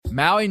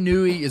Maui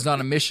Nui is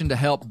on a mission to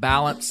help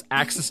balance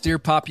axis deer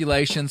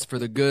populations for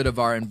the good of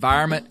our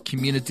environment,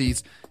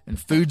 communities, and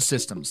food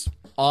systems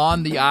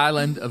on the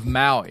island of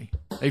Maui.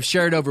 They've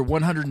shared over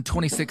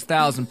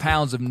 126,000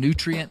 pounds of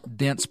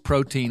nutrient-dense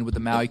protein with the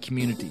Maui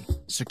community.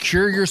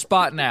 Secure your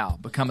spot now.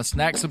 Become a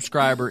snack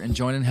subscriber and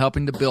join in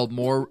helping to build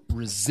more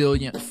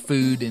resilient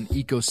food and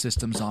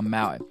ecosystems on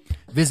Maui.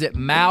 Visit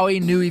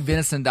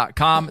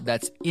MauiNuiVenison.com.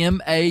 That's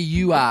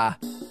MAUI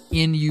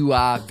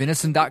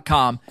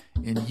venison.com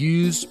and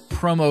use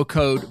promo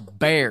code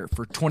BEAR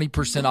for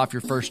 20% off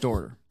your first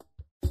order.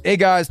 Hey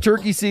guys,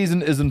 turkey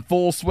season is in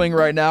full swing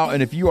right now,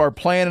 and if you are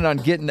planning on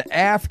getting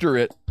after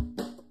it,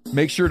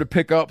 make sure to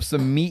pick up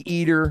some Meat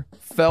Eater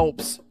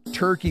Phelps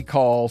turkey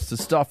calls to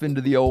stuff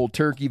into the old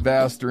turkey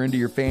vest or into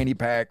your fanny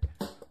pack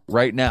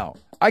right now.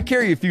 I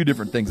carry a few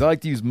different things. I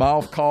like to use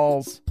mouth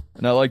calls,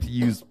 and I like to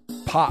use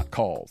pot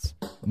calls.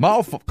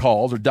 Mouth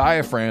calls or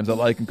diaphragms, I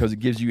like them because it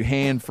gives you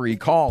hand-free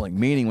calling,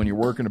 meaning when you're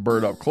working a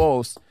bird up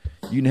close,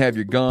 you can have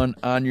your gun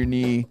on your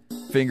knee,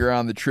 finger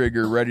on the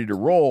trigger, ready to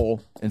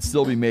roll, and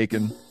still be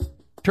making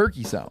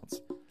turkey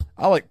sounds.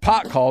 I like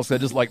pot calls because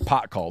I just like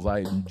pot calls. I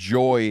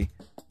enjoy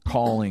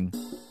calling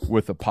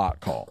with a pot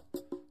call.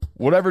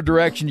 Whatever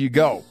direction you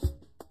go,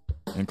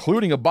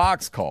 including a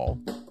box call,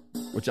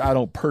 which I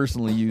don't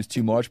personally use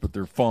too much, but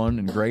they're fun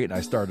and great, and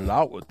I started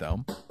out with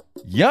them.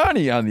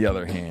 Yanni, on the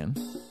other hand,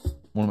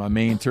 one of my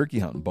main turkey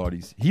hunting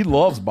buddies, he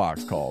loves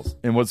box calls.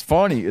 And what's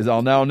funny is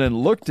I'll now and then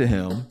look to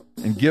him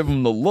and give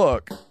him the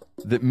look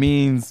that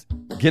means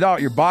get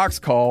out your box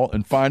call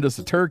and find us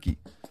a turkey.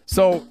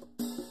 So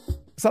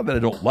it's not that I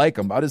don't like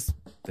them. I just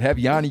have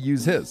Yanni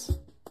use his.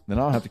 Then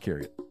I don't have to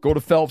carry it. Go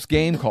to Phelps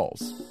Game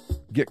Calls.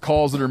 Get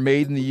calls that are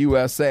made in the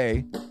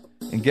USA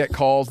and get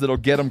calls that'll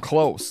get them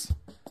close.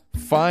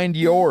 Find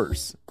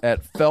yours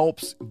at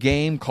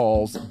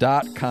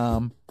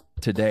PhelpsGameCalls.com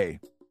today.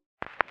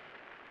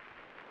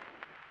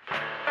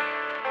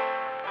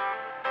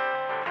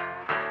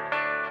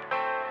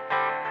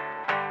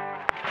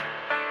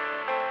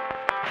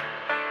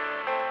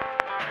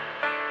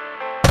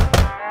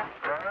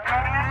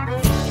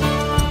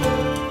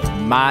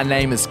 My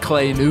name is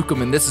Clay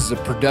Newcomb, and this is a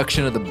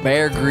production of the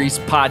Bear Grease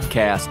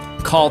podcast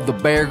called The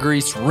Bear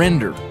Grease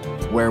Render,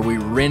 where we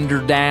render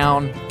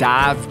down,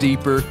 dive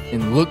deeper,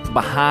 and look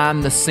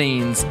behind the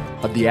scenes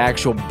of the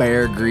actual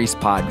Bear Grease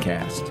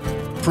podcast.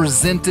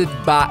 Presented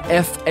by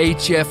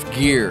FHF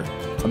Gear,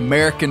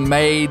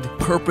 American-made,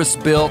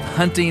 purpose-built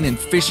hunting and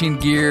fishing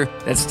gear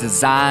that's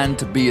designed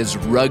to be as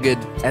rugged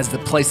as the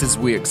places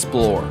we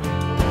explore.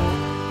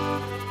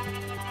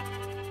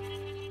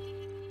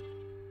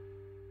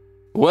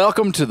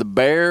 Welcome to the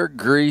Bear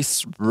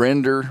Grease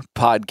Render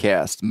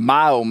podcast.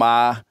 My, oh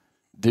my,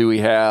 do we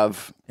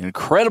have an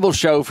incredible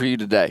show for you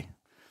today.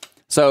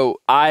 So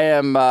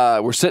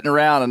we're sitting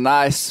around a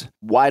nice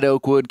white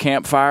oak wood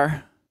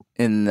campfire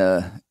in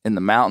the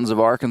mountains of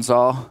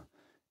Arkansas,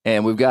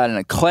 and we've got an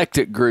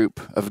eclectic group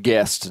of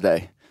guests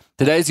today.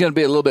 Today's going to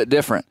be a little bit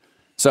different.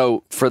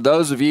 So for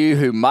those of you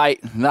who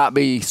might not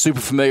be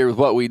super familiar with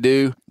what we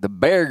do, the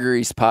Bear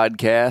Grease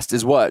podcast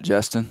is what,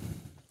 Justin?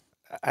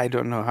 I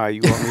don't know how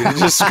you want me to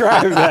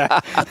describe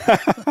that.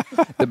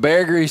 The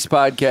Bear Grease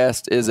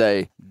podcast is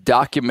a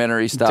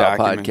documentary-style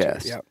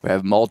podcast. Yep. We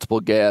have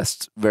multiple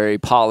guests, very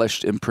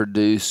polished and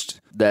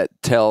produced, that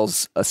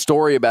tells a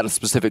story about a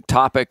specific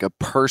topic, a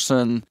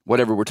person,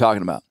 whatever we're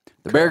talking about.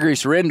 The Bear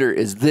Grease Render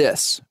is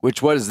this.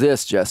 What is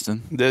this,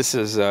 Justin? This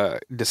is a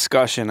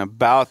discussion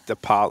about the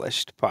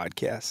Polished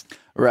podcast.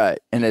 Right,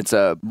 and it's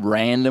a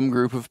random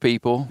group of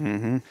people.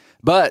 Mm-hmm.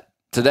 But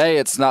today,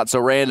 it's not so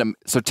random.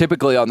 So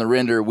typically on the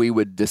Render, we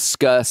would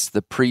discuss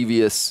the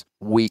previous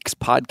week's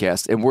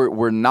podcast. And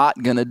we're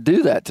not going to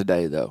do that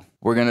today, though.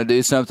 We're going to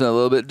do something a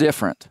little bit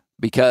different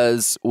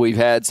because we've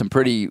had some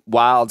pretty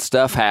wild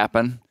stuff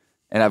happen.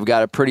 And I've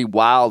got a pretty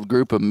wild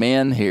group of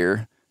men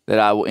here that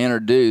I will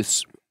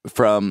introduce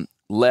from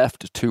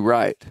left to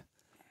right.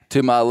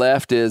 To my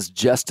left is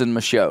Justin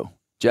Michaud.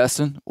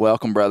 Justin,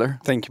 welcome, brother.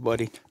 Thank you,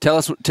 buddy.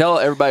 Tell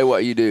everybody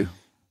what you do.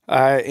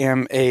 I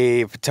am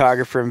a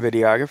photographer and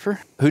videographer.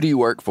 Who do you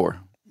work for?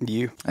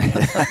 You.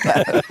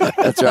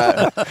 That's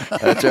right.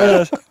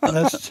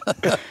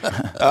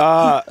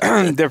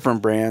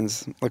 Different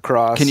brands.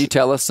 Lacrosse. Can you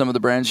tell us some of the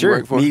brands you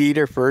work for? Meat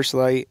Eater, First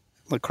Light,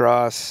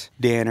 Lacrosse,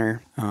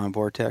 Danner,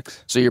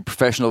 Vortex. So you're a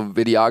professional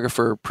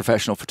videographer,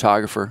 professional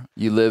photographer.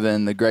 You live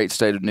in the great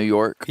state of New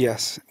York?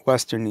 Yes,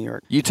 Western New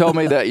York. You told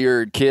me that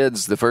your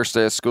kids, the first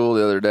day of school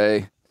the other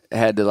day,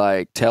 had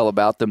to tell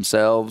about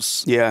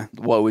themselves. Yeah.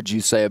 What would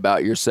you say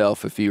about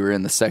yourself if you were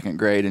in the second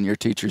grade and your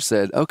teacher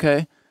said,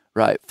 okay,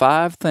 write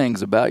 5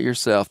 things about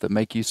yourself that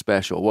make you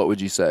special? What would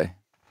you say?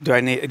 Do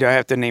I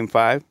have to name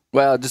 5?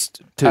 Well,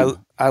 just 2.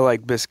 I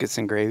like biscuits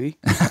and gravy.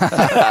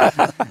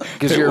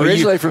 Because you're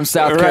originally from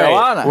South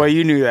Carolina. Well,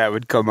 you knew that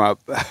would come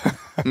up.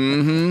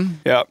 Mm-hmm.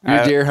 Yep.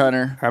 You're a deer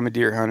hunter. I'm a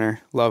deer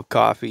hunter. Love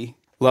coffee.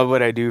 Love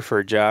what I do for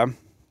a job.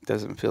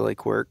 Doesn't feel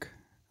like work.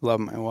 Love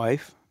my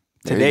wife.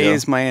 Today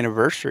is my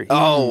anniversary.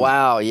 Oh,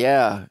 wow.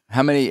 Yeah.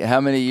 How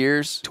many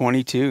years?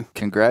 22.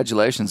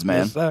 Congratulations,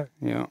 man. Yes, sir.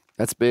 Yeah.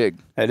 That's big.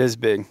 That is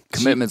big.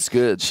 Commitment's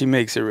good. She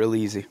makes it real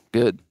easy.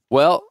 Good.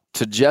 Well,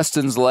 to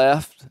Justin's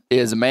left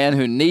is a man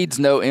who needs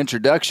no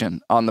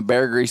introduction on the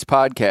Bear Grease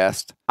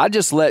podcast. I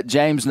just let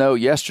James know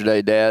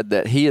yesterday, Dad,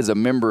 that he is a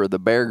member of the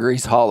Bear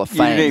Grease Hall of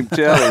Fame. You didn't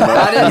tell him.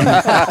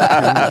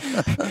 I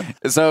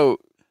didn't. So,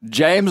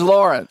 James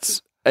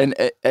Lawrence, an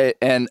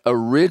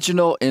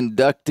original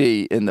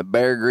inductee in the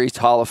Bear Grease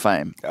Hall of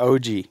Fame.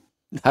 OG.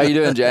 How you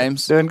doing,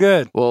 James? Doing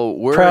good. Well,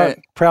 we're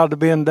proud to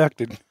be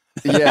inducted.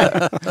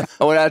 Yeah.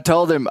 When I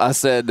told him, I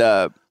said,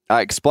 I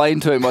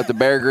explained to him what the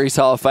Bear Grease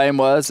Hall of Fame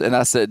was, and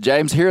I said,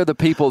 James, here are the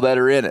people that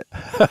are in it.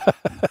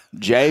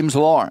 James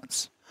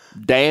Lawrence,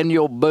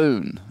 Daniel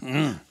Boone.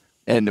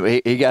 And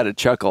he got a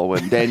chuckle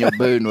when Daniel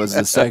Boone was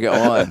the second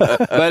one.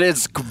 But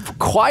it's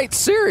quite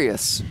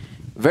serious.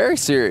 Very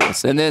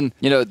serious. And then,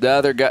 the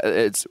other guy,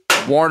 it's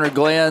Warner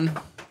Glenn,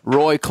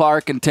 Roy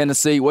Clark in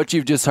Tennessee. What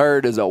you've just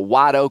heard is a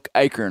white oak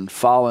acorn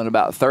falling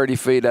about 30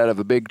 feet out of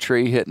a big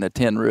tree, hitting a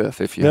tin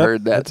roof, if you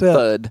heard that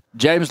thud.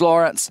 James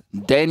Lawrence,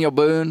 Daniel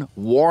Boone,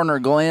 Warner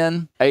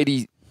Glenn,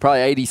 probably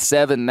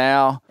 87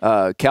 now,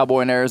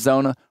 cowboy in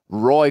Arizona.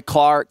 Roy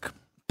Clark,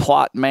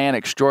 plot man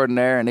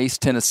extraordinaire in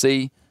East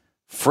Tennessee.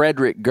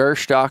 Frederick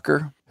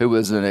Gerstocker, who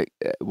was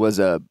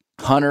a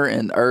hunter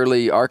in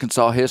early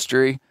Arkansas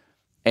history.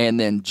 And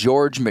then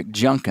George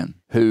McJunkin,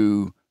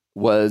 who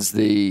was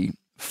the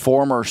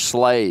former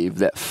slave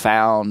that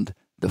found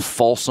the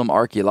Folsom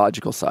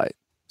archaeological site.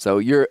 So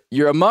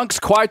you're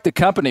amongst quite the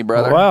company,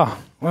 brother. Wow.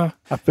 Well,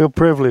 I feel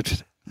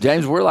privileged.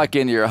 James, we're like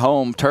in your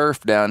home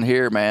turf down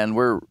here, man.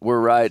 We're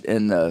right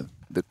in the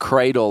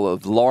cradle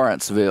of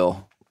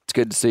Lawrenceville. It's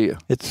good to see you.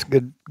 It's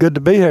good to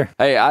be here.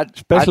 Hey,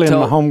 especially in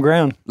my home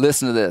ground.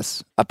 Listen to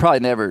this. I probably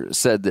never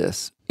said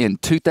this. In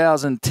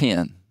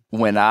 2010,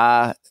 when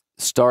I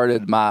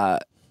started my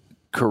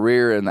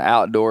career in the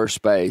outdoor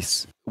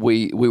space,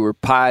 we were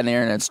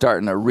pioneering and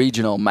starting a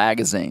regional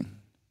magazine.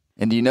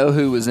 And do you know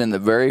who was in the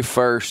very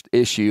first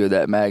issue of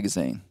that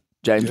magazine?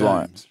 James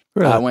Lawrence.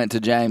 Really? I went to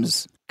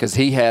James because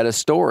he had a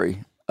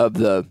story of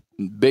the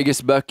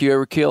biggest buck you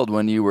ever killed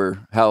when you were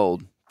how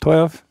old?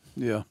 12.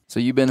 Yeah. So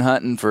you've been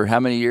hunting for how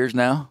many years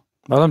now?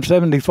 Well, I'm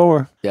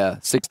 74. Yeah,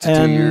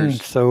 62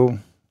 years. So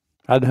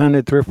I'd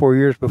hunted 3 or 4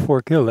 years before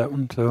I killed that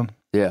one. So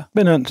yeah,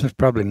 been hunting since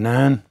probably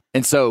 9.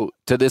 And so,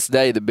 to this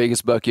day, the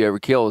biggest buck you ever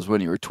killed was when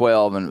you were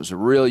 12, and it was a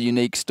real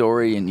unique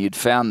story, and you'd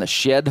found the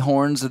shed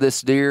horns of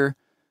this deer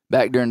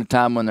back during the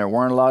time when there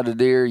weren't a lot of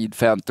deer. You'd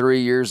found 3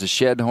 years of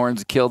shed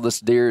horns that killed this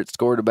deer. It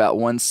scored about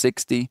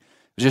 160. It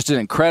was just an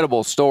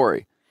incredible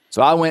story.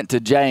 So I went to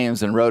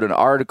James and wrote an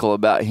article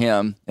about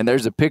him, and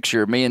there's a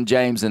picture of me and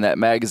James in that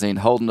magazine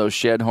holding those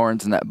shed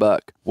horns and that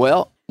buck.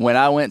 Well, when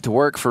I went to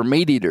work for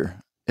Meat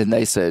Eater, and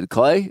they said,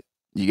 Clay,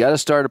 you got to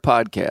start a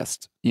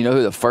podcast. You know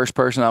who the first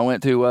person I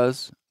went to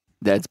was?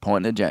 Dad's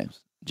pointing at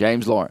James.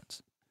 James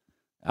Lawrence.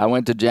 I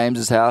went to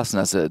James's house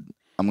and I said,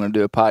 I'm going to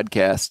do a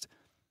podcast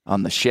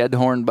on the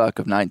Shedhorn buck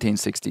of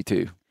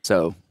 1962.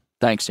 So,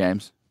 thanks,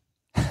 James.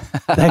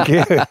 Thank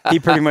you. He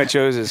pretty much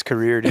owes his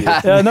career to you.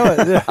 Yeah, I know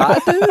it. Yeah. I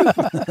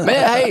do.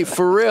 Man, hey,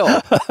 for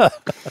real.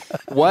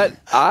 What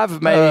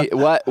I've made,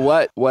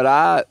 what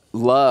I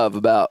love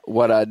about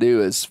what I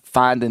do is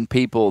finding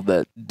people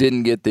that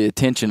didn't get the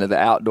attention of the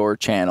Outdoor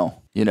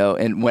Channel,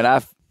 and when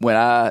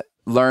I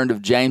learned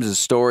of James's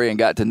story and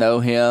got to know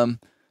him,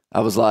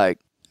 I was like,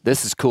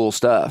 this is cool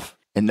stuff.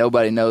 And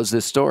nobody knows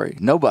this story.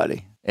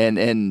 Nobody.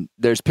 And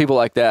there's people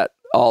like that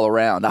all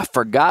around. I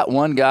forgot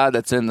one guy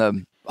that's in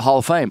the Hall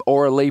of Fame,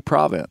 Oralee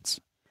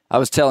Province. I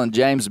was telling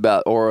James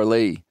about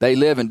Oralee. They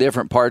live in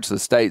different parts of the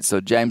state,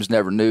 so James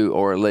never knew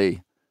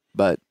Oralee.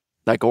 But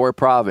like Ora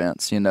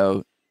Province,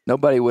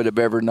 nobody would have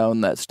ever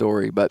known that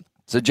story. But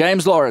so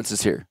James Lawrence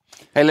is here.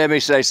 Hey, let me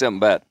say something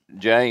about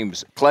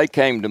James. Clay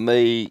came to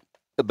me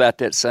about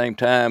that same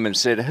time and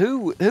said,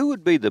 who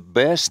would be the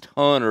best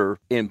hunter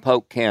in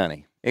Polk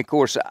County? And of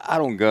course, I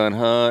don't gun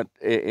hunt,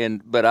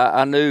 but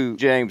I knew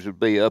James would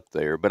be up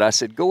there. But I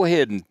said, go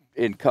ahead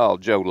and call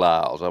Joe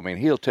Lyles. I mean,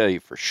 he'll tell you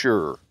for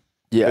sure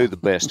who the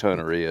best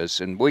hunter is.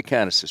 And we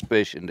kind of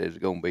suspicioned it was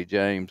going to be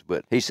James,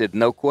 but he said,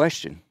 no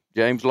question,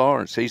 James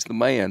Lawrence, he's the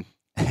man.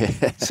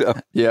 So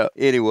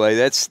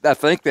anyway, I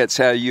think that's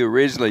how you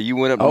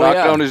went up and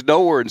knocked on his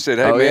door and said,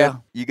 hey,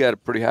 man, you got a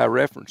pretty high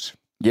reference.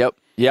 Yep.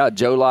 Yeah,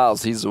 Joe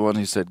Lyles, he's the one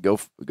who said,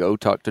 go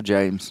talk to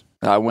James.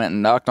 I went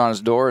and knocked on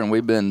his door, and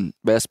we've been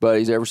best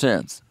buddies ever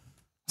since.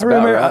 I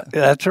remember. Right.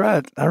 That's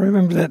right. I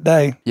remember that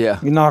day. Yeah.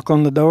 You knock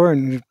on the door,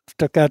 and you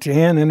stuck out your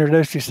hand,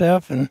 introduced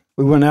yourself, and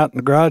we went out in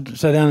the garage and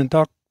sat down and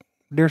talked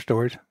deer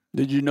stories.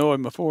 Did you know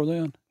him before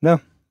then? No.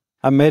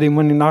 I met him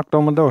when he knocked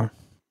on my door.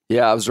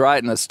 Yeah, I was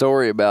writing a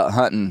story about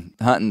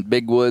hunting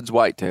big woods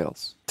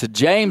whitetails. To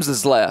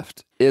James's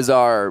left is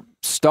our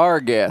star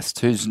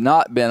guest who's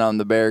not been on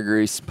the Bear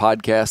Grease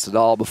podcast at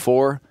all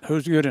before.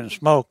 Who's getting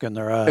smoke in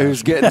their eyes?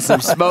 Who's getting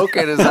some smoke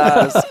in his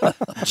eyes.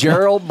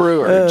 Gerald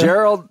Brewer.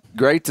 Gerald,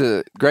 great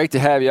to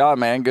have you on,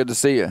 man. Good to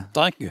see you.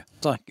 Thank you.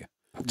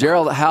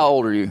 Gerald, how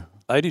old are you?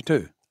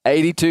 82.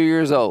 82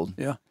 years old.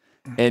 Yeah.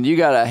 and you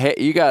got a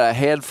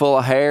head full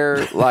of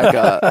hair like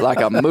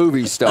a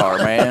movie star,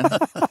 man.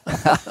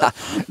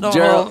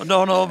 Don't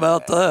know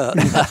about that.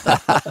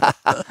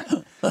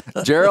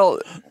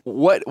 Gerald,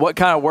 what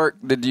kind of work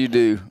did you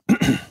do?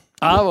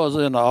 I was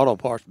in the auto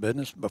parts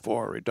business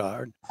before I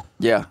retired.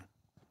 Yeah.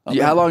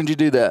 How long did you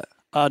do that?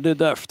 I did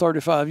that for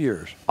 35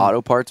 years.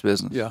 Auto parts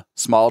business. Yeah.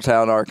 Small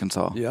town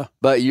Arkansas. Yeah.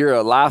 But you're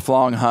a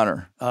lifelong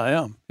hunter. I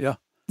am. Yeah.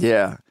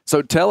 Yeah.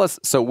 So tell us.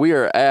 So we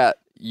are at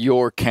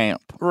your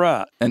camp,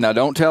 Right. and now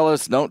don't tell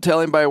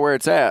anybody where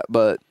it's at,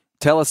 but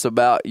tell us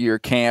about your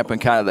camp and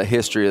kind of the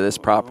history of this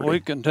property. We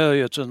can tell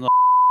you it's in the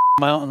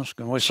mountains.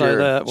 Can we say Sure,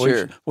 that?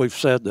 sure. We've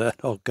said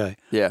that. Okay.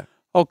 Yeah.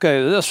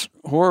 Okay,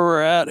 where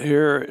we're at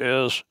here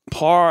is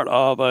part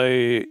of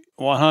a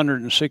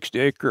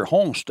 160-acre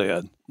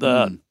homestead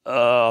that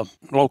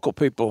local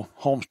people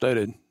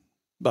homesteaded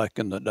back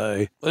in the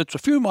day. It's a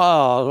few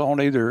miles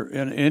on either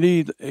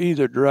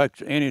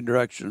direction, any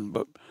direction,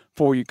 but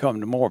before you come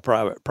to more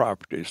private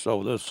property.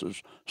 So this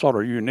is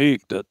sort of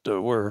unique that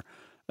we're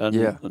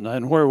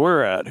and where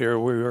we're at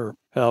here,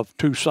 have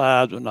two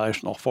sides of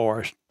national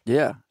forest.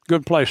 Yeah.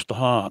 Good place to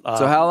hunt.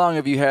 So how long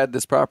have you had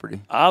this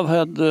property? I've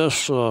had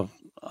this.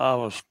 I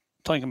was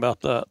thinking about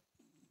that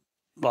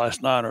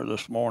last night or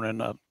this morning,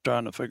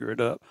 trying to figure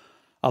it out.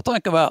 I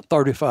think about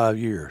 35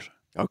 years.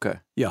 Okay.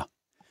 Yeah.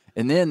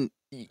 And then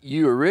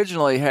you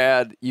originally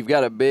you've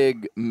got a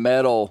big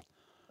metal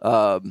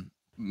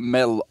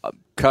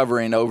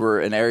covering over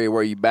an area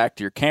where you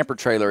backed your camper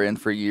trailer in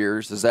for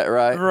years. Is that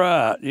right?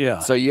 Right, yeah.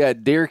 So you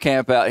had deer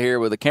camp out here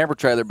with a camper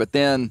trailer, but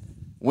then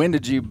when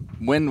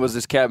was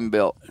this cabin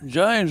built?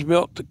 James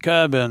built the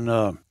cabin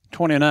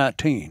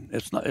 2019.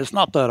 It's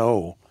not that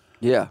old.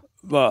 Yeah.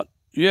 But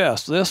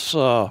yes, this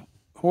where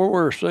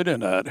we're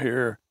sitting at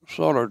here,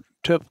 sort of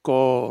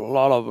typical. A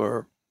lot of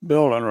our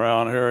building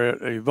around here,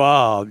 it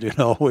evolved.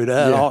 We'd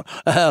add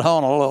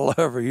on a little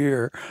every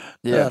year.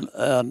 Yeah.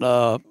 And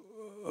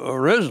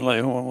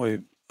originally,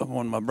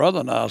 when my brother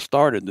and I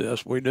started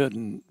this, we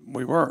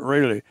weren't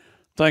really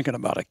thinking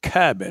about a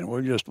cabin.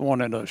 We just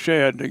wanted a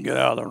shed to get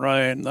out of the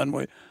rain. Then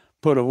we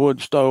put a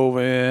wood stove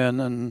in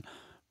and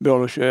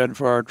built a shed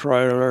for our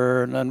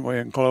trailer, and then we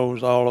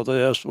enclosed all of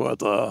this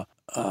with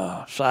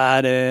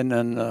siding.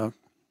 And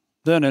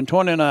then in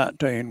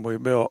 2019, we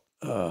built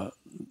the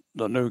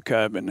new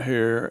cabin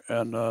here,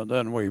 and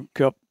then we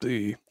kept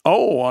the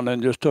old one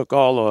and just took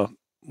all the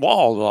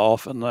walls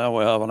off, and now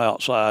we have an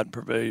outside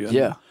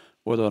pavilion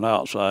with an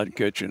outside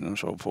kitchen and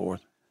so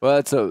forth. Well,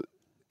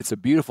 it's a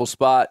beautiful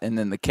spot, and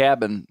then the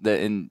cabin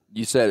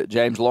you said it,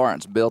 James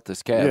Lawrence built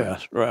this cabin.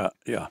 Yes, right,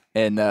 yeah.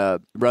 And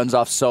runs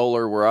off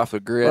solar. We're off the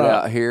grid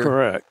out here.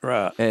 Correct,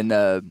 right.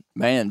 And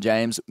man,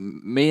 James,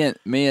 me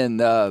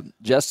and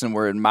Justin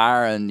were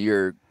admiring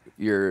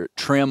your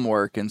trim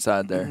work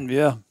inside there.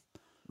 Yeah.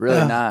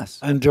 Really nice.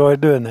 I enjoy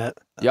doing that.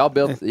 Y'all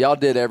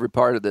did every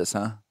part of this,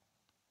 huh?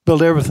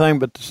 Built everything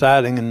but the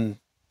siding, and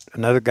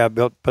another guy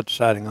put the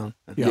siding on.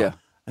 Yeah.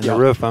 And the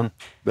roof on.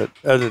 But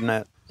other than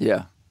that,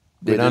 yeah.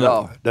 Did it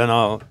all. Done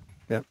all.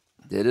 Yep.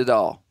 Did it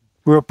all.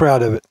 Real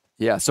proud of it.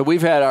 Yeah. So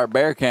we've had our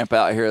bear camp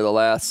out here the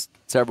last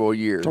several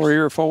years. 3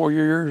 or 4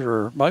 years,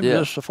 or maybe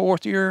this is the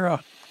fourth year.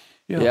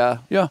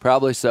 Yeah.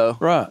 Probably so.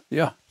 Right,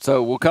 yeah.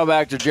 So we'll come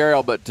back to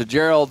Gerald, but to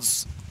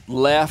Gerald's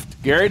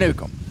left, Gary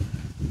Newcomb,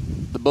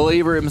 the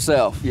believer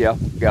himself. Yeah,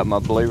 got my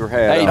believer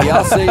hat Hey, on.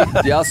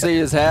 do y'all see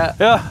his hat?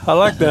 Yeah, I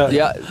like that.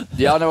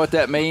 Do y'all know what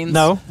that means?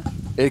 No.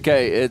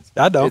 Okay,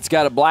 I don't. It's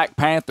got a Black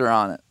Panther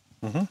on it.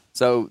 Mm-hmm.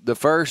 So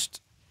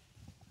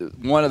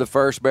one of the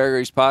first Bear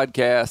Grease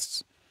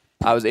podcasts,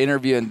 I was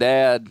interviewing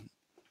Dad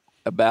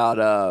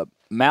about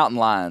mountain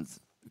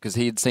lions because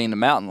he'd seen a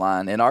mountain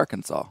lion in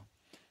Arkansas,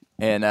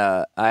 and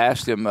I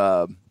asked him,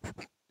 or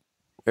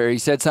he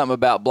said something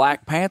about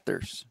Black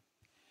Panthers,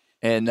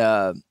 and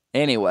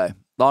anyway,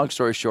 long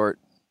story short,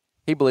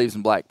 he believes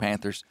in Black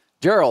Panthers.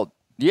 Gerald,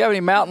 do you have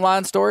any mountain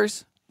lion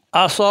stories?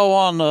 I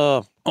saw one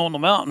on the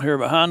mountain here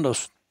behind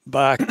us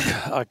back,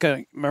 I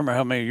can't remember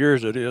how many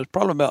years it is,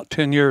 probably about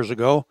 10 years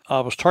ago.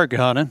 I was turkey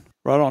hunting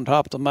right on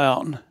top of the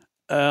mountain.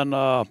 And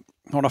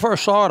when I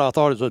first saw it, I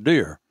thought it was a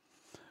deer.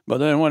 But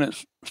then when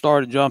it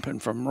started jumping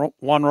from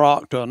one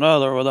rock to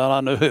another, well, then I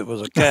knew it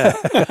was a cat.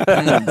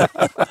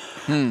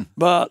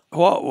 But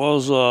what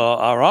was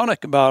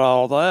ironic about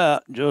all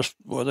that, just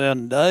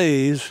within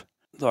days,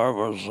 there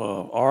was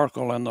an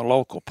article in the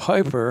local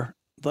paper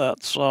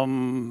that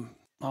I'm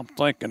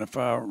thinking if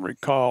I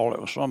recall, it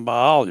was some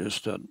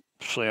biologist that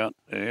sent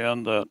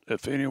in that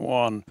if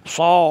anyone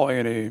saw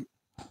any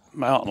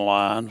mountain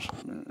lions,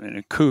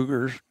 any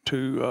cougars, they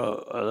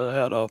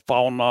had a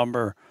phone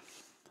number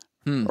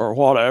or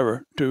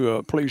whatever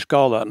to please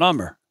call that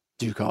number.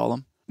 Do you call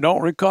them?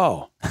 Don't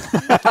recall.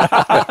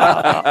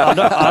 I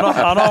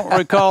don't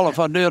recall if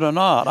I did or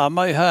not. I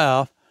may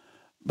have,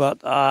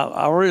 but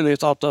I really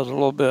thought that was a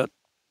little bit.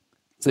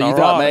 So you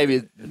thought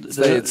maybe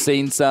they had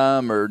seen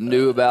some or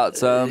knew about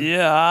some?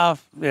 Yeah,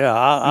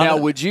 Now,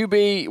 would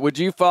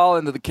you fall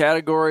into the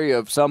category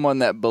of someone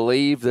that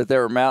believed that there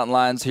were mountain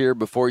lions here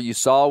before you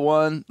saw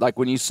one? Like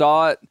when you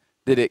saw it,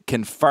 Did it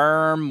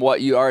confirm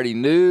what you already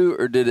knew,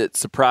 or did it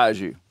surprise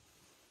you?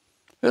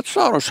 It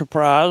sort of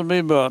surprised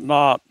me, but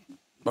not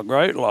a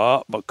great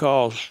lot,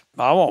 because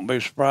I won't be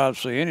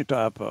surprised to see any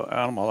type of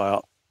animal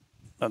out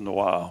in the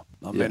wild.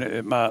 I mean,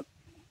 it might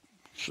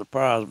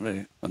surprise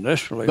me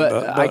initially.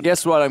 But I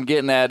guess what I'm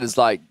getting at is,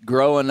 like,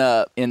 growing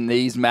up in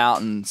these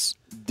mountains,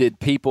 did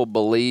people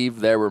believe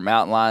there were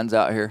mountain lions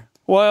out here?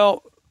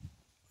 Well,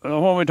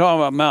 when we talk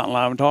about mountain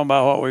lion, we're talking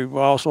about what we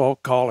also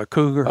call a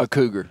cougar. A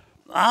cougar.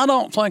 I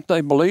don't think they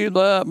believe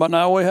that, but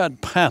now we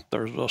had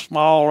panthers, the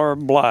smaller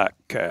black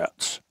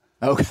cats.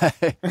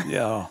 Okay.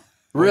 Yeah.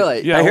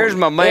 Really? Yeah. Hey, here's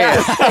my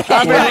man.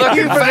 I've been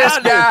looking for this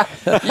guy.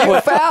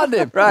 You found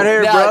him Right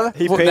here, now, brother.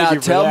 He paid now you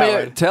for tell that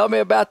me, one. tell me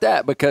about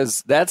that,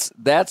 because that's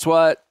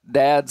what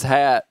Dad's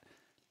hat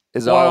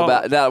is all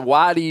about. Now,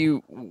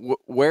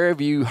 where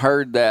have you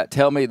heard that?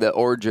 Tell me the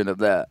origin of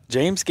that.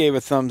 James gave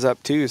a thumbs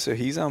up too, so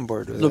he's on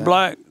board with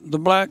that. The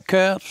black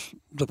cats,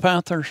 the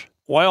panthers.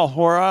 Well,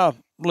 where I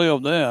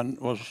lived then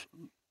was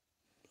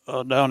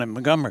down in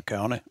Montgomery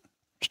County,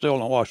 still in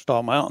the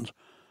Ouachita Mountains.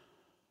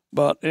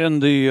 But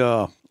in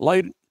the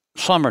late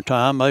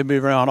summertime, maybe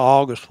around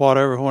August,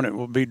 whatever, when it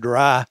would be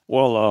dry,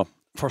 well,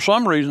 for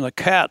some reason the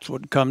cats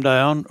would come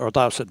down, or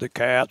I said the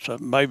cats,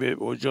 maybe it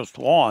was just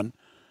one,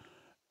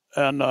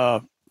 and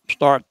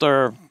start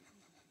there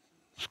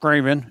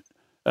screaming,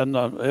 and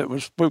it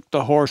would spook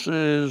the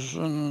horses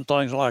and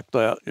things like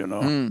that, you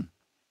know.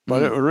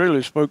 But it would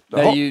really spook the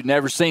Now, you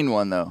never seen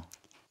one, though.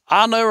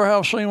 I never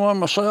have seen one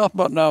myself,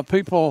 but now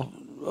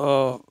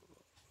people,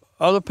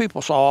 other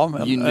people saw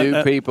them. You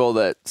knew people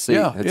that had seen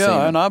them.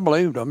 and I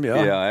believed them.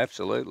 Yeah, Yeah,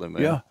 absolutely,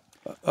 man.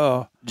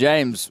 yeah.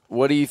 James,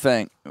 what do you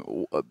think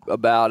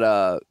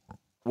about,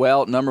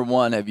 well, number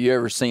one, have you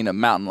ever seen a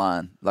mountain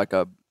lion, like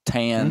a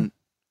tan?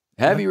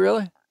 Have you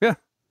really? Yeah.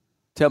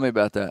 Tell me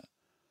about that.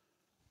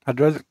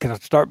 Can I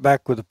start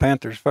back with the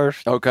Panthers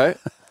first? Okay.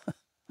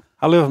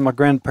 I lived with my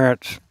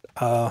grandparents,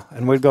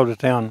 and we'd go to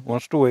town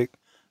once a week,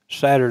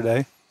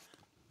 Saturday,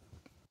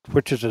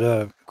 which is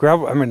a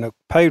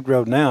paved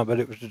road now, but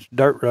it was just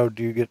dirt road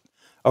you get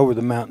over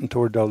the mountain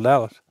toward Old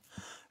Dallas.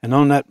 And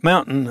on that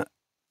mountain,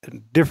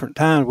 at different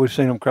times, we've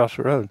seen them cross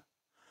the road.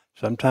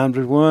 Sometimes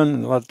there's one,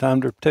 and a lot of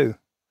times there's two.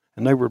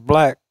 And they were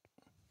black,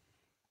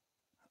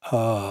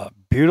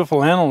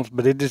 beautiful animals,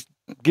 but it just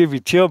give you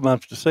chill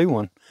bumps to see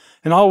one.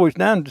 And always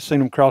down to see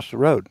them cross the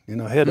road,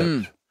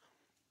 head-ups,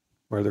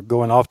 where they're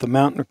going off the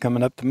mountain or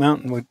coming up the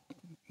mountain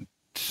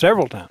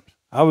several times.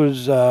 I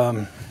was...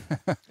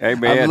 Hey,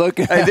 man.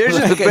 looking- Hey, these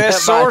are the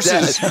best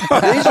sources.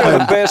 These are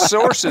the best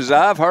sources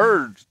I've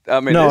heard. I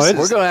mean, No, We're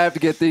going to have to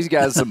get these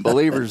guys some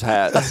believers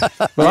hats.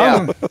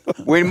 yeah.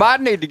 We might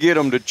need to get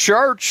them to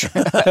church,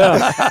 get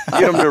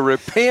them to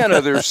repent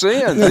of their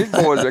sins. These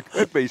boys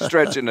could be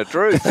stretching the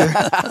truth.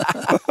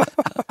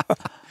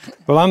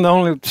 Well, I'm the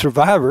only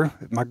survivor.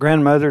 My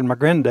grandmother and my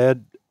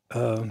granddad,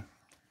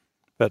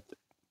 but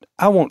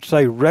I won't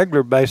say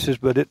regular basis,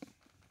 but it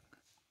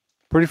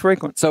pretty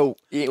frequent. So,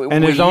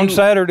 And it's on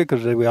Saturday,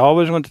 because we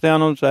always went to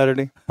town on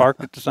Saturday,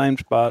 parked at the same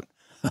spot.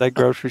 They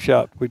grocery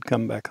shopped. We'd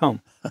come back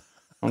home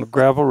on a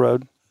gravel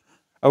road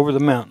over the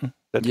mountain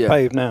that's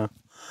paved now.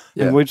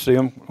 Yeah. And we'd see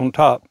them on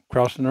top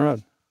crossing the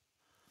road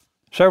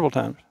several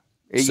times.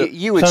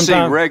 You would see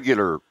sometime-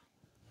 regular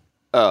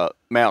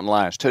mountain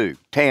lions, too.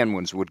 Tan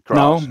ones would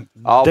cross. No,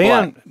 All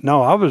black.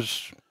 no, I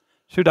was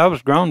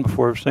grown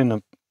before I've seen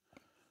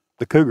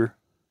the cougar.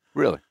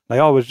 Really? They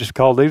always just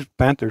call these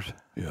panthers.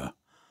 Yeah.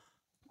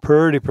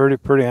 Pretty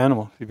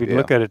animals. If you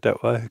look at it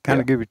that way, it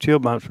kind of give you chill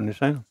bumps when you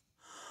see them.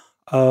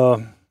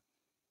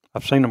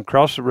 I've seen them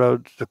cross the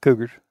road, the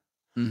cougars.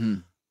 Mm-hmm.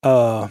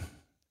 I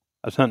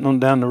was hunting on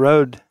down the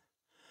road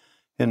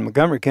in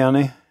Montgomery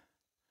County,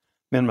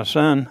 me and my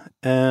son,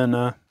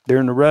 and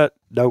during the rut,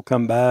 doe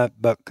come by,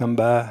 buck come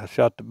by. I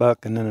shot the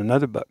buck, and then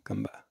another buck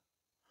come by.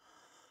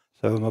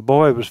 So my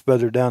boy was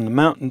further down the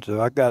mountain, so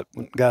I got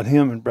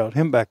him and brought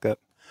him back up.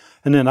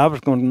 And then I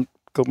was going to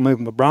go move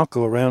my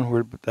Bronco around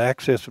where the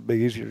access would be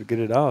easier to get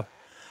it off.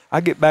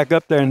 I get back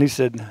up there, and he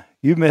said,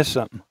 "You missed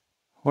something."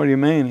 "What do you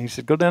mean?" He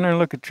said, "Go down there and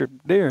look at your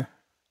deer."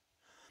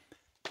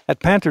 That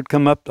panther had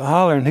come up the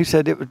holler, and he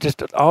said it was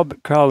just all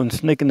but crawling,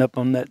 sneaking up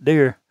on that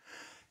deer.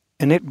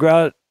 And it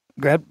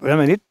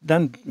it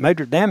done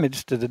major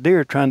damage to the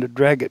deer trying to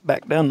drag it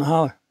back down the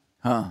holler.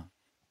 Huh.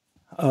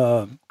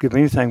 If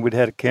anything, we'd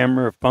had a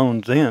camera or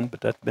phones in,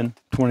 but that's been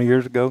 20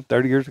 years ago,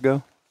 30 years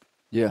ago.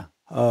 Yeah.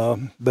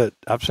 But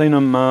I've seen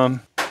them.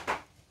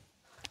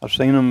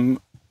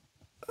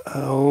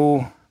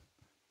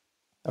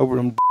 Over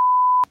them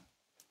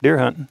deer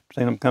hunting.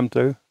 Seen them come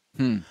through,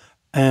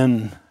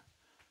 and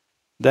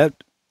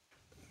that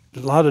a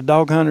lot of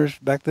dog hunters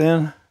back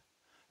then,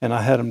 and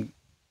I had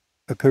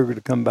a cougar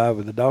to come by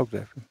with the dogs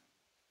after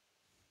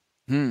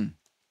him.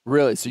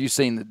 Really? So you've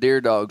seen the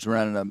deer dogs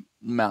running a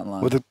mountain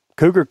lion? Well, the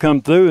cougar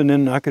come through, and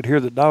then I could hear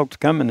the dogs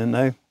coming, and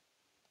they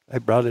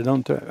brought it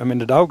on through. I mean,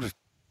 the dogs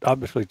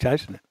obviously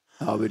chasing it.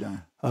 I'll be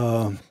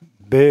done.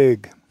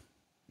 Big.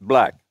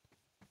 Black.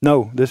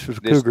 No, this was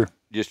a cougar.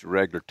 Just a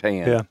regular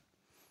tan. Yeah,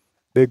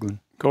 big one.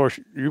 course,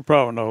 you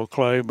probably know,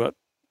 Clay, but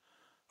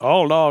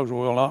all dogs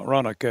will not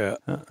run a cat.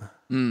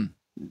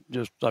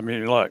 Just, I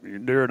mean, like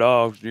deer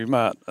dogs, you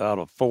might, out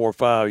of 4 or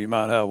 5, you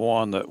might have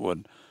one that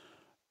would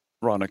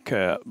run a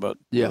cat, but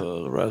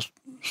the rest,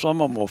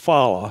 some of them will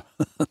follow.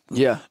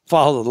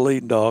 Follow the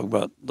lead dog,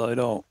 but they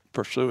don't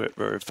pursue it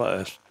very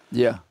fast.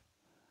 Yeah.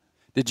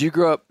 Did you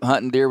grow up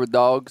hunting deer with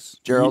dogs,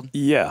 Gerald?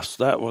 Yes,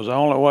 that was the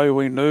only way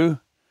we knew.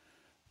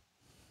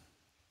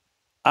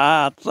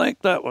 I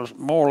think that was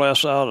more or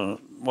less out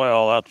of,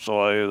 well, that's the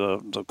way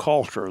the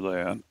culture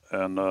then,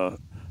 and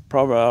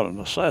probably out of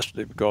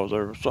necessity because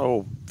there were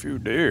so few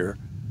deer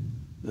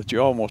that you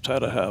almost had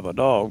to have a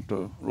dog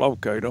to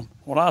locate them.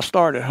 When I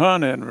started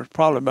hunting, it was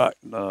probably back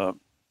in the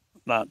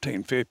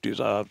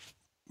 1950s.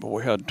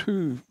 We had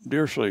 2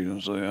 deer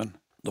seasons then.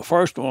 The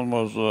first one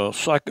was the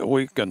second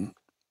week in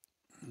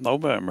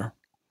November.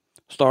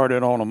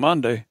 Started on a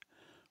Monday,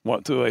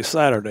 went through a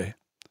Saturday.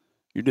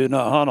 You did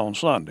not hunt on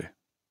Sunday.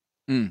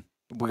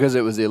 Because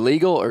it was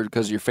illegal, or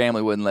because your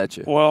family wouldn't let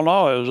you? Well,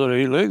 no, it was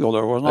illegal.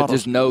 There was not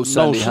just no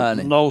Sunday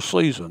hunting. No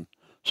season.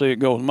 See, it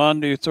goes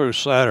Monday through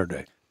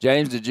Saturday.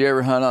 James, did you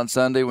ever hunt on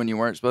Sunday when you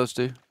weren't supposed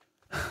to?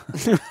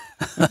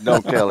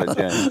 Don't tell it,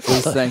 James.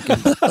 Just thinking.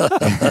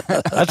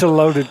 That's a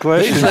loaded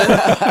question.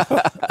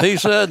 He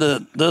said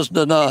that this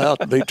did not have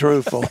to be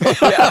truthful.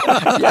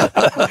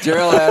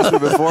 Gerald asked me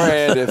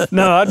beforehand if.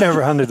 No, I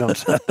never hunted on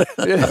Sunday.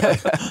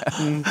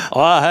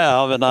 Well, I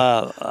have, and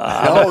I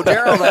Oh,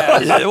 Gerald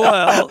has.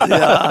 well,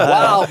 yeah,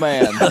 Wild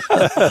man.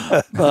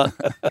 but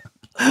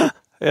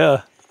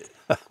yeah.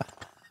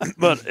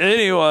 But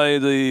anyway,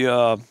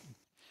 the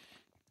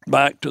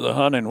back to the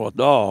hunting with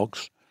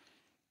dogs,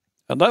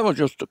 and that was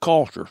just the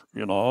culture,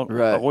 you know.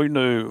 Right. We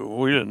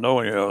didn't know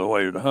any other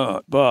way to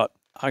hunt. But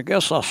I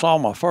guess I saw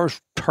my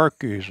first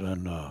turkeys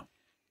in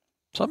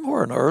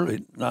somewhere in the early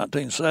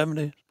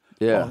 1970s.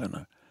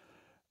 Yeah.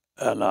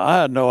 And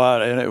I had no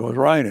idea, and it was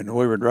raining.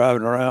 We were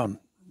driving around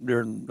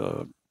during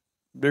the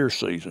deer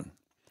season,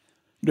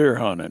 deer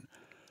hunting.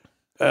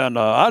 And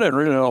I didn't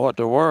really know what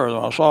they were. And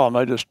I saw them,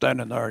 they just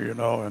standing there, you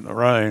know, in the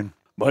rain.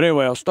 But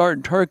anyway, I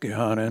started turkey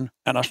hunting,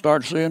 and I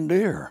started seeing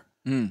deer.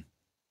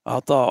 I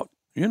thought,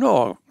 you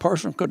know, a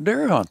person could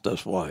deer hunt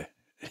this way.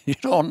 You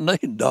don't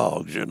need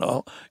dogs, you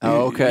know.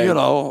 Oh, okay. You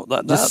know,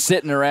 Just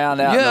sitting around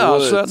out in the I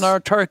was woods. sitting there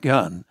turkey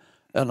hunting,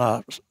 and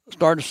I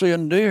started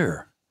seeing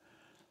deer.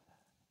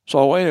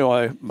 So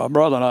anyway, my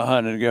brother and I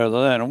hunted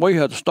together then, and we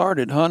had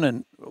started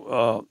hunting.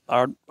 Our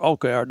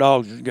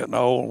dogs was getting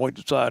old, and we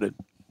decided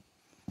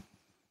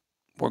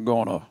we're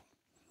going to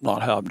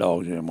not have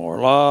dogs anymore.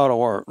 A lot of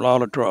work, a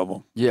lot of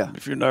trouble. Yeah.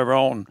 If you never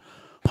own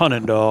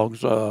hunting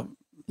dogs,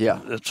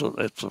 it's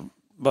a.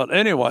 But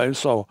anyway,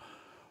 so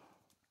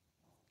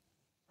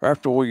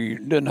after we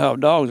didn't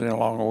have dogs any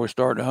longer, we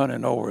started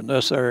hunting over in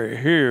this area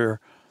here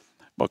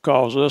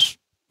because this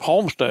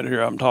homestead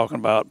here I'm talking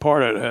about,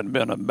 part of it had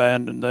been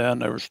abandoned then.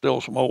 There were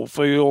still some old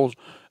fields,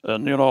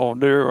 and, you know,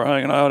 deer were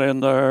hanging out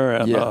in there.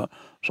 And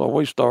so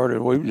we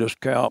would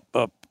just camp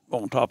up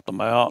on top of the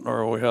mountain,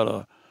 or we had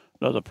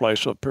another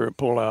place up here to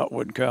pull out.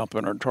 We'd camp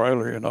in our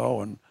trailer, you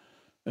know,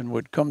 and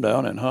we'd come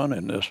down and hunt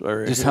in this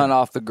area. Just here. hunt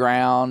off the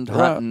ground,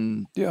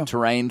 hunting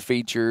terrain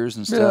features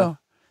and stuff.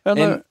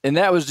 Yeah. And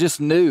that was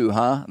just new,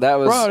 huh? That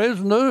was right.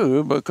 It's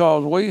new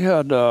because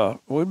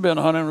we'd been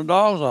hunting with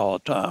dogs all the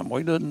time.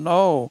 We didn't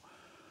know,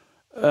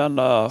 and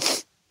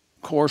of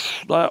course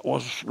that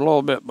was a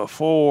little bit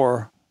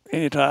before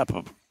any type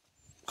of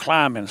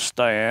climbing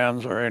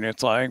stands or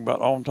anything.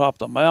 But on top of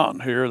the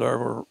mountain here, there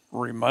were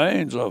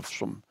remains of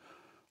some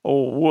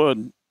old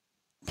wood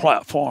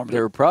platforms. They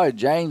were probably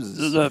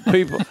James's that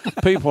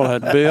people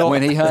had built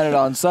when he hunted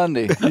on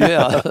Sunday.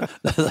 Yeah,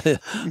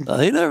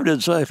 he never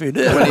did say if he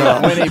did.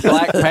 when he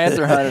Black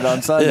Panther hunted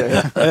on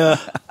Sunday.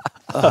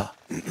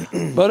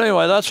 But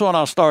anyway, that's when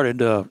I started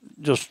to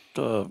just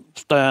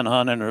stand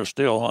hunting or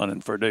still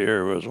hunting for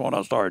deer. Was when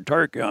I started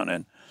turkey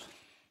hunting,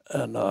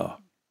 and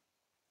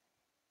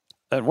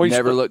we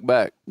never looked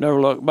back. Never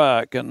looked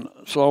back. And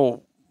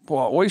so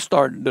what we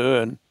started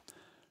doing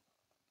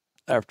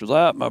after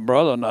that, my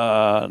brother and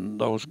I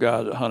and those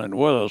guys that hunted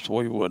with us,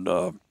 we would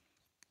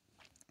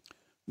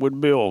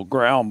build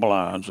ground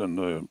blinds in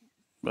the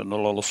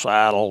little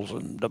saddles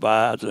and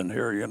divides in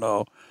here, you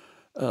know,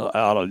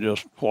 out of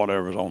just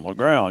whatever's on the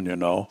ground, you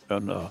know.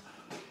 And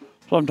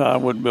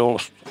sometimes we'd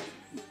build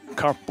a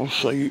couple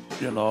seat,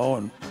 you know,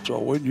 and so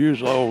we'd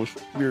use those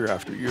year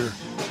after year.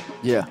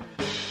 Yeah.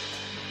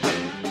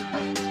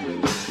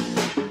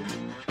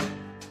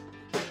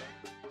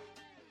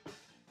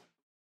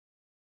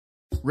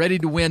 Ready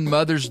to win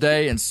Mother's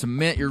Day and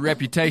cement your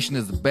reputation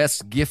as the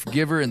best gift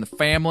giver in the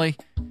family?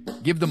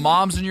 Give the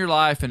moms in your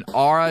life an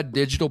Aura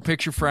digital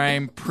picture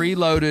frame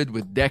preloaded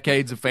with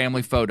decades of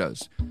family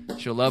photos.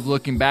 She'll love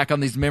looking back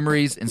on these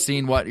memories and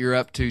seeing what you're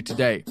up to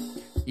today.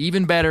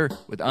 Even better,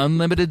 with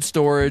unlimited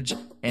storage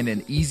and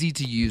an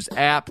easy-to-use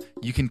app,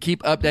 you can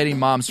keep updating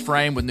mom's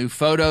frame with new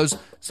photos,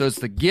 so it's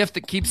the gift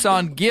that keeps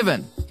on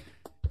giving.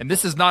 And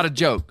this is not a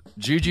joke.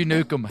 Juju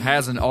Newcomb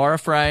has an Aura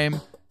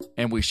frame,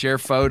 and we share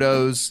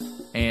photos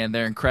and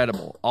they're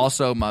incredible.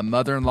 Also, my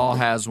mother-in-law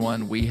has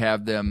one. We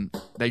have them.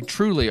 They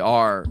truly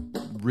are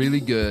really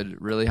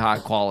good, really high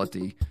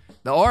quality.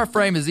 The Aura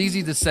frame is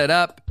easy to set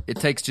up. It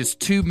takes just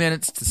 2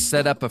 minutes to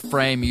set up a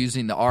frame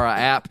using the Aura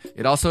app.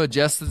 It also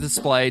adjusts the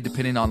display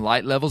depending on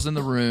light levels in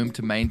the room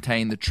to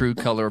maintain the true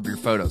color of your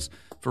photos.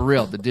 For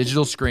real, the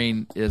digital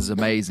screen is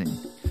amazing.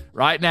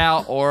 Right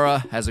now,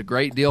 Aura has a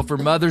great deal for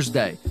Mother's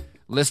Day.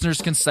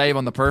 Listeners can save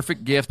on the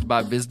perfect gift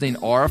by visiting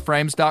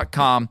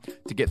auraframes.com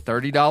to get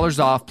 $30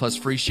 off plus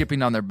free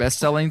shipping on their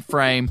best-selling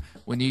frame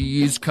when you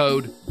use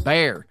code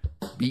BEAR,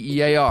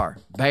 B-E-A-R,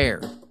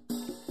 BEAR.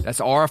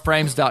 That's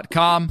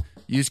auraframes.com.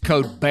 Use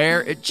code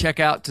BEAR at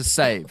checkout to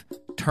save.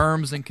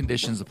 Terms and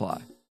conditions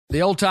apply.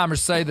 The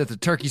old-timers say that the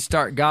turkeys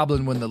start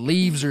gobbling when the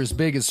leaves are as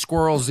big as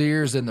squirrels'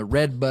 ears and the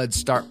red buds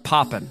start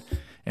popping.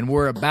 And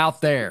we're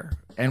about there.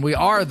 And we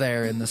are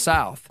there in the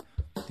South.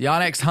 The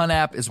onX Hunt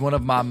app is one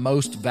of my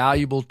most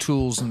valuable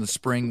tools in the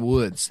spring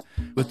woods.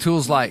 With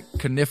tools like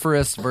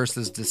coniferous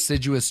versus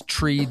deciduous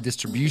tree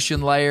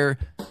distribution layer,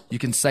 you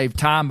can save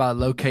time by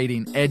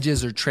locating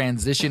edges or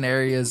transition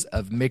areas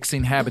of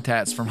mixing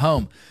habitats from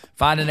home.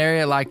 Find an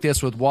area like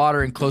this with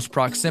water in close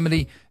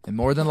proximity, and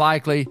more than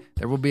likely,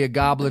 there will be a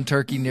gobbling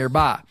turkey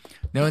nearby.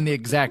 Knowing the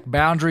exact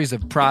boundaries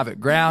of private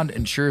ground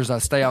ensures I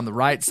stay on the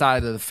right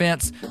side of the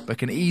fence, but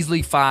can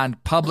easily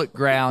find public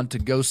ground to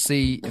go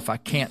see if I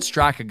can't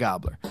strike a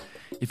gobbler.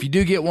 If you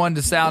do get one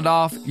to sound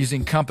off,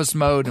 using compass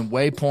mode and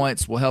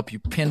waypoints will help you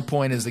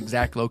pinpoint his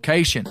exact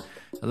location,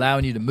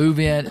 allowing you to move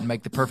in and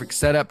make the perfect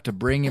setup to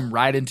bring him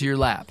right into your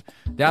lap.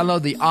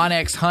 Download the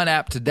onX Hunt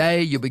app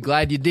today. You'll be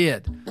glad you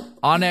did.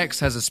 onX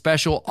has a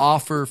special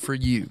offer for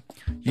you.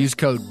 Use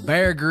code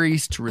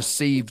BEARGREASE to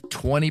receive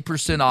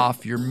 20%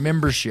 off your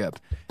membership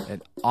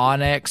at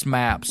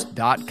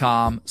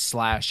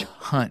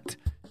onxmaps.com/hunt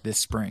this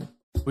spring.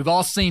 We've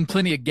all seen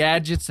plenty of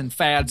gadgets and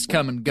fads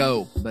come and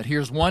go, but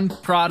here's one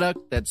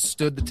product that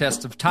stood the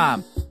test of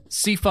time: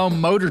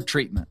 Seafoam motor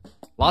treatment.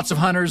 Lots of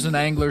hunters and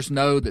anglers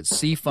know that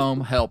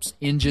Seafoam helps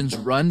engines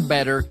run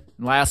better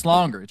and last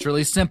longer. It's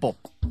really simple.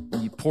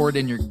 When you pour it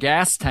in your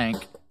gas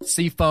tank,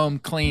 Seafoam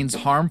cleans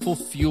harmful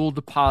fuel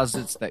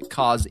deposits that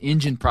cause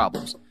engine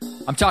problems.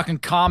 I'm talking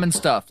common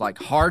stuff like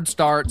hard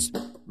starts,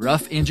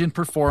 rough engine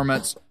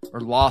performance, or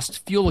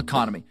lost fuel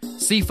economy.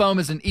 Seafoam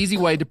is an easy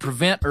way to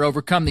prevent or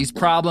overcome these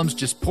problems.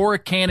 Just pour a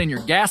can in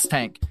your gas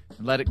tank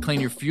and let it clean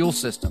your fuel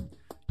system.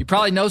 You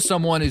probably know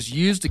someone who's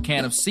used a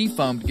can of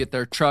Seafoam to get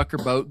their truck or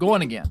boat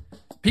going again.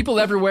 People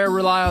everywhere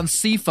rely on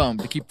Seafoam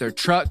to keep their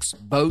trucks,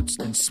 boats,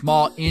 and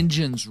small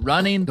engines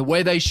running the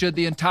way they should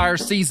the entire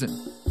season.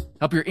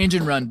 Help your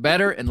engine run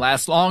better and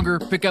last longer.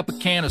 Pick up a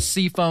can of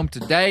Seafoam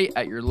today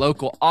at your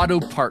local auto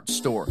parts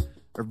store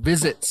or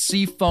visit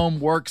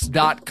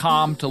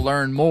seafoamworks.com to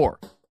learn more.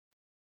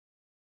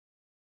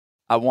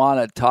 I want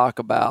to talk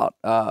about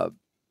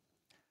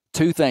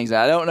two things.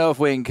 I don't know if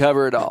we can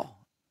cover it all.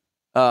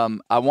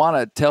 I want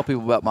to tell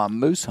people about my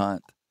moose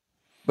hunt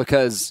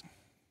because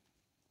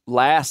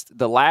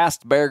the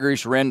last Bear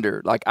Grease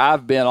Render, like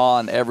I've been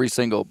on every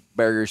single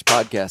Bear Grease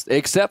podcast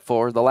except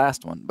for the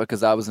last one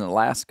because I was in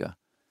Alaska.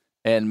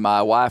 And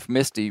my wife,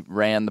 Misty,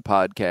 ran the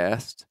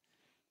podcast,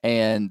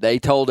 and they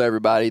told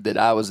everybody that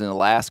I was in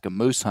Alaska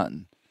moose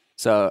hunting.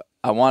 So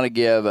I want to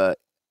give an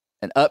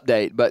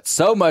update, but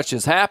so much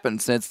has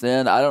happened since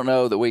then, I don't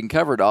know that we can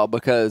cover it all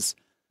because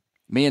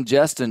me and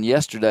Justin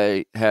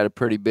yesterday had a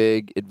pretty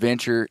big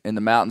adventure in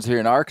the mountains here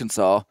in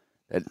Arkansas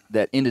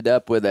that ended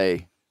up with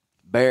a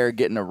bear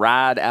getting a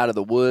ride out of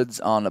the woods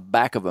on the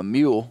back of a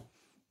mule.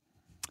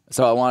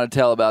 So I want to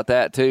tell about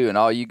that, too, and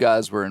all you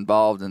guys were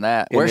involved in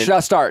that. Where should I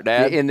start,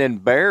 Dad? And then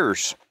Bear.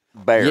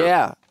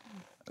 Yeah.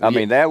 I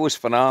mean, that was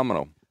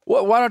phenomenal.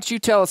 Well, why don't you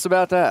tell us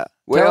about that?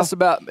 Tell us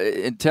about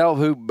and tell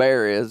who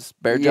Bear is.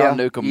 Bear John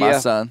Newcomb, my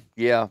son.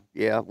 Yeah.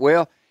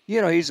 Well,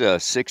 he's a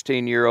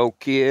 16-year-old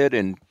kid,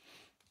 and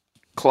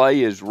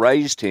Clay has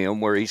raised him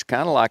where he's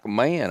kind of like a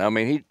man. I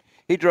mean,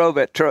 he drove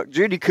that truck.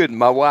 Judy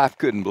my wife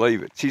couldn't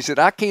believe it. She said,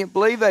 I can't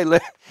believe they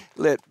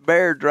let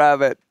Bear drive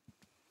that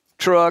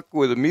truck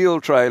with a mule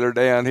trailer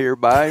down here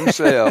by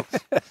himself.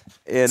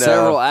 And,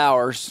 several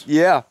hours.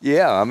 Yeah.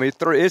 I mean,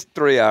 it's a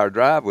 3-hour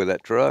drive with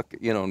that truck,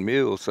 on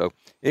mule. So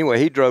anyway,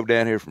 he drove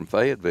down here from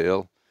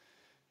Fayetteville,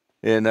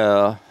 and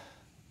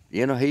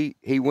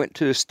he went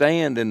to a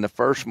stand in the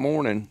first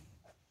morning.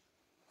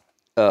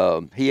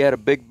 He had a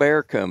big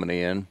bear coming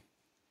in,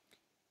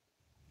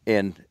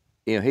 and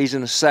he's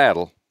in a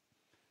saddle,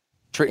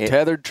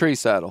 tethered tree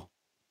saddle.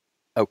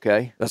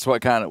 Okay, that's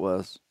what kind it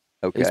was.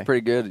 Okay, he's pretty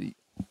good.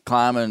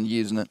 Climbing and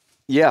using it.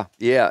 Yeah,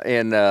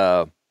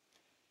 and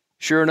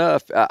sure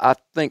enough, I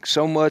think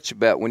so much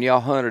about when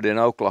y'all hunted in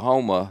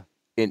Oklahoma,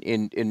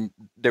 and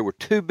there were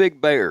two big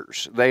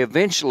bears. They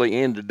eventually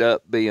ended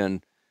up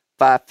being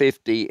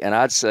 550, and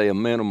I'd say a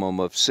minimum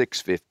of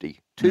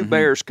 650. Two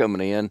bears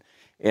coming in,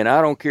 and I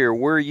don't care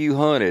where you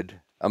hunted.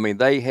 I mean,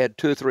 they had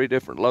 2 or 3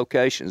 different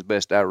locations,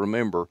 best I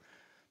remember.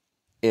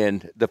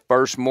 And the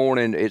first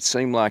morning, it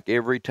seemed like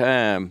every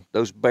time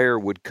those bear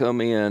would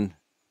come in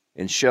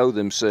and show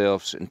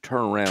themselves and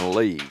turn around and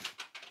leave.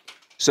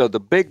 So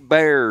the big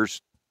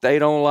bears, they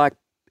don't like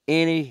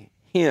any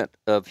hint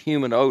of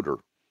human odor.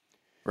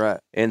 Right.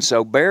 And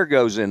so bear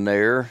goes in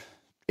there,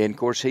 and of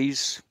course he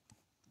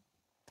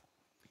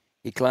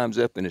climbs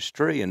up in his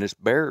tree, and this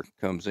bear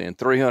comes in,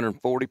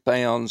 340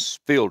 pounds,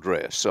 field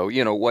dress. So,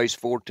 weighs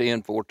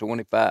 410,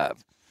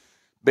 425.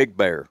 Big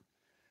bear.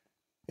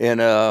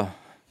 And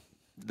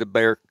the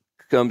bear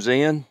comes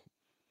in,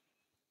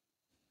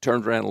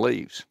 turns around and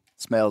leaves.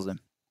 Smells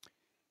him.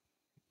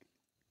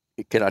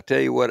 Can I tell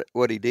you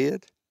what he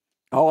did?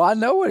 Oh, I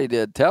know what he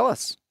did. Tell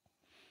us.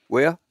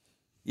 Well,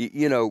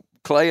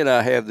 Clay and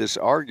I have this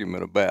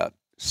argument about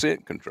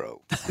scent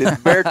control. Did the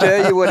bear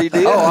tell you what he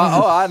did?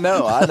 I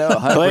know.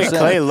 100%.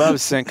 Clay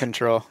loves scent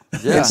control.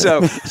 Yeah. And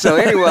so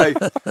anyway,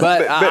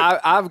 but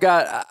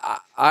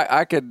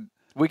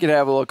we could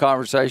have a little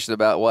conversation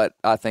about what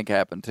I think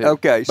happened too.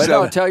 Okay, but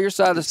so no, tell your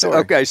side of the story.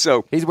 Okay,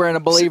 so he's wearing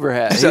a believer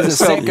hat. He's so- a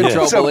scent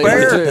control so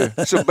believer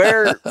too. So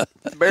Bear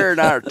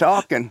and I are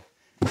talking,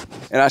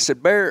 and I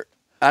said, Bear,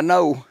 I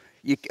know.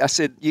 I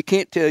said, you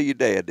can't tell your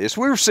dad this.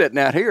 We were sitting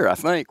out here, I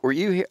think. Were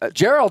you here?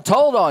 Gerald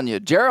told on you.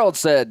 Gerald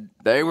said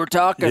they were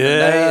talking.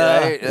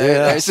 And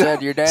they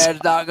said your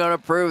dad's not going to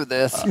approve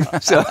this.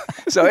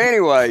 So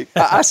anyway,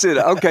 I said,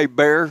 okay,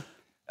 Bear,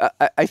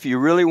 if you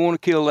really want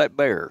to kill that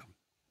bear,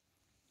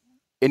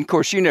 and of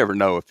course you never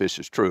know if this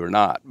is true or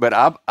not, but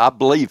I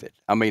believe it.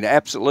 I mean,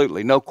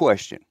 absolutely, no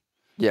question.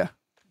 Yeah,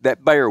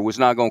 that bear was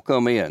not going to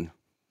come in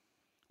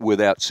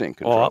without scent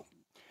control.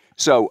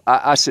 So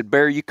I said,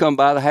 Bear, you come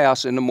by the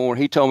house in the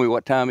morning. He told me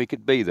what time he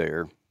could be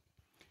there.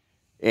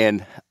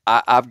 And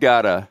I've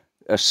got a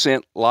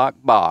scent lock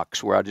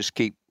box where I just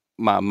keep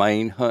my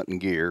main hunting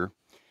gear.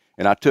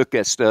 And I took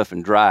that stuff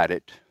and dried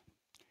it.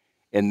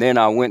 And then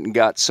I went and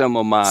got some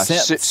of my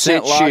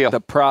scent lock, shield.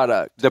 the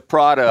product.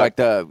 Like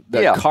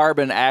the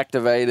carbon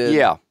activated.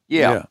 Yeah.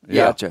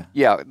 Gotcha.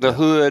 Yeah, the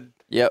hood.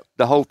 Yep.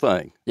 The whole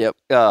thing. Yep.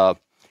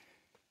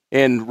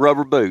 And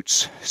rubber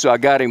boots. So I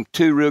got him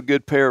 2 real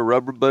good pair of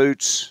rubber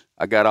boots.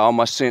 I got all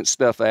my scent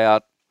stuff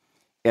out,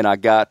 and I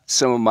got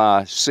some of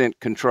my scent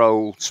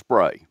control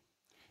spray.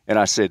 And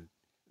I said,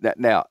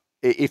 now,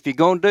 if you're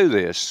going to do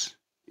this,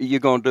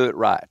 you're going to do it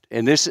right.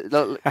 And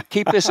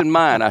keep this in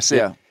mind. I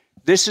said,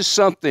 This is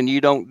something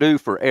you don't do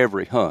for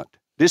every hunt.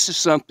 This is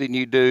something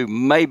you do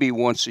maybe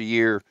once a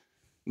year,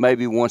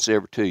 maybe once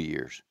every 2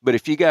 years. But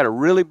if you got a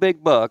really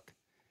big buck,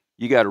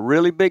 you got a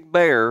really big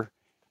bear,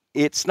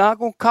 it's not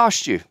going to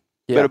cost you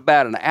but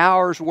about an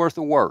hour's worth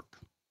of work.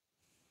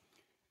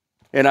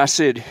 And I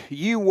said,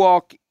 you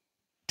walk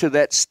to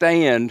that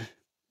stand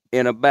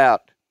in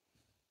about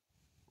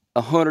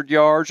 100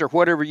 yards or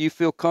whatever you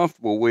feel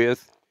comfortable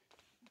with.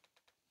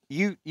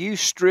 You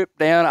strip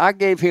down. I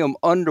gave him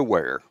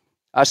underwear.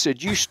 I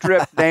said, you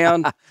strip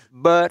down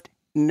butt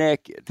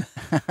naked.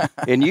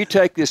 And you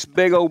take this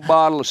big old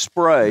bottle of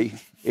spray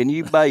and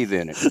you bathe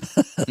in it.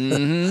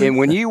 Mm-hmm. And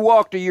when you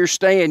walk to your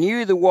stand, you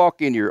either walk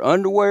in your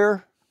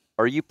underwear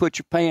or you put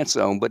your pants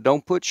on, but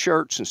don't put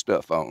shirts and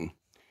stuff on.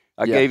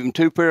 I gave him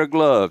 2 pair of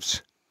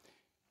gloves.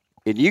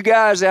 And you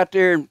guys out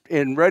there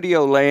in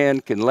radio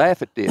land can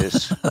laugh at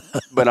this,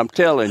 but I'm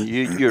telling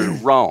you, you're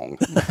wrong.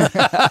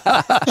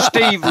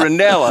 Steve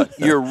Ranella,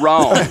 you're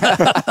wrong.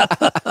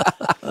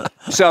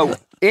 So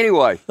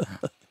anyway,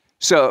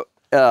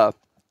 I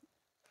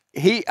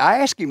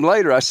asked him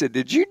later, I said,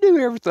 did you do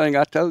everything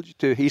I told you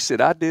to? He said,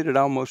 I did it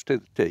almost to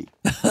the T.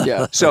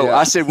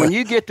 I said, when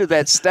you get to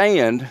that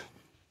stand,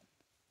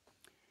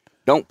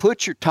 don't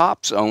put your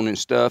tops on and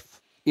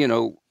stuff,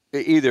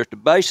 either at the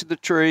base of the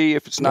tree,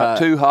 if it's not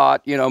too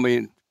hot,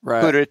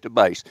 put it at the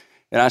base.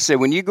 And I said,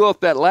 when you go up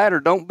that ladder,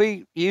 don't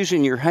be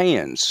using your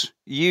hands.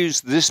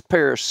 Use this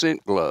pair of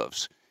scent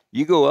gloves.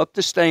 You go up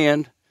the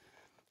stand,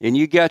 and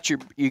you got your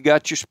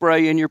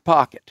spray in your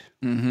pocket.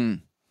 Mm-hmm.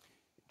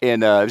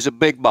 And it was a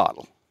big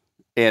bottle.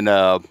 And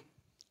I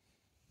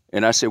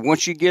said,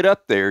 once you get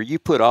up there, you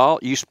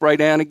spray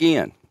down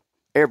again,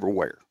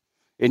 everywhere.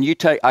 And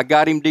I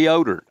got him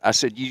deodorant. I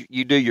said,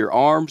 you do your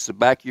arms, the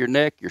back of your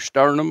neck, your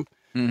sternum,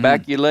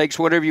 back of your legs,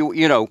 whatever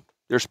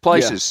there's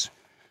places.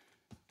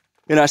 Yeah.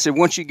 And I said,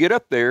 once you get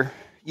up there,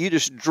 you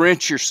just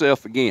drench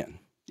yourself again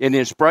and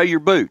then spray your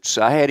boots.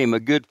 I had him a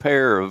good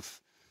pair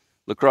of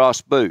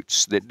lacrosse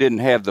boots that didn't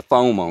have the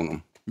foam on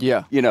them.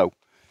 Yeah.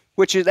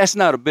 That's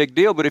not a big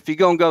deal, but if you're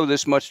going to go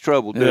this much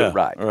trouble, do it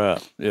right.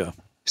 Right, yeah.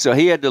 So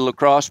he had the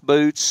lacrosse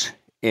boots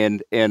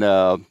and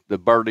the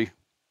birdie.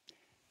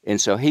 And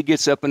so he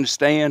gets up in the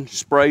stand,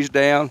 sprays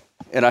down,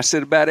 and I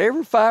said, about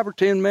every 5 or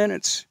 10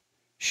 minutes,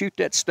 shoot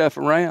that stuff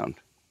around.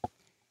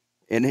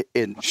 And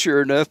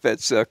sure enough, that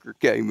sucker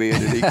came in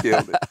and he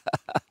killed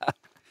it.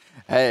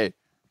 Hey.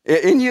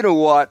 And you know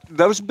what?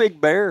 Those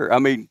big bear,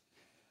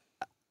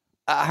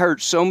 I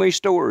heard so many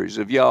stories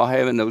of y'all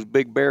having those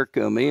big bear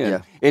come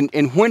in. Yeah.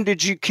 And when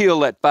did you kill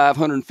that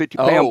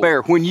 550-pound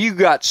bear? When you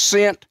got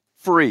scent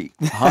free.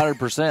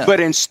 100%. But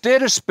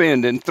instead of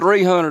spending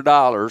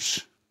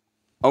 $300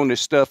 on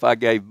this stuff I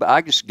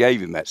just gave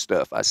him that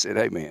stuff. I said,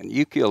 hey, man,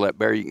 you kill that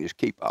bear, you can just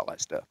keep all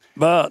that stuff.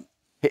 But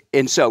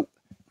and so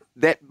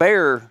that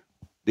bear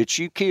that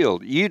you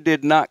killed, you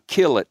did not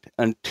kill it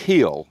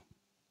until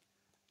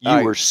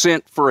you were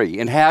scent free.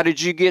 And how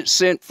did you get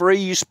scent free?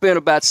 You spent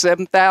about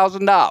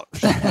 $7,000.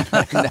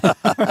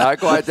 Not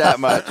quite that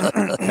much.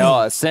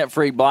 No, a scent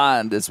free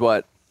blind is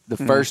what the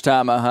first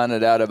time I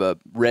hunted out of a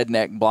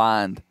redneck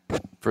blind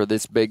for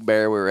this big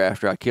bear we were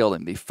after. I killed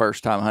him the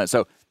first time I hunted.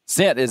 So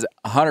scent is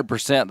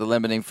 100% the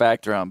limiting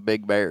factor on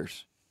big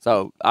bears.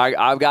 So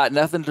I've got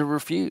nothing to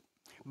refute.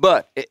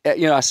 But,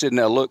 I said,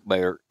 now look,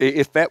 Bear,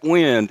 if that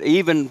wind,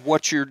 even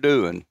what you're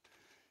doing,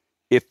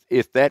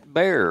 if that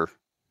bear,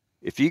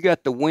 if you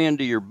got the wind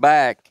to your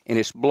back and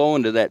it's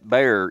blowing to that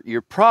bear,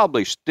 you're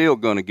probably still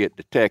going to get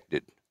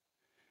detected.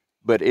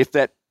 But if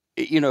that,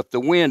 if the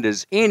wind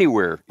is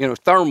anywhere,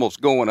 thermal's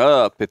going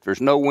up, if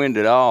there's no wind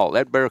at all,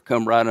 that bear will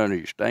come right under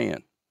your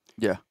stand.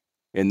 Yeah.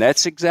 And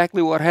that's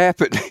exactly what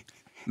happened.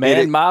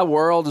 Man, my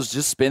world is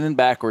just spinning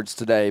backwards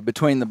today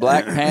between the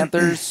Black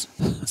Panthers,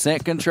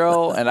 scent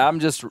control, and I'm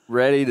just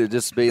ready to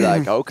just be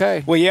like,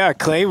 okay. Well, yeah,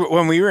 Clay,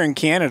 when we were in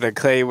Canada,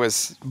 Clay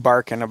was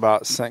barking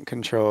about scent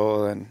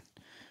control. And,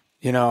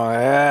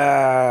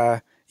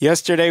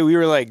 yesterday we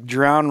were like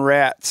drowned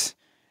rats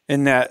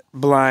in that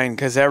blind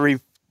because every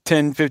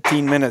 10,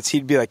 15 minutes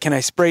he'd be like, can I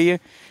spray you?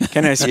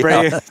 Can I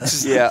spray you?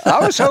 Yeah,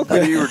 I was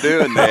hoping you were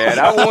doing that.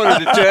 I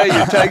wanted to tell you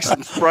to take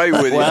some spray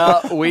with you.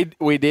 Well,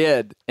 we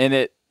did,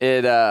 and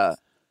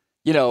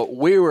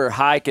we were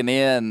hiking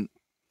in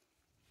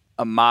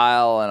a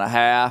mile and a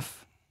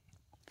half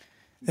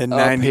and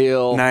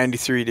uphill,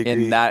 93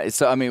 degrees.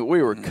 So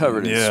we were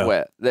covered in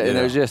sweat, and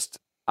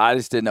I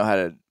just didn't know how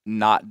to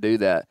not do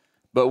that.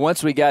 But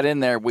once we got in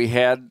there, we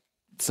had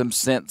some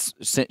scent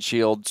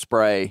shield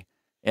spray,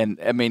 and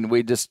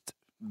we just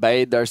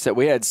bathed ourselves.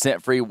 We had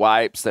scent free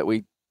wipes that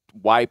we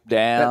wiped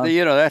down.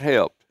 That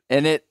helped,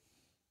 and it,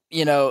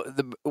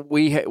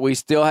 we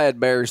still had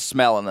bears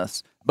smelling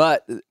us.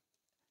 But,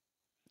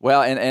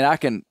 well, and I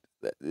can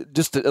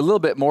just a little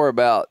bit more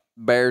about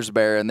Bear,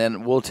 and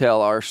then we'll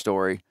tell our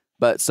story.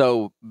 But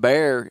so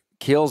Bear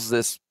kills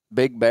this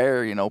big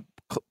bear,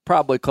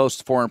 probably close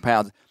to 400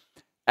 pounds.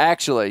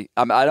 Actually,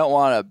 I don't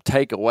want to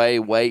take away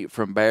weight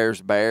from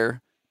Bear's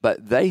bear,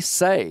 but they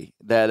say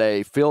that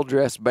a field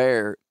dress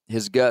bear,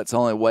 his guts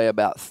only weigh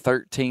about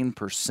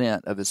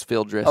 13% of his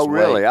field dress weight. Oh,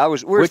 really?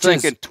 We were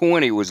thinking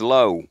 20 was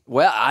low.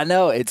 Well, I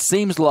know it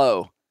seems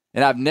low.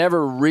 And I've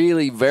never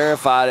really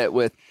verified it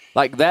with,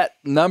 like, that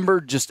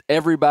number, just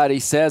everybody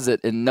says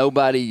it and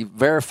nobody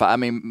verifies.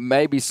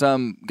 Maybe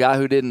some guy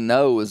who didn't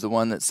know was the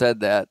one that said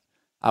that.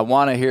 I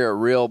want to hear a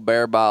real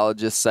bear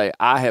biologist say,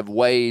 I have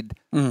weighed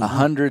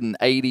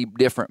 180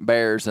 different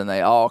bears and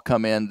they all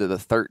come into the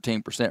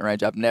 13%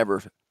 range. I've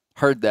never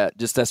heard that.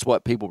 Just that's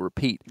what people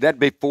repeat.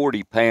 That'd be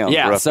 40 pounds,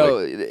 yeah,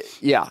 roughly.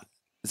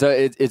 So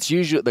it's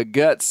usually the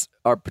guts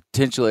are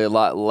potentially a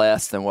lot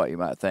less than what you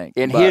might think.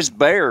 And his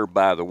bear,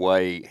 by the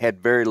way,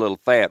 had very little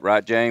fat,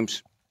 right,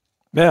 James?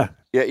 Yeah.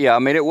 Yeah.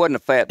 It wasn't a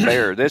fat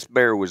bear. This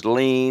bear was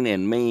lean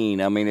and mean.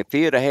 If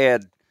he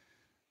had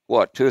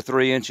 2 or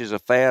 3 inches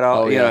of fat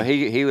off,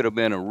 he would have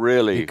been a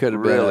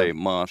really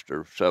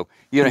monster. So,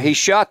 he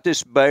shot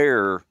this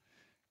bear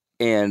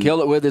and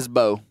killed it with his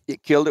bow.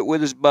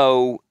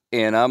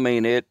 And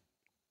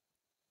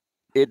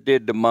it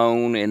did the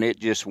moan, and it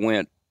just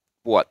went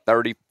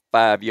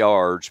 35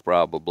 yards,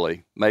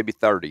 probably, maybe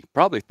 30,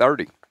 probably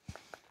 30.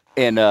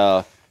 And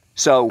and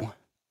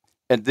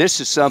this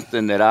is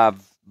something that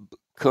I've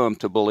come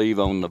to believe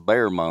on the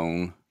bear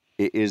moan,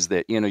 is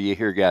that, you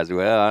hear guys,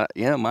 well,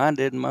 mine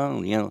didn't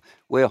moan,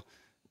 Well,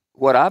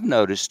 what I've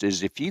noticed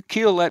is if you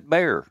kill that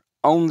bear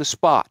on the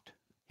spot,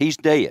 he's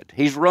dead.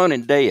 He's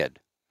running dead.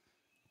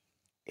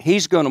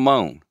 He's going to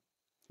moan.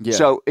 Yeah,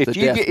 so if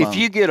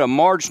you get a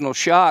marginal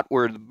shot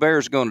where the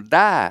bear's going to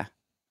die,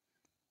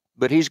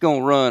 but he's going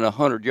to run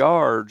 100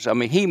 yards,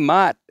 he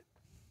might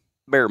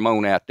bear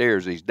moan out there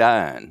as he's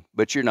dying,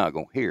 but you're not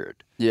going to hear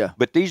it. Yeah.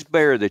 But these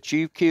bear that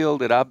you've killed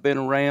that I've been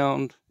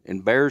around,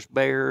 and Bear's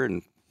bear,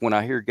 and when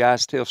I hear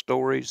guys tell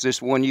stories,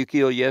 this one you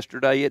killed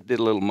yesterday, it did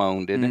a little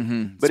moan, didn't it?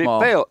 Mm-hmm. But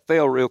Small. It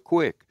fell real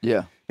quick.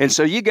 Yeah. And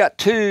so you got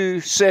 2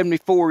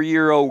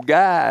 74-year-old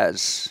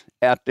guys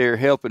out there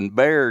helping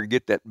Bear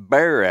get that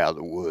bear out of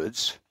the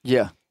woods.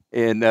 Yeah.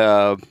 And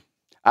I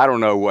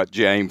don't know what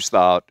James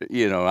thought.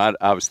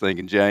 I was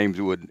thinking James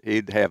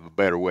he'd have a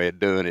better way of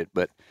doing it.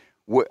 But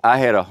I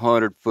had a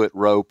 100-foot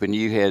rope, and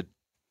you had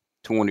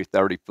 20,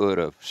 30 foot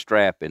of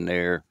strap in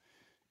there.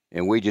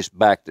 And we just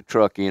backed the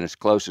truck in as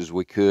close as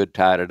we could,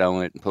 tied it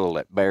on it, and pulled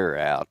that bear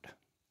out.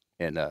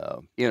 And,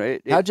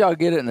 how'd y'all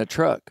get it in the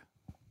truck?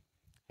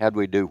 How'd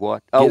we do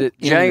what?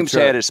 James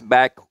had us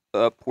back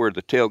up where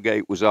the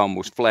tailgate was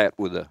almost flat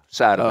with the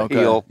side of a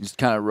hill. Just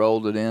kind of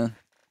rolled it in.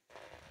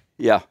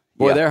 Yeah.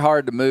 Boy, they're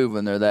hard to move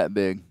when they're that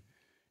big.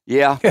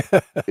 Yeah.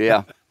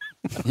 Yeah.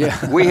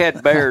 Yeah. We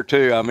had Bear,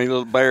 too.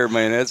 Little Bear,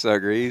 man, that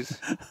sucker.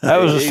 That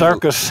was a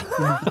circus.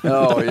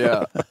 Oh,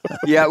 yeah.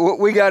 Yeah,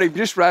 we got him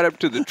just right up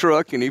to the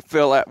truck, and he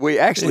fell out. We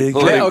actually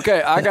pulled him.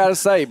 Okay, I got to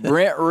say,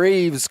 Brent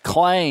Reeves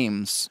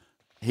claims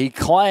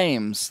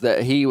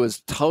that he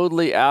was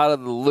totally out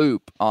of the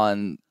loop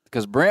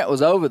because Brent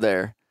was over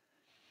there,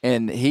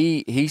 and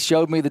he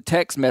showed me the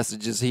text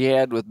messages he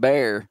had with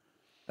Bear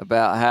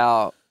about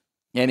how.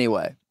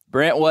 Anyway,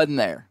 Brent wasn't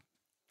there,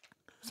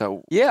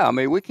 so Yeah, I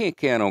mean, we can't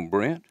count on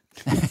Brent.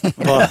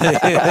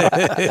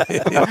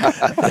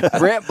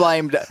 Brent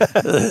blamed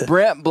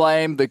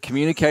the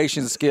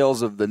communication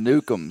skills of the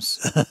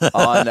Newcombs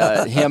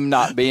on him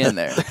not being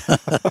there.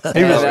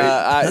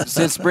 And,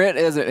 since Brent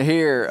isn't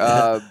here,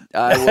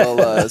 I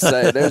will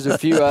say there's a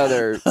few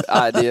other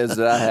ideas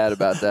that I had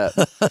about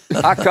that.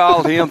 I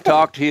called him,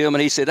 talked to him,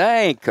 and he said,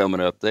 I ain't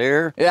coming up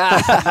there.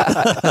 Yeah,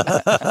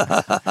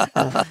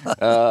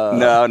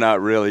 No,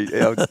 not really.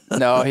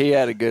 no, he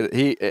had a good.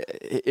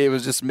 It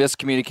was just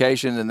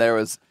miscommunication, and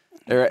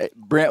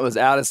Brent was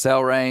out of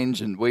cell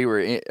range, and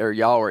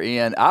y'all were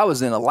in. I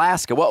was in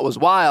Alaska. What was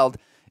wild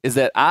is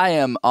that I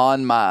am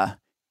on my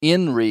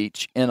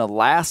inReach in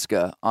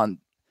Alaska on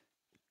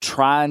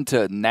trying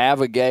to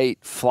navigate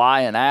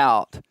flying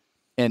out,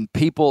 and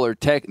people are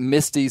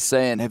Misty's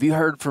saying, "Have you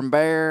heard from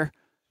Bear?"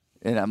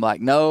 And I'm like,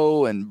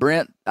 "No." And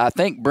I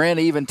think Brent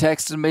even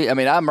texted me. I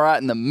mean, I'm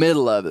right in the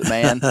middle of it,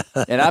 man,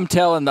 and I'm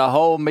telling the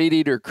whole Meat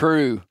Eater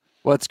crew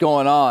what's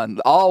going on.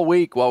 All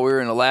week while we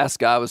were in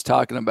Alaska, I was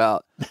talking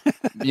about,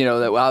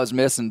 that I was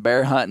missing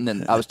bear hunting,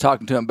 and I was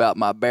talking to him about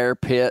my bear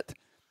pit.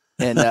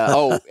 And,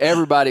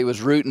 everybody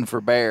was rooting for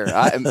Bear.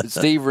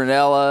 Steve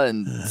Ranella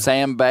and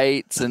Sam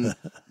Bates and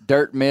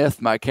Dirt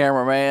Myth, my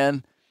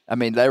cameraman. I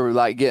mean, they were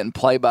like getting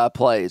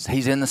play-by-plays.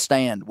 He's in the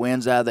stand,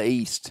 winds out of the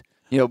east.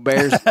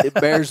 Bear's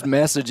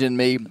messaging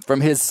me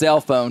from his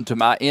cell phone to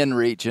my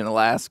inReach in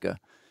Alaska.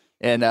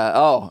 And,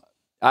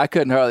 I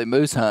couldn't hardly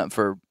moose hunt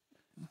for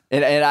 –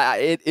 And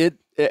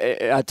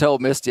I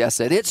told Misty, I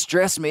said, it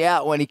stressed me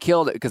out when he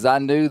killed it because I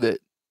knew that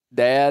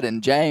Dad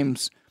and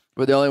James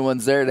were the only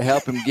ones there to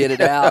help him get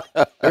it out.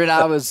 And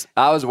I was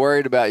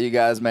worried about you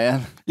guys,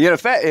 man. Yeah,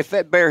 if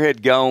that bear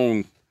had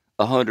gone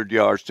 100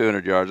 yards,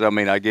 200 yards, I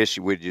mean, I guess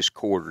you would just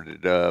quartered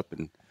it up.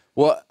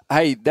 Well,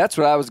 hey, that's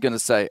what I was going to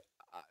say.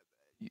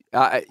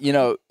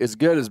 As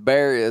good as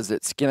Bear is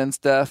at skinning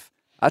stuff,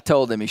 I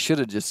told him he should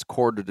have just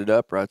quartered it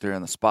up right there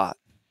on the spot.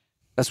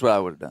 That's what I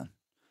would have done.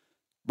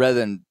 Rather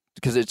than,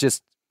 because it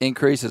just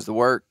increases the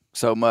work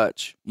so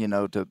much,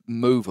 to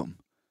move them.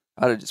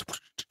 I'd have just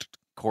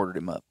quartered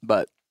him up.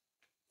 But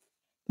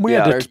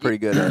Bear's pretty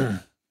good at it.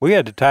 We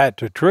had to tie it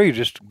to a tree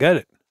just to get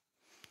it.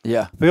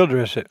 Yeah. Field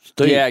dress it.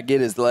 Steep. Yeah, get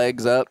his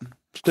legs up.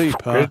 Steep,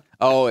 huh?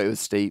 Oh, it was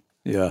steep.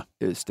 Yeah.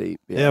 It was steep.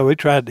 Yeah, he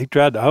tried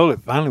to hold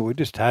it. Finally, we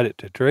just tied it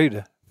to a tree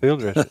to field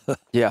dress it.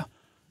 Yeah.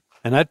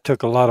 And that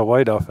took a lot of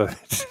weight off of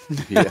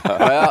it. Yeah.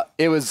 Well,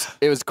 it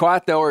was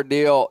quite the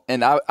ordeal,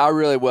 and I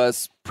really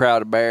was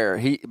proud of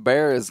Bear.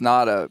 Bear is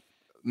not a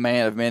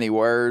man of many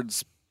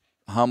words,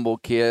 humble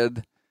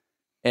kid.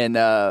 And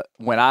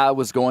when I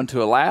was going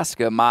to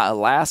Alaska, my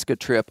Alaska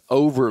trip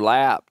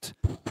overlapped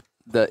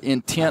the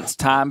intense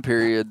time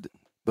period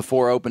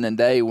before opening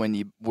day when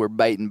you were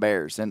baiting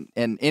bears. And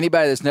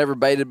anybody that's never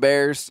baited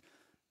bears,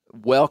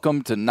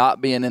 welcome to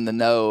not being in the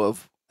know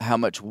of how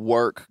much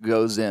work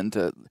goes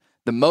into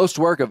the most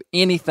work of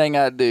anything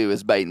I do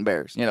is baiting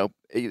bears.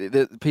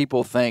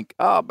 People think,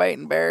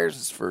 baiting bears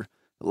is for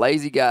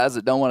lazy guys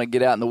that don't want to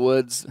get out in the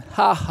woods.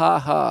 Ha, ha,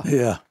 ha.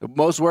 Yeah. The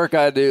most work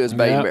I do is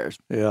baiting bears.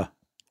 Yeah.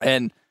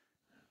 And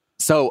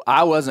so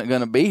I wasn't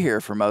going to be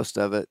here for most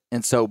of it.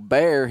 And so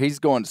Bear, he's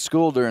going to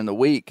school during the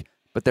week,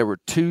 but there were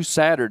 2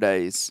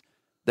 Saturdays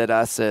that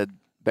I said,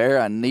 Bear,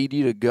 I need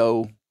you to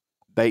go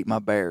bait my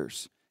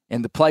bears.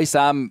 And the place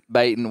I'm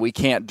baiting, we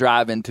can't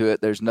drive into it.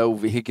 There's no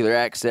vehicular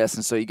access,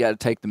 and so you got to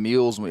take the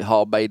mules, and we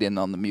haul bait in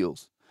on the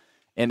mules.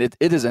 And it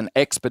is an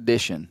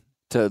expedition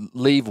to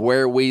leave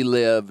where we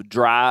live,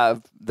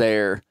 drive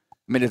there.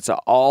 I mean, it's an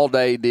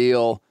all-day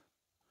deal.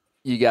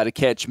 You got to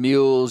catch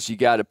mules. You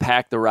got to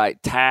pack the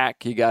right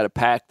tack. You got to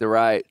pack the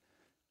right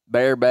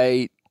bear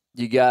bait.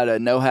 You got to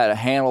know how to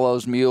handle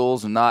those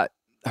mules and not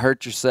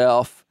hurt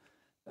yourself.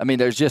 I mean,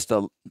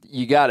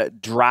 you got to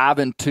drive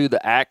into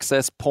the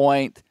access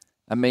point.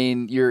 I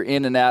mean, you're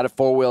in and out of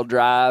 4-wheel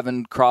drive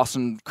and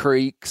crossing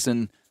creeks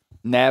and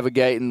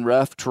navigating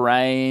rough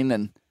terrain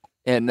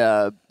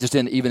and just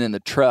even in the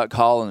truck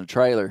hauling a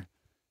trailer.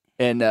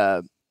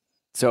 And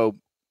so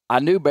I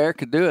knew Bear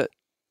could do it.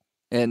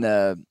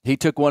 And he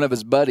took one of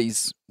his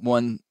buddies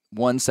one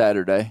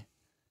Saturday,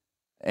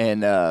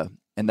 and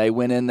they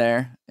went in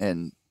there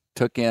and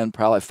took in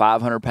probably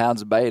 500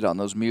 pounds of bait on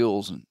those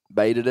mules and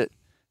baited it.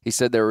 He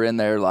said they were in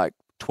there like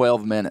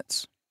 12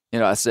 minutes.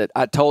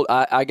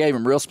 I gave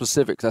him real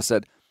specifics. I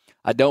said,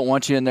 I don't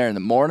want you in there in the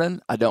morning.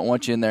 I don't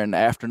want you in there in the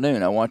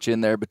afternoon. I want you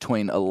in there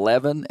between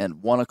 11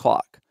 and 1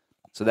 o'clock.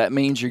 So that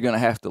means you're going to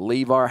have to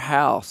leave our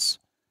house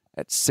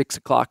at 6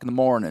 o'clock in the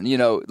morning.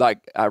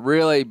 I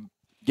really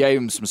gave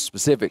him some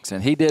specifics,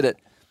 and he did it.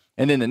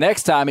 And then the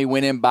next time he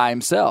went in by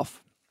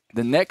himself.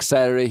 The next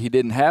Saturday he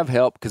didn't have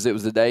help because it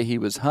was the day he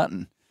was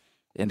hunting,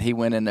 and he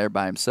went in there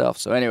by himself.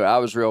 So anyway, I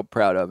was real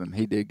proud of him.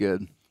 He did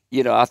good.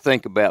 I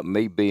think about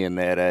me being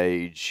that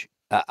age,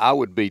 I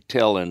would be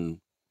telling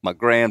my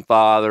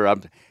grandfather.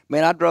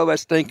 I drove that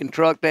stinking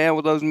truck down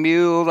with those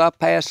mules. I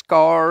passed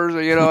cars,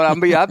 you know.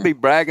 I'd be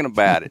bragging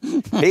about it.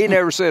 He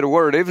never said a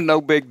word. It was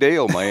no big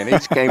deal, man. He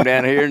just came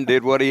down here and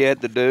did what he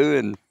had to do,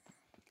 and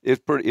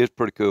it's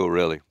pretty cool,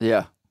 really.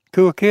 Yeah.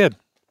 Cool kid.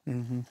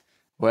 Mm-hmm.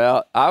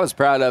 Well, I was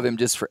proud of him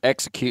just for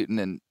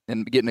executing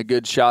and getting a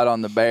good shot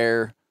on the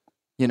bear.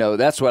 You know,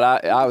 that's what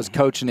I was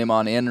coaching him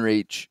on in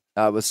reach.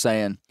 I was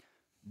saying,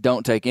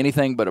 don't take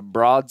anything but a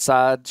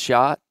broadside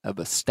shot of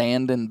a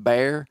standing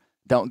bear.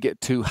 Don't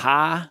get too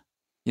high.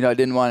 You know, I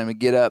didn't want him to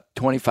get up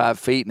 25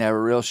 feet and have a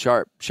real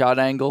sharp shot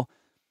angle.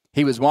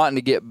 He was wanting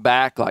to get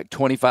back like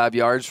 25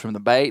 yards from the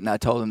bait, and I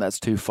told him that's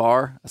too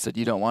far. I said,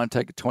 you don't want to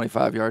take a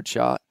 25-yard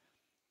shot.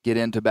 Get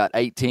into about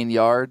 18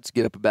 yards,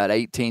 get up about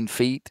 18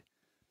 feet.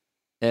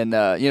 And,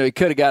 he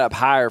could have got up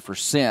higher for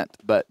scent,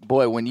 but,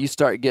 boy, when you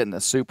start getting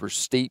a super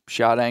steep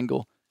shot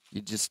angle,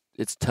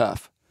 it's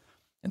tough.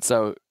 And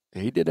so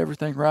he did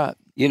everything right.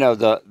 You know,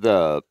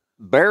 the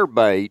bear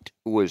bait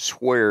was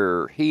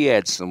where he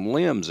had some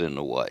limbs in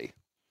the way.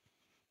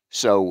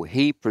 So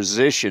he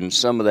positioned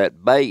some of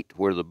that bait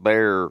where the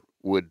bear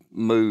would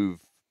move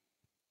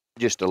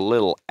just a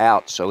little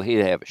out so he'd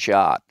have a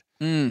shot.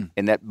 And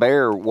that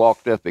bear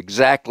walked up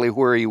exactly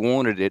where he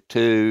wanted it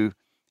to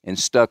and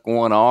stuck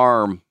one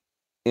arm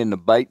in the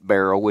bait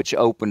barrel, which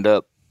opened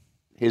up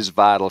his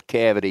vital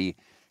cavity.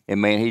 And,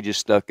 man, he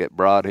just stuck that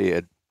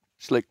broadhead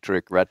slick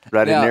trick right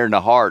in there in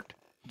the heart.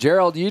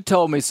 Gerald, you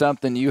told me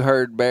something you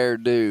heard bear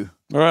do.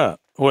 Right.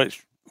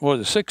 Which,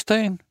 was it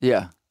 16?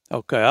 Yeah.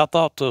 Okay, I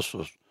thought this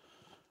was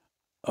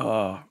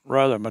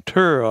rather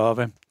mature of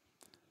him.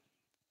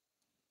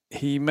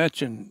 He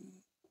mentioned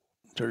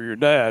to your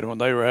dad when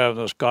they were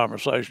having this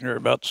conversation here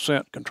about the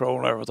scent control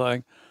and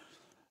everything.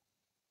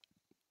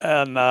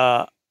 And,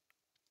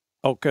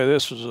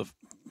 this was the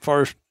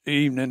first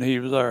evening he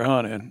was there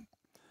hunting.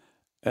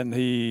 And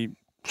he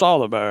saw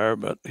the bear,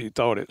 but he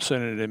thought it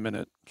scented him and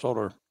it sort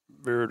of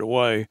veered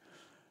away.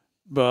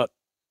 But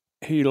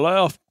he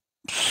left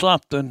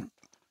something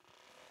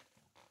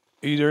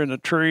either in the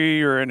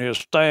tree or in his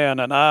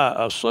stand, and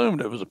I assumed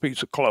it was a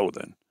piece of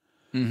clothing.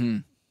 Mm-hmm.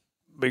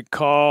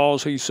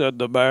 Because he said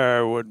the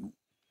bear would,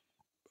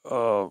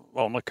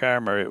 on the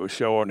camera it was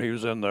showing he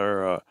was in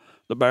there,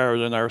 the bear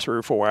was in there 3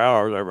 or 4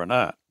 hours every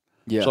night.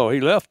 Yeah. So he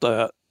left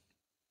that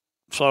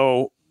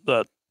so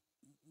that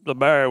the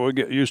bear would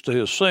get used to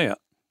his scent.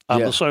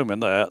 I'm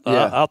assuming that.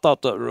 Yeah. I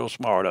thought that was real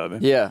smart of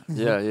him. Yeah.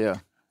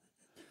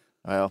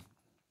 Well,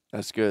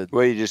 that's good.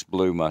 Well, you just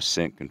blew my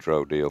scent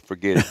control deal.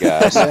 Forget it,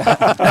 guys.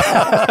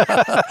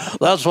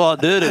 That's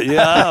what did it.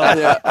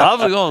 Yeah, I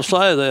was going to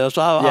say this.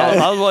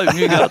 I was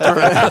waiting you got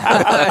through.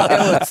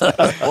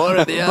 One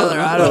or the other,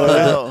 I don't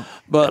know.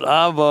 But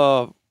I've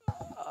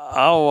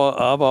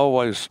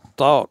always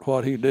thought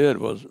what he did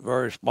was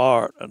very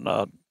smart, and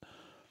I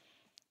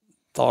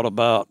thought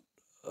about,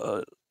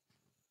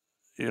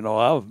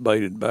 I've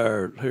baited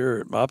bears here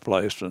at my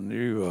place, and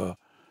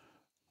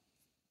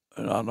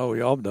and I know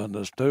y'all have done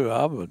this too.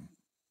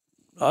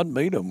 I'd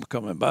meet them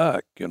coming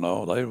back. They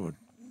would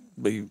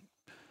be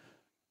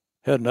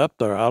heading up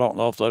there. I don't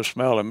know if they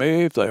smelling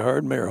me, if they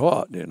heard me or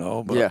what,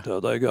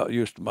 but they got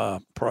used to my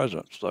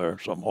presence there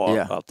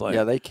somewhat, I think.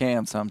 Yeah, they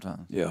can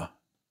sometimes. Yeah.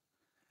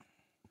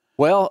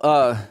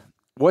 Well,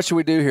 what should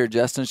we do here,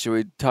 Justin? Should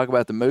we talk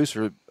about the moose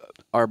or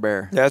our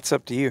bear? That's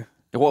up to you.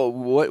 Well,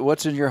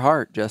 what's in your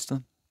heart,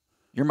 Justin?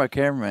 You're my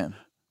cameraman.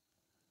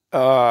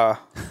 Well,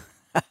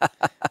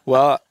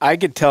 I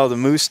could tell the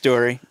moose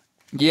story.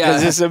 Yeah.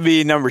 Because this will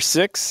be number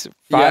 6,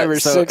 5 or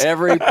 6. So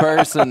every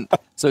person.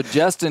 So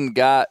Justin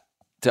got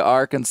to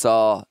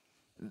Arkansas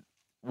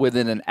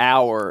within an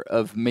hour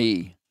of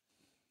me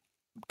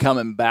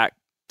coming back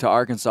to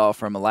Arkansas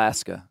from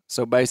Alaska.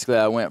 So basically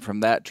I went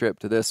from that trip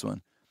to this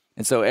one.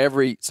 And so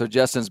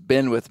Justin's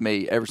been with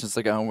me ever since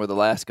I got home with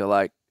Alaska,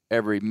 like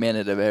every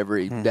minute of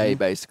every day,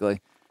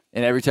 basically.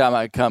 And every time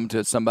I come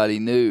to somebody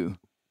new,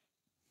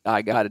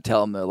 I got to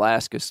tell them the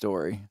Alaska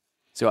story.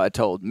 So I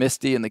told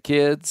Misty and the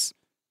kids.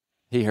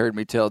 He heard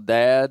me tell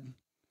Dad.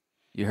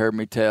 You heard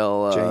me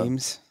tell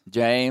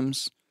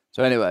James.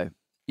 So anyway,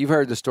 you've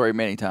heard the story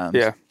many times.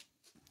 Yeah.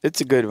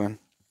 It's a good one.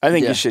 I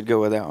think you should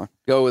go with that one.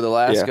 Go with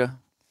Alaska? Yeah.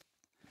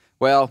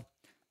 Well,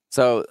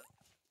 so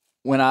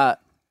when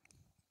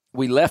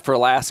we left for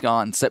Alaska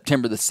on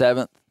September the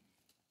 7th,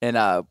 and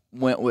I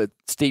went with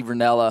Steve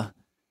Ranella,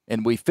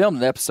 and we filmed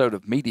an episode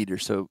of Meat Eater,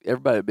 so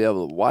everybody will be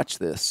able to watch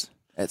this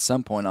at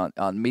some point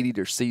on Meat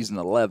Eater Season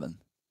 11.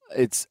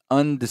 It's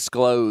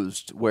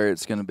undisclosed where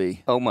it's going to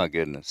be. Oh, my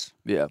goodness.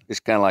 Yeah. It's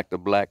kind of like the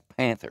Black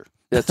Panther.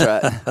 That's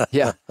right.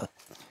 Yeah.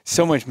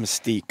 So much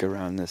mystique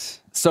around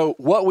this. So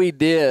what we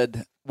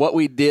did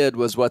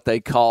was what they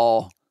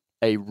call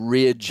a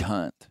ridge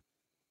hunt,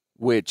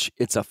 which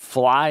it's a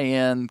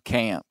fly-in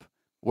camp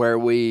where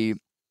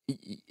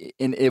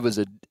it was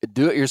a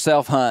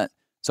do-it-yourself hunt.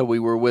 So we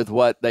were with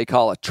what they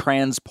call a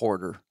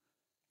transporter.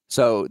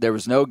 So there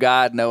was no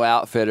guide, no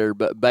outfitter,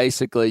 but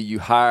basically you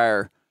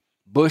hire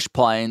bush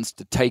planes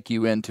to take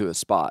you into a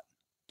spot.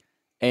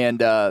 And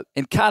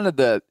kind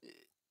of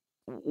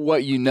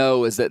what you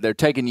know is that they're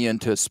taking you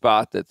into a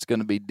spot that's going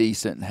to be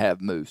decent and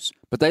have moose.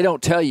 But they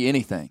don't tell you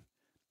anything.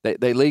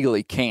 They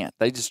legally can't.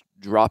 They just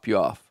drop you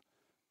off.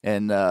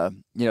 And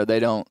they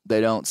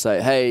don't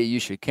say, hey, you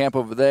should camp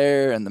over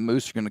there and the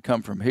moose are going to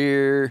come from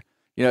here.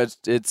 It's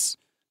do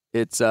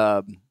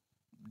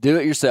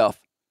it yourself.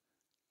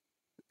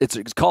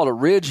 It's called a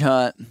ridge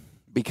hunt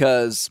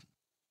because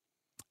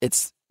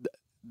it's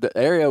the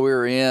area we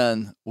were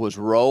in was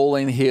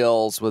rolling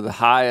hills with the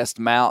highest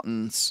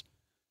mountains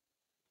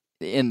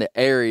in the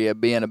area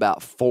being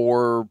about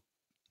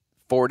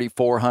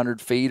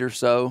 400 feet or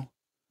so,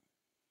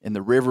 and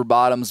the river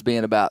bottoms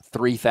being about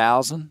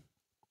 3,000.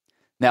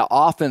 Now,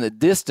 off in the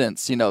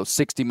distance,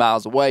 60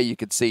 miles away, you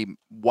could see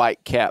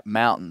white-capped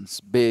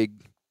mountains,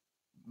 big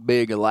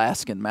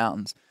Alaskan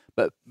mountains.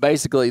 But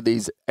basically,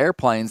 these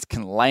airplanes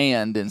can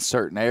land in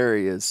certain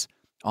areas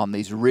on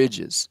these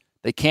ridges.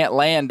 They can't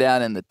land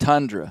down in the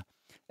tundra.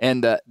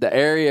 And the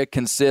area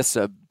consists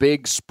of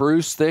big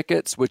spruce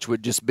thickets, which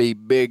would just be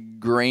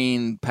big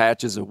green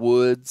patches of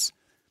woods,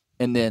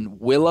 and then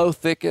willow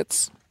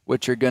thickets,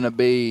 which are going to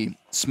be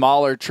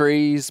smaller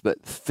trees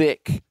but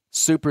thick,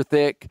 super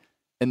thick,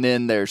 and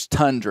then there's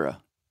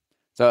tundra.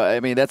 So, I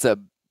mean, that's a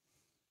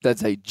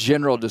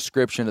general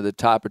description of the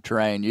type of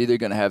terrain. You're either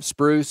going to have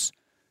spruce,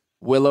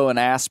 willow and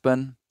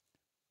aspen,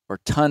 or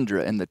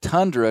tundra. And the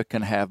tundra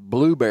can have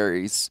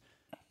blueberries,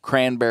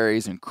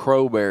 cranberries, and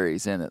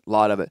crowberries in it, a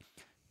lot of it.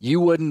 You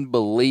wouldn't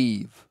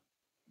believe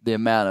the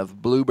amount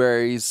of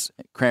blueberries,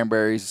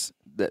 cranberries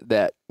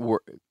that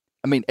were,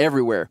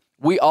 everywhere.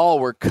 We all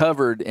were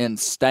covered in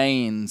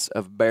stains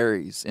of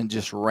berries in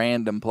just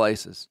random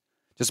places.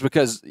 Just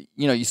because,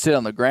 you sit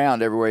on the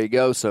ground everywhere you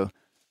go. So,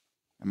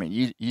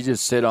 you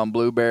just sit on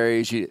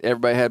blueberries.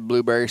 Everybody had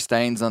blueberry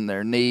stains on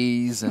their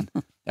knees. And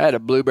I had a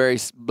blueberry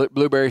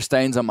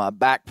stains on my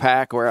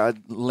backpack where I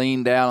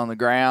leaned down on the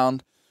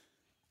ground.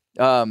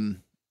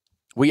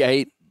 We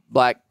ate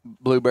black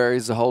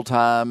blueberries the whole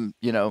time,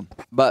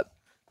 but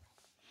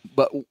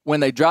when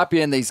they drop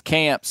you in these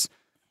camps,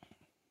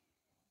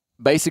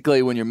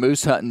 basically when you're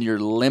moose hunting,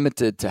 you're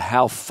limited to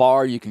how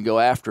far you can go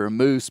after a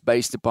moose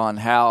based upon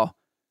how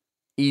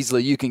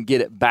easily you can get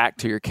it back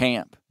to your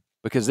camp,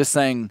 because this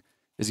thing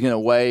is going to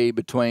weigh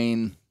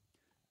between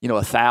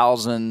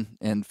 1,000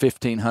 and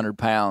 1,500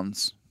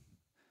 pounds,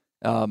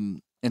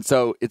 and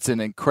so it's an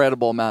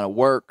incredible amount of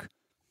work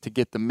to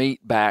get the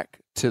meat back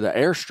to the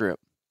airstrip,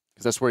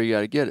 because that's where you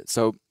got to get it.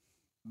 So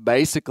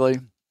basically,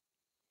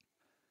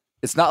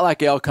 it's not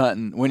like elk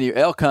hunting. When you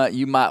elk hunt,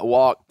 you might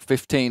walk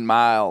 15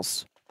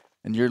 miles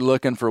and you're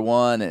looking for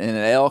one, and an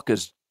elk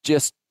is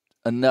just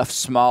enough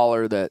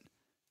smaller that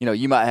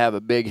you might have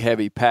a big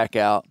heavy pack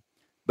out,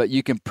 but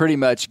you can pretty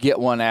much get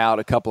one out,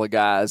 a couple of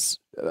guys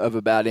of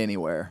about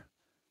anywhere.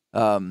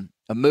 A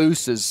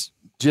moose is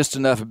just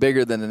enough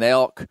bigger than an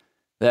elk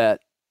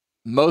that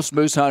most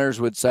moose hunters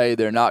would say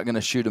they're not going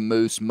to shoot a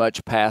moose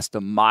much past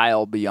a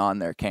mile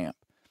beyond their camp.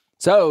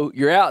 So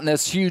you're out in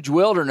this huge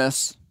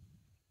wilderness,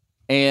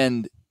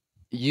 and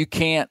you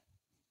can't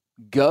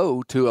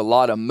go to a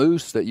lot of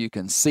moose that you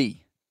can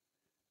see,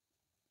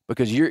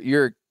 because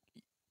you're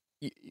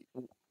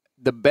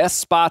the best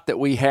spot that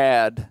we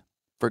had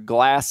for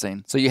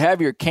glassing. So you have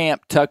your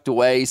camp tucked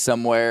away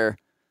somewhere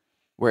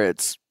where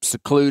it's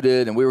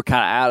secluded, and we were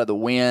kind of out of the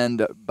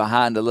wind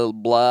behind a little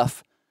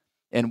bluff.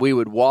 And we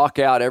would walk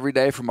out every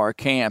day from our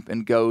camp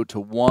and go to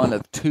one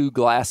of two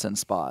glassing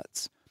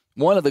spots.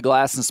 One of the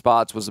glassing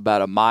spots was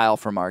about a mile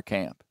from our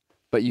camp,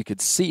 but you could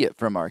see it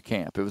from our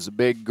camp. It was a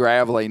big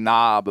gravelly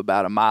knob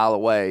about a mile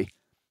away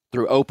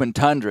through open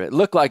tundra. It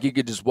looked like you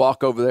could just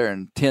walk over there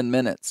in 10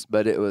 minutes,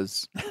 but it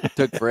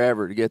took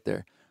forever to get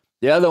there.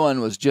 The other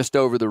one was just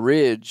over the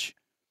ridge,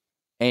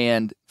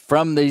 and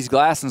from these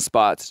glassing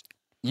spots,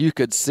 you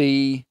could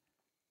see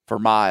for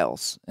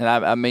miles. And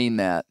I mean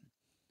that.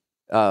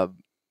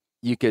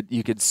 You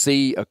could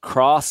see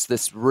across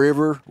this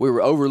river. We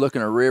were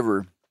overlooking a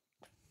river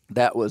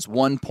that was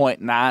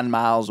 1.9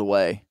 miles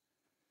away,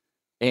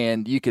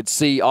 and you could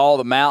see all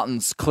the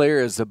mountains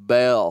clear as a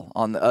bell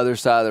on the other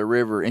side of the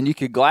river, and you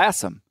could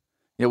glass them.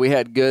 We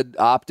had good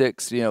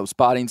optics,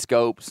 spotting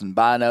scopes and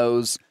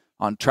binos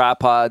on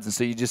tripods, and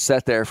so you just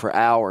sat there for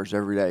hours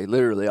every day,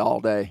 literally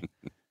all day,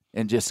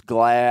 and just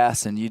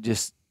glass, and you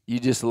just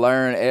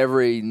learn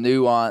every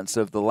nuance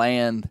of the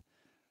land.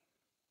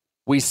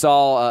 We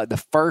saw the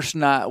first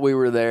night we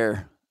were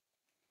there,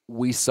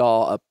 we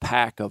saw a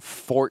pack of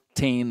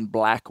 14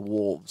 black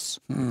wolves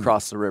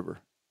across the river.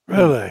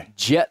 Really?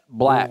 Jet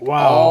black.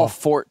 Wow. All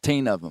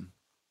 14 of them.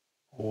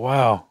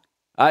 Wow.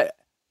 I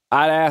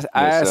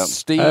asked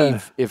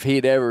Steve if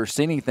he'd ever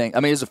seen anything.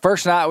 It was the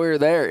first night we were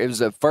there. It was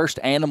the first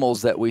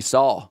animals that we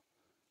saw.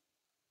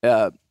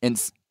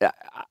 And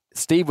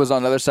Steve was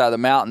on the other side of the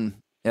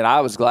mountain, and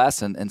I was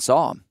glassing and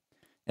saw him.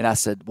 And I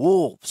said,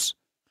 wolves.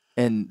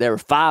 And there were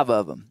 5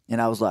 of them.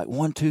 And I was like,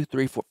 1, 2,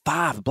 3, 4,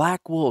 5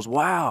 black wolves.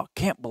 Wow,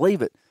 can't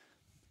believe it.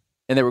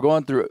 And they were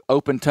going through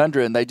open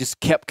tundra, and they just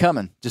kept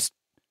coming. Just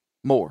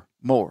more.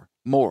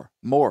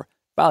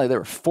 Finally, there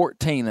were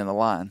 14 in a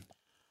line.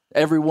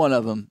 Every one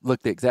of them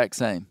looked the exact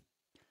same.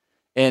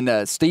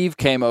 And Steve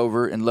came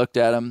over and looked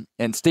at them.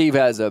 And Steve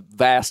has a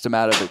vast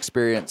amount of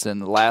experience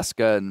in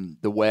Alaska and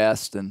the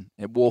West and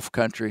wolf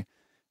country.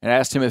 And I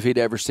asked him if he'd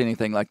ever seen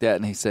anything like that,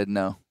 and he said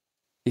no.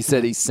 He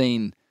said he's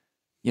seen,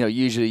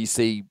 usually you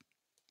see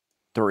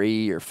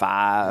 3 or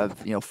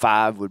 5.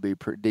 5 would be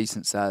pretty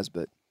decent size,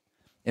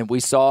 and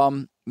we saw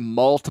them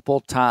multiple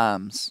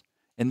times,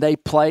 and they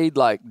played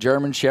like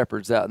German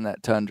shepherds out in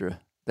that tundra.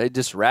 They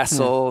just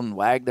wrestle and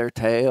wag their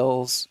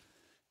tails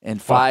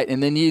and fight,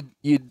 and then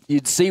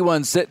you'd see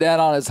one sit down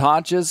on his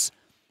haunches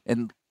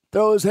and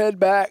throw his head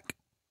back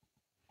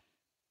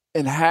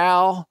and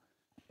howl,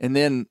 and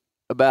then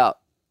about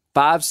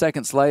 5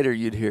 seconds later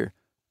you'd hear,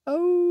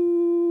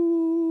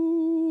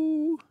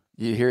 oh,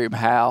 you hear him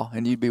howl,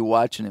 and you'd be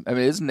watching him. I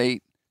mean, it's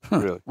neat.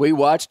 Really? We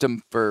watched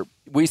him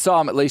we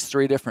saw him at least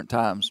 3 different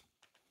times,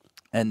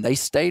 and they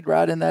stayed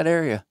right in that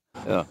area.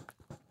 Yeah.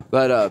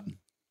 But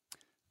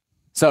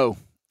so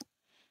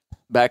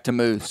back to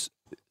moose.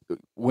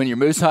 When you're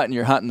moose hunting,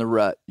 you're hunting the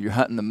rut. You're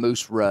hunting the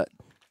moose rut,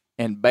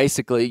 and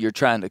basically you're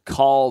trying to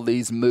call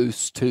these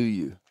moose to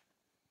you.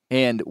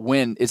 And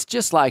when it's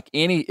just like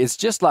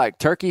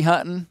turkey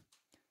hunting.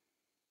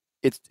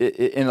 It's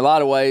in a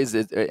lot of ways,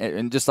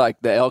 and just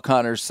like the elk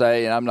hunters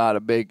say, and I'm not a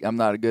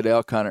good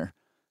elk hunter,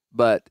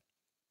 but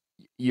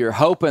you're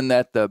hoping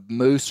that the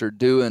moose are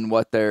doing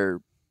what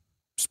they're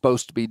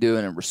supposed to be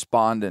doing and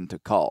responding to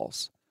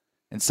calls.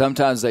 And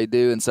sometimes they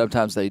do, and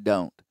sometimes they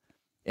don't.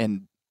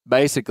 And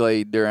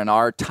basically, during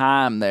our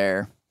time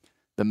there,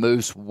 the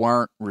moose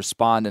weren't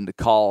responding to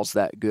calls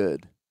that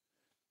good.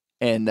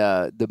 And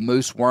the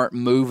moose weren't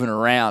moving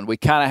around. We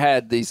kind of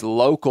had these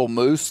local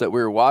moose that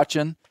we were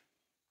watching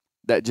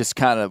that just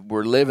kind of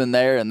were living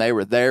there, and they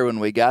were there when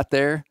we got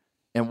there.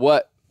 And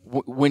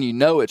when you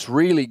know it's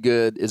really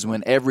good is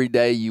when every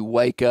day you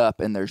wake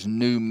up and there's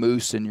new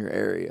moose in your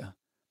area.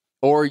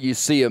 Or you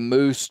see a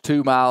moose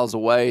 2 miles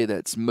away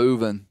that's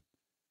moving,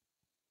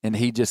 and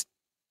they're just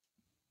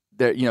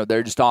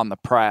on the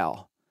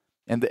prowl.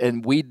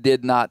 And we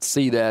did not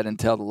see that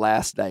until the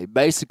last day.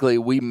 Basically,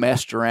 we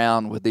messed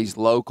around with these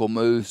local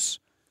moose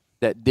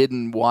that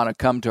didn't want to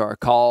come to our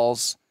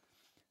calls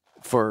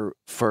for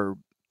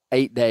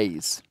 8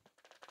 days.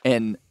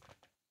 And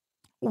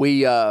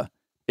it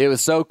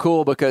was so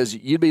cool because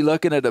you'd be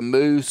looking at a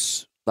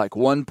moose like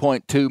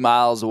 1.2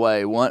 miles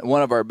away.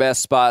 One of our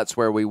best spots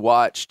where we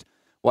watched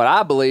what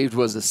I believed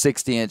was a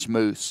 60-inch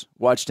moose.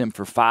 Watched him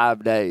for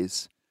 5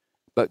 days,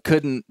 but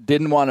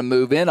didn't want to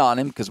move in on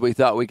him because we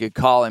thought we could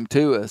call him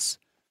to us.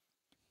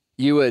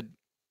 You'd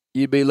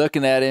be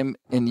looking at him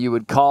and you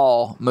would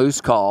moose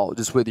call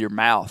just with your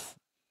mouth,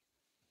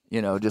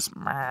 just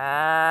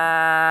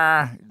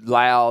loud.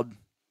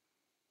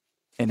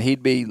 And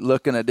he'd be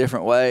looking a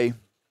different way.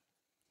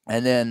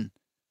 And then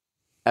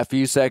a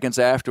few seconds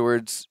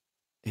afterwards,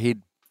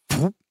 he'd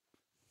look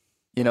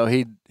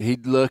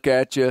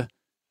at you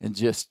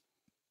and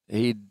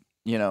he'd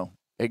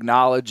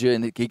acknowledge you,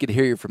 and he could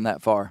hear you from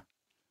that far,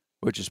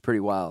 which is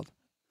pretty wild.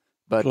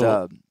 But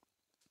Cool.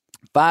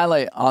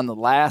 Finally, on the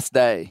last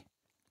day,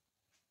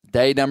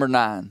 day number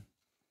 9,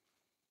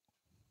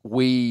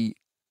 we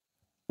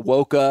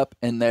woke up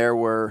and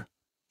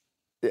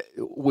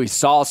we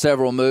saw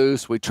several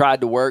moose. We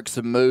tried to work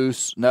some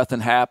moose.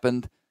 Nothing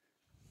happened.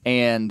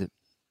 And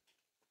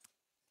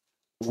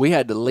we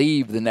had to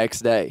leave the next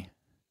day.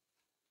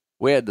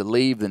 We're getting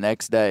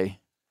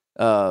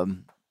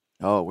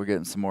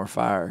some more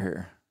fire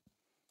here.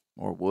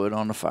 More wood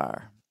on the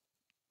fire.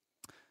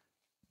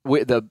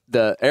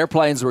 The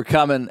airplanes were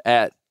coming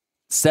at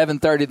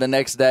 7:30 the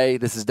next day.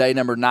 This is day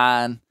number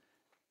 9.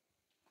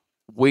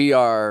 We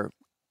are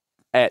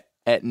at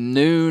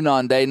noon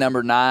on day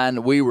number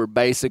 9. We were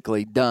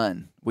basically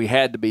done. We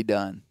had to be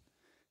done.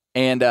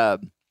 And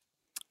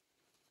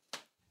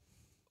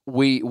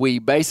we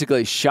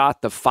basically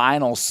shot the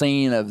final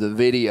scene of the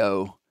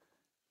video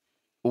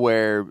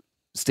where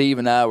Steve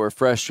and I were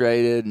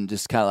frustrated and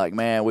just kind of like,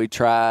 man, we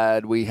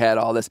tried. We had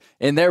all this.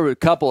 And there were a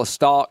couple of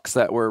stalks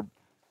I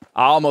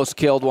almost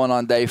killed one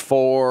on day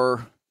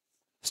 4.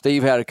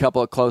 Steve had a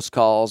couple of close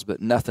calls,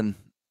 but nothing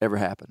ever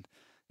happened.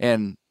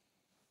 And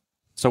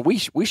so we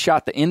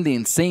shot the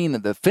ending scene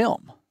of the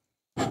film.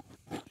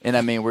 And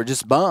I mean, we're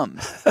just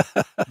bummed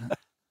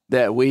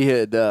that we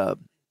had, and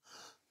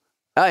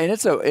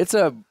it's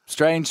a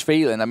strange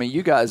feeling. I mean,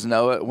 you guys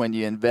know it when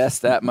you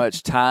invest that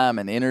much time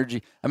and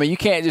energy. I mean, you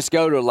can't just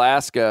go to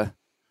Alaska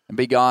and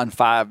be gone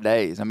 5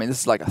 days. I mean,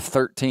 this is like a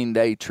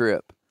 13-day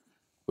trip,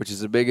 which is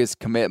the biggest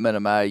commitment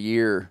of my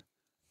year.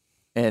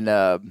 And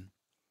I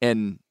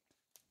mean,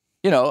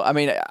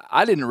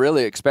 I didn't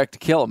really expect to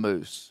kill a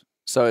moose.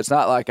 So it's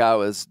not like I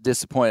was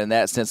disappointed in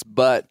that sense,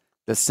 but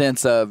the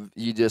sense of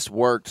you just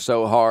worked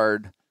so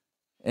hard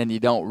and you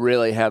don't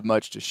really have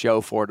much to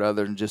show for it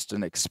other than just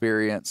an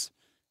experience,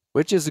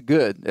 which is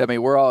good. I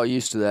mean, we're all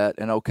used to that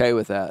and okay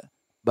with that,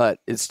 but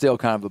it's still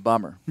kind of a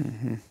bummer.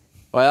 Mm-hmm.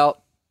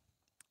 Well,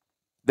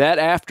 that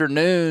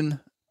afternoon,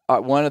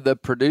 one of the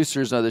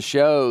producers of the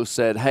show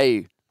said,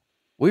 hey,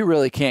 we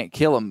really can't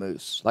kill a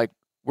moose. Like,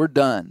 we're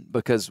done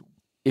because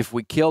if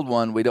we killed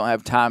one, we don't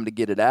have time to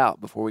get it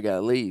out before we got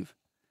to leave.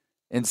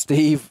 And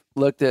Steve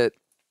looked at,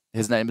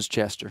 his name is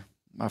Chester,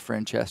 my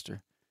friend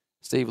Chester.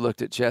 Steve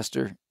looked at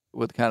Chester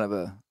with kind of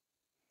a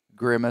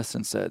grimace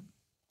and said,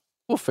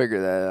 we'll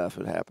figure that out if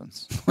it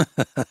happens.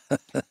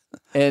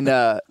 And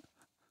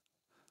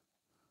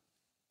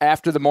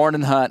after the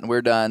morning hunt and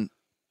we're done,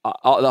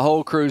 the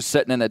whole crew's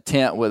sitting in a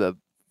tent with a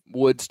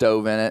wood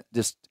stove in it,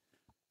 just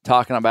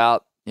talking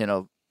about,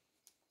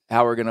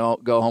 how we're going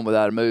to go home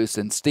without a moose.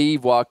 And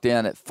Steve walked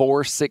in at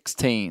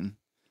 4:16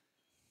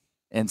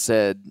 and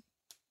said,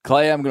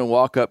 Clay, I'm going to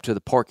walk up to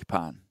the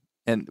porcupine.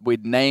 And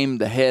we'd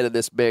named the head of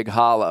this big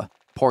hollow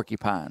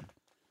Porcupine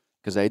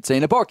because they'd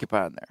seen a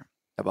porcupine there,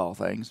 of all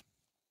things.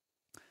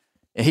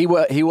 And he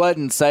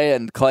wasn't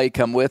saying, Clay,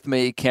 come with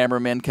me,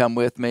 cameramen, come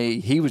with me.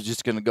 He was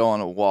just going to go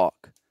on a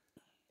walk.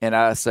 And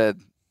I said,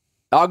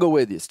 I'll go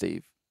with you,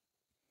 Steve.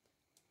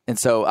 And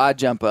so I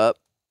jump up.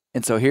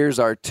 And so here's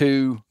our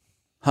two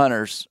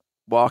hunters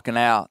walking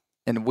out.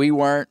 And we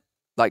weren't,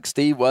 like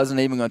Steve wasn't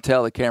even going to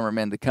tell the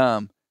cameramen to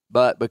come.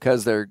 But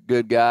because they're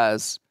good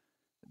guys,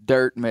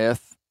 Dirt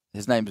Myth,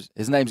 his name's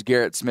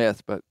Garrett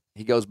Smith, but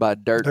he goes by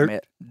Dirt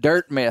Myth.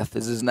 Dirt Myth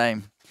is his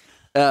name.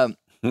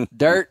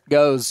 Dirt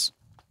goes,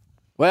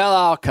 well,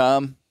 I'll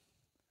come.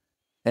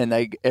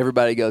 And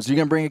everybody goes, you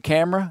going to bring a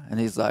camera? And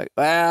he's like,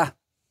 I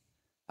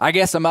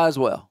guess I might as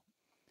well.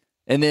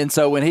 And then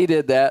so when he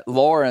did that,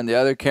 Lauren, the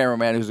other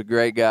cameraman, who's a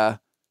great guy,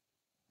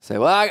 said,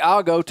 well,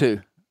 I'll go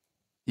too.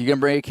 You going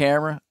to bring a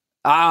camera?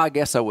 I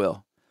guess I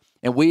will.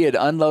 And we had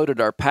unloaded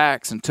our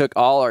packs and took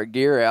all our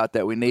gear out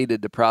that we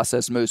needed to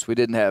process moose. We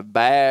didn't have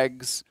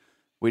bags.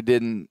 We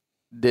didn't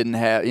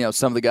have,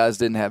 some of the guys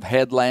didn't have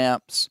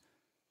headlamps.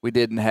 We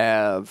didn't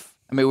have,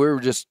 we were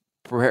just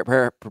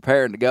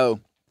preparing to go.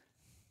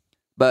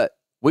 But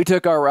we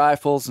took our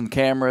rifles and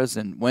cameras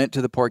and went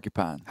to the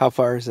porcupine. How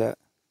far is that?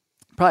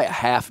 Probably a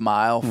half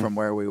mile from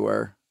where we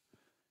were.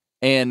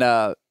 And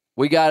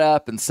we got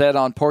up and sat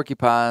on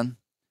porcupine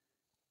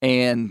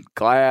and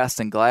glassed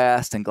and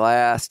glassed and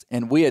glassed.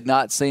 And we had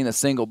not seen a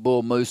single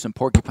bull moose and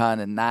porcupine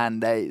in 9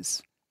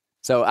 days.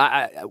 So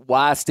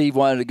why Steve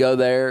wanted to go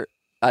there,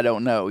 I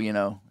don't know.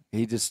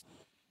 He just,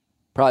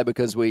 probably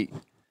because we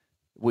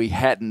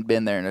hadn't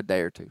been there in a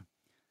day or two.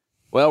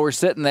 Well, we're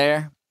sitting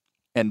there,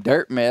 and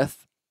Dirt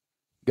Myth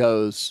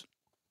goes,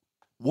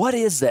 what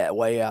is that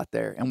way out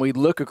there? And we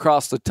look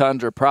across the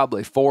tundra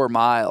probably 4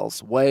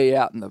 miles, way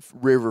out in the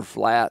river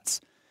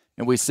flats,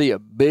 and we see a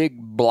big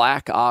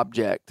black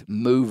object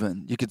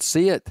moving. You could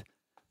see it.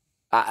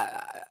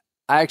 I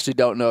actually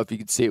don't know if you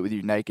could see it with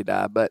your naked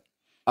eye, but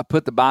I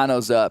put the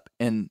binos up,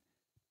 and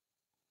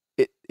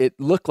it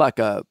looked like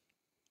an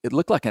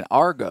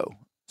Argo.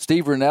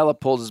 Steve Ranella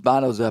pulled his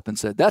binos up and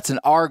said, that's an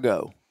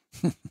Argo.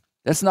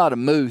 That's not a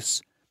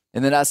moose.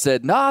 And then I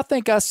said, no, I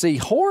think I see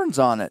horns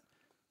on it.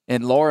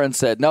 And Lauren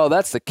said, no,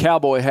 that's the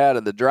cowboy hat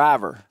of the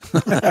driver.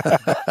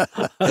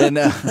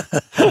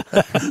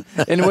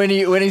 And when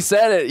he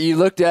said it, you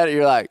looked at it,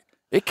 you're like,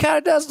 it kind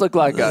of does look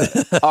like a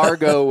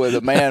Argo with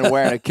a man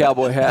wearing a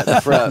cowboy hat in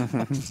the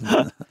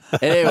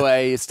front.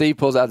 Anyway, Steve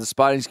pulls out the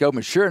spotting scope,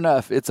 and sure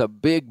enough, it's a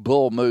big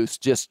bull moose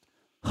just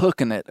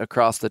hooking it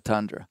across the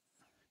tundra.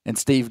 And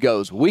Steve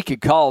goes, we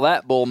could call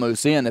that bull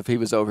moose in if he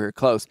was over here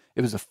close.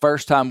 It was the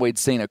first time we'd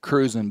seen a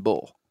cruising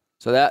bull.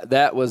 So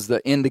that was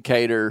the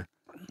indicator.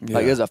 Yeah.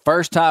 Like it was the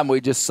first time we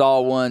just saw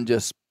one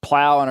just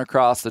plowing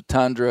across the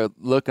tundra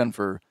looking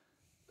for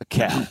a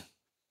cow.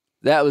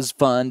 That was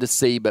fun to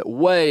see, but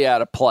way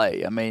out of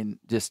play.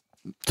 Just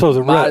so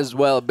the might rut, as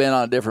well have been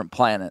on a different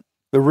planet.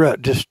 The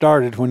rut just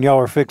started when y'all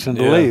were fixing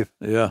to leave.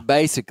 Yeah.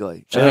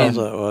 Basically. Sounds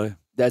that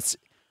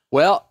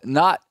way.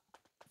 Not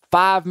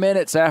 5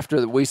 minutes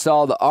after we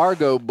saw the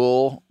Argo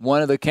bull,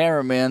 one of the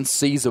cameramen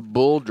sees a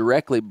bull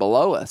directly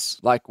below us,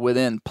 like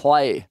within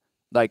play,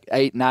 like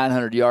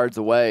 800-900 yards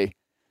away.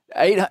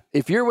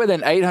 If you're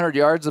within 800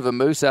 yards of a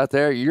moose out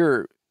there,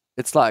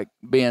 it's like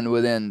being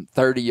within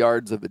 30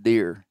 yards of a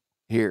deer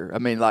here.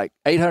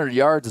 800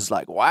 yards is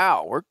like,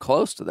 wow, we're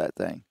close to that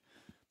thing.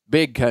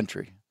 Big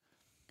country.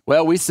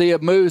 Well, we see a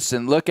moose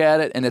and look at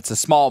it, and it's a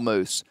small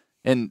moose.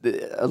 And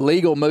a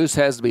legal moose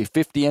has to be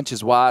 50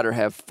 inches wide or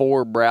have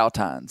 4 brow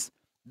tines.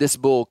 This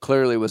bull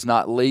clearly was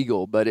not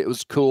legal, but it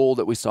was cool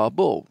that we saw a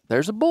bull.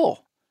 There's a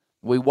bull.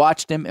 We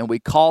watched him, and we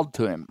called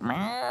to him.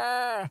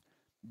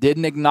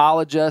 Didn't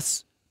acknowledge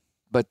us,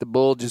 but the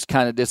bull just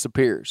kind of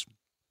disappears.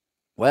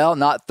 Well,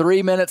 not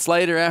 3 minutes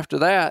later after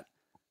that,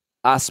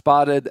 I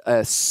spotted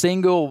a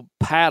single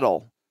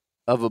paddle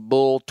of a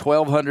bull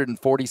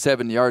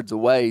 1,247 yards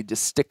away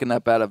just sticking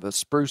up out of a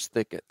spruce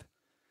thicket.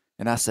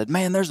 And I said,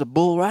 man, there's a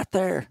bull right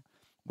there.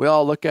 We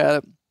all look at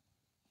it.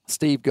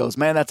 Steve goes,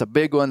 man, that's a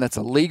big one. That's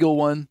a legal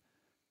one.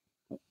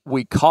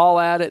 We call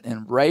at it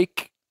and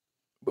rake.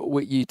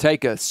 You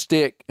take a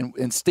stick,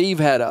 and Steve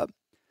had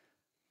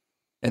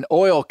an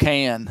oil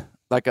can,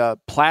 like a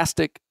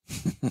plastic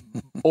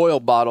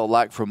oil bottle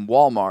like from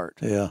Walmart.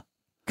 Yeah.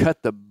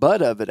 Cut the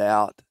butt of it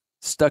out,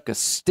 stuck a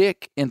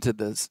stick into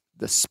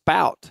the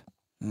spout,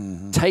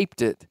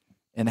 taped it,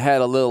 and had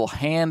a little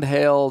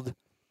handheld.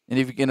 And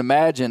if you can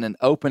imagine an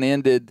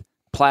open-ended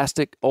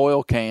plastic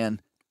oil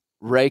can,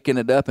 raking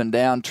it up and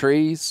down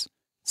trees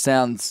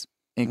sounds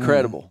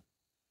incredible.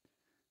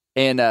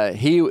 And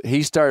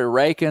he started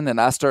raking, and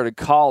I started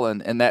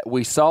calling, and that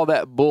we saw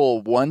that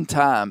bull one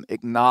time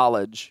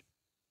acknowledge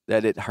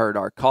that it heard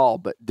our call,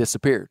 but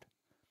disappeared.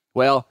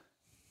 Well,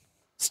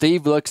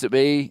 Steve looks at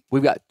me.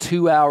 We've got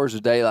 2 hours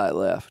of daylight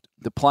left.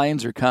 The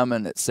planes are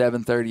coming at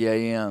 7:30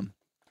 a.m.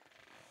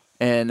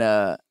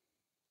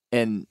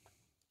 And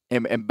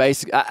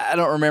basically, I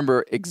don't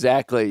remember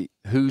exactly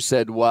who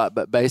said what,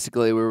 but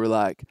basically we were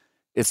like,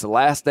 it's the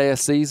last day of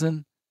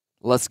season.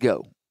 Let's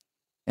go.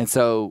 And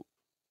so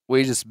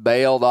we just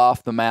bailed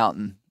off the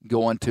mountain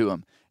going to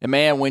him. And,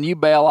 man, when you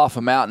bail off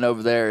a mountain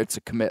over there, it's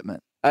a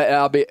commitment.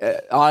 I'll be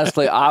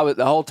honestly,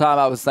 the whole time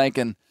I was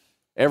thinking,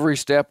 every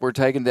step we're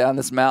taking down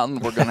this mountain,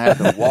 we're going to have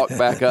to walk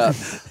back up.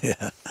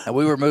 Yeah. And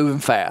we were moving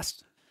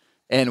fast.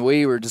 And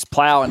we were just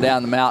plowing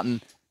down the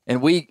mountain.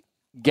 And we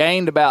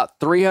gained about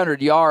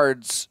 300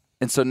 yards.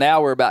 And so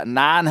now we're about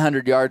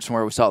 900 yards from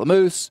where we saw the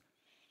moose.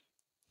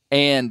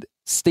 And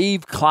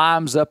Steve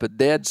climbs up a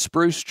dead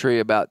spruce tree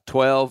about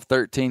 12,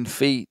 13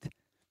 feet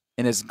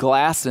and is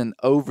glassing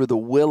over the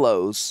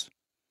willows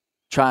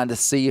trying to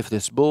see if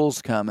this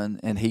bull's coming,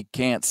 and he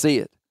can't see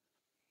it.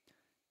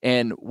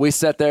 And we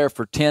sat there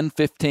for 10,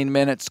 15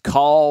 minutes,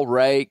 call,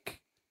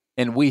 rake,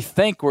 and we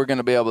think we're going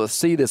to be able to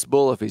see this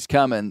bull if he's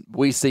coming.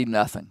 We see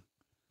nothing.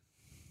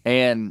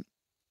 And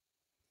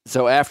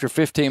so after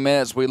 15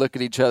 minutes, we look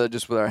at each other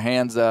just with our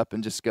hands up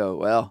and just go,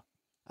 well,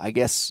 I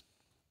guess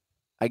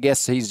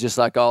he's just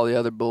like all the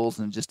other bulls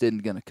and just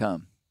isn't going to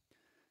come.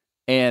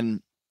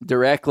 And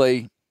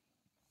directly,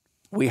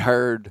 we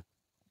heard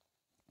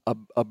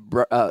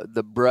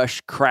the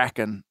brush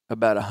cracking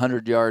about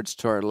 100 yards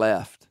to our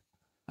left.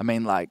 I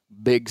mean, like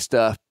big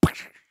stuff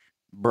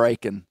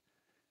breaking.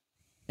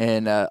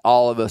 And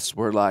all of us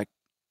were like,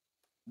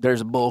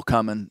 there's a bull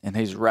coming, and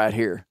he's right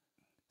here.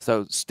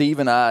 So Steve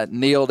and I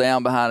kneel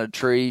down behind a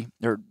tree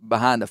or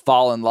behind a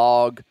fallen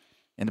log,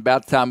 and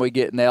about the time we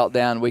get knelt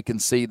down, we can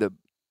see the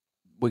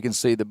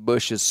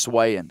bushes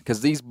swaying,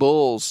 because these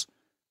bulls,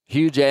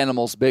 huge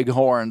animals, big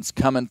horns,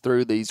 coming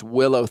through these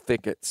willow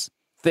thickets,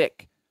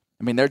 thick.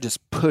 I mean, they're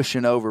just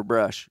pushing over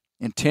brush,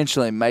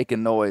 intentionally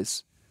making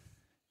noise.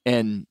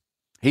 And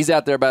he's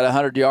out there about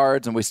 100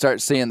 yards, and we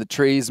start seeing the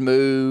trees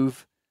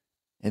move,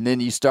 and then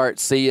you start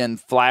seeing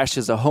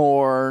flashes of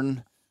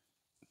horn,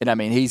 and I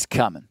mean, he's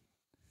coming.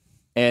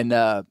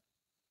 And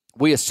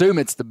we assume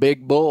it's the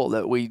big bull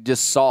that we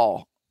just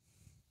saw.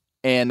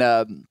 And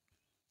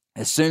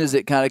as soon as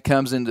it kind of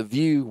comes into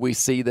view, we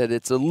see that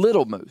it's a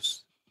little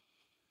moose.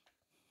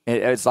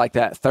 It's like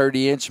that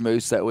 30-inch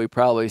moose that we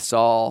probably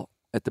saw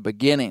at the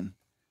beginning.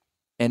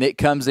 And it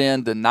comes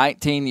in to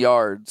 19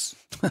 yards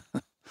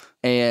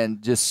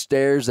and just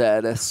stares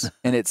at us.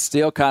 And it's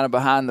still kind of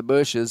behind the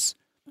bushes.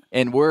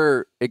 And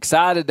we're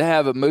excited to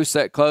have a moose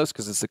that close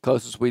because it's the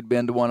closest we'd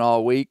been to one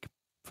all week,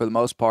 for the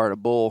most part, a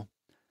bull.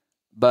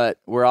 But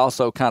we're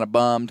also kind of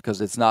bummed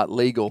because it's not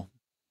legal.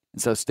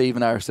 And so Steve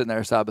and I are sitting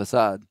there side by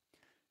side.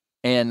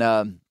 And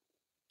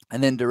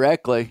then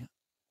directly,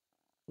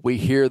 we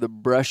hear the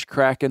brush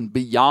cracking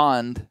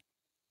beyond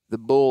the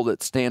bull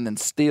that's standing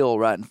still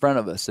right in front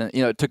of us. And,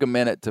 it took a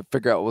minute to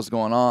figure out what was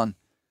going on.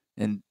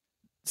 And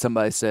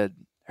somebody said,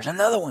 there's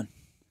another one.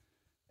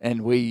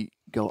 And we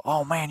go,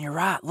 oh, man, you're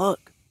right.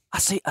 Look, I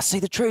see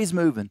the trees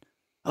moving.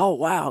 Oh,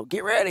 wow,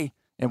 get ready.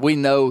 And we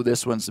know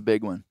this one's the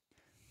big one.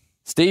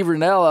 Steve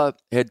Ranella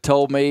had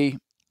told me,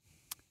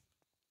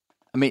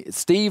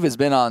 Steve has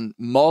been on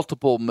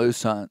multiple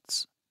moose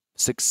hunts,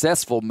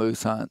 successful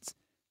moose hunts,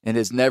 and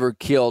has never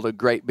killed a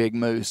great big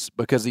moose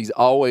because he's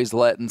always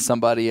letting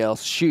somebody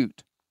else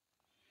shoot.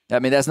 I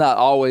mean, that's not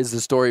always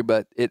the story,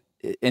 but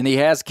and he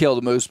has killed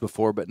a moose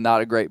before, but not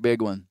a great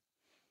big one.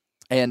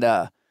 And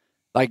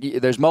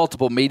there's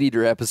multiple Meat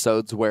Eater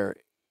episodes where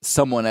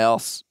someone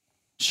else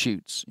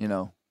shoots,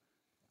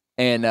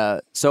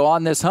 And so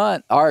on this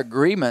hunt, our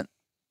agreement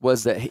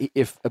was that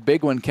if a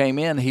big one came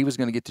in, he was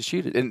going to get to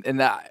shoot it.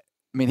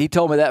 And he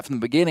told me that from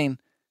the beginning,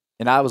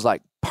 and I was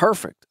like,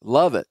 perfect,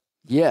 love it,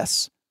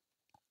 yes.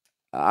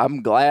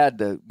 I'm glad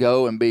to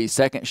go and be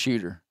second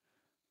shooter.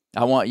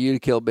 I want you to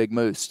kill a big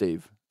moose,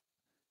 Steve.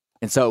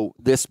 And so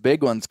this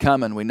big one's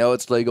coming. We know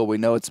it's legal. We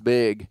know it's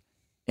big.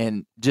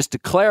 And just to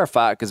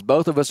clarify, because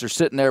both of us are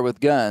sitting there with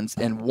guns,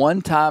 and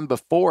one time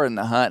before in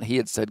the hunt, he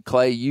had said,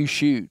 Clay, you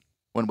shoot,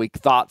 when we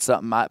thought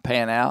something might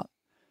pan out.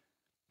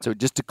 So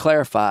just to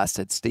clarify, I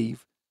said,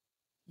 Steve,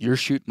 you're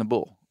shooting the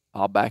bull.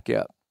 I'll back you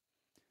up.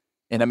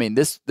 And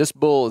this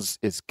bull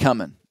is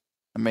coming.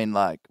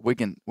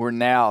 We're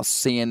now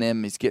seeing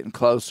him. He's getting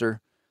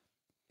closer.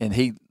 And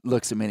he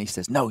looks at me and he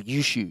says, no,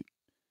 you shoot.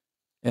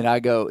 And I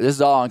go, this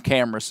is all on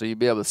camera, so you'll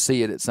be able to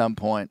see it at some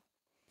point.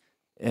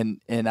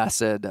 And I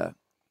said,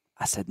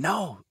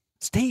 no,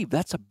 Steve,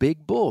 that's a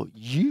big bull.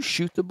 You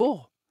shoot the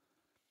bull.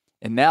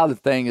 And now the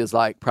thing is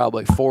like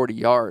probably 40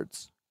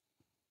 yards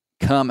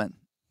coming.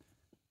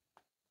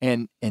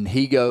 And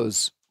he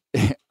goes,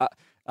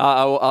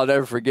 I'll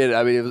never forget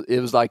it. It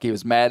was like he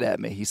was mad at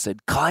me. He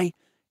said, Clay,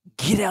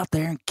 get out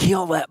there and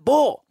kill that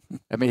bull.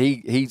 I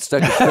mean, he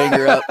stuck his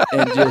finger up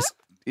and just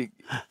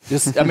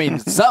I mean,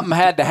 something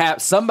had to happen.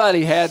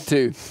 Somebody had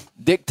to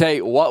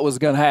dictate what was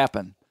going to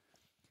happen.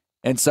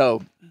 And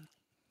so,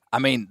 I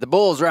mean, the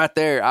bull's right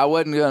there. I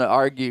wasn't going to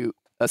argue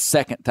a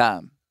second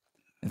time.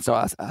 And so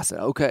I said,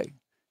 okay.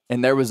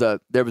 And there was a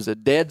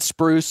dead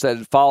spruce that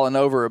had fallen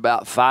over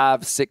about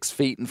 5-6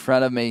 feet in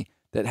front of me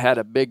that had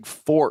a big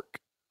fork.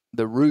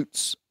 The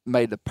roots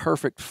made the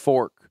perfect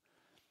fork.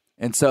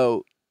 And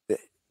so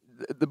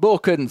the bull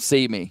couldn't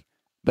see me,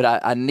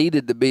 but I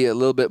needed to be a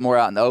little bit more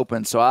out in the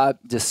open. So I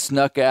just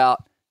snuck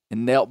out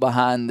and knelt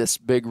behind this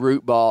big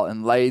root ball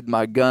and laid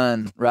my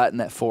gun right in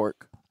that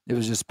fork. It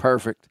was just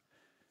perfect.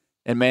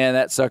 And, man,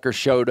 that sucker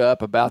showed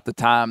up about the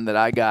time that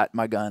I got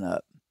my gun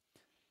up.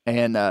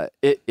 And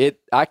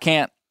I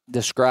can't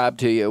describe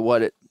to you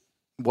what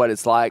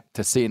it's like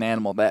to see an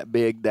animal that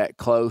big, that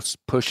close,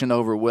 pushing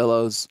over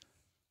willows,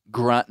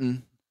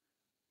 grunting,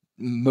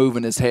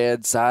 moving his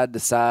head side to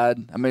side.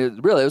 I mean,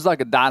 it was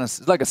like a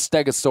dinosaur. It's like a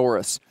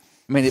stegosaurus.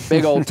 I mean, the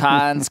big old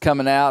tines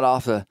coming out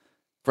off the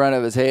front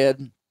of his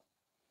head.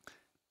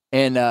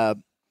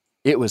 And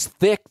it was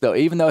thick, though.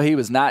 Even though he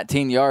was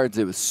 19 yards,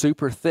 it was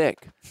super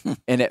thick.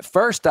 And at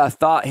first I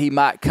thought he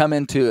might come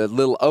into a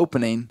little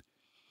opening,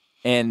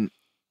 and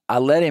I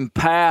let him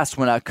pass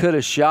when I could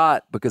have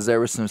shot because there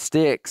were some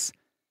sticks.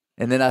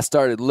 And then I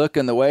started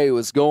looking the way he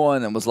was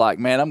going and was like,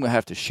 man, I'm going to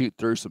have to shoot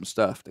through some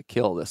stuff to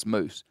kill this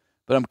moose.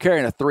 But I'm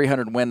carrying a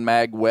 300 Win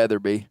Mag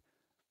Weatherby.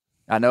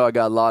 I know I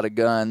got a lot of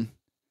gun.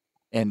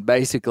 And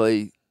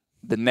basically,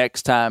 the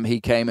next time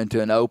he came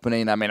into an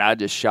opening, I mean, I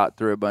just shot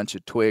through a bunch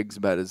of twigs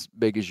about as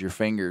big as your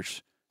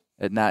fingers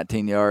at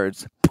 19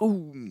 yards.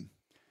 Boom!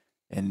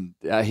 And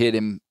I hit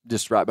him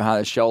just right behind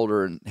his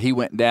shoulder, and he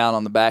went down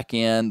on the back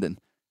end and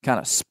kind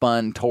of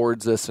spun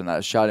towards us, and I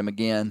shot him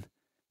again,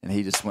 and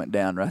he just went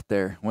down right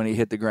there. When he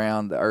hit the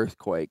ground, the earth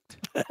quaked.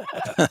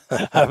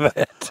 I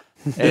bet.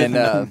 And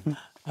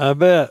I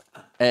bet.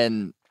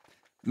 And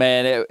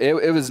man,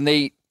 it was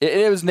neat.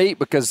 It was neat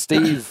because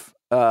Steve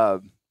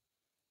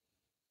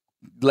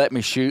let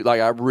me shoot. Like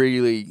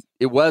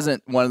it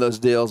wasn't one of those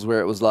deals where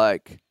it was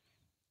like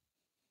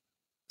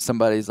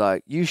somebody's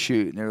like, you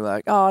shoot, and they're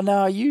like, oh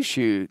no, you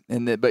shoot,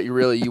 but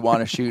you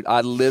want to shoot.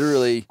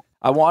 It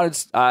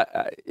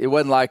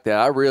wasn't like that.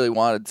 I really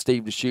wanted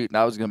Steve to shoot, and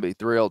I was going to be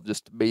thrilled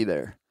just to be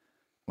there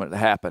when it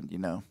happened,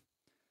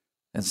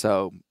 And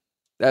so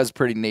that was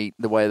pretty neat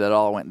the way that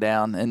all went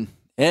down.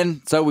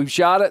 And so we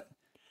shot it,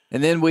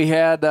 and then we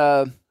had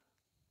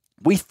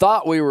we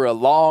thought we were a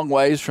long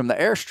ways from the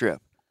airstrip,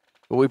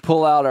 but we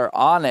pull out our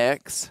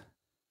Onyx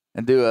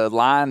and do a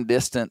line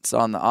distance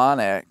on the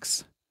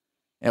Onyx,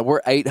 and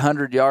we're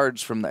 800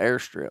 yards from the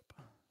airstrip,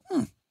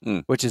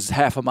 which is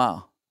half a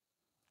mile.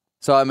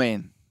 So, I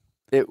mean,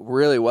 it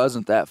really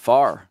wasn't that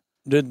far.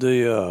 Did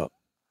the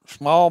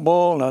small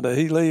bull, now did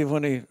he leave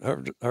when he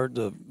heard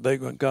the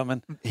big one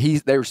coming?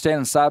 They were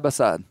standing side by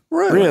side.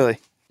 Really?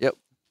 Yep.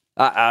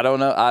 I don't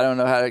know. I don't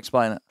know how to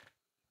explain it.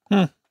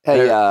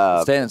 Hey,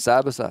 standing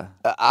side by side.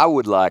 I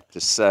would like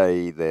to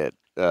say that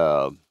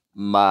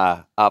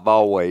I've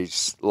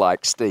always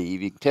liked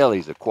Steve. You can tell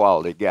he's a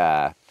quality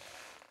guy,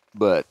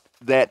 but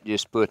that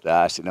just put the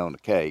icing on the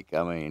cake.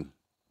 I mean,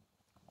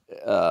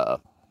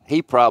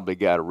 he probably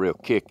got a real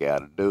kick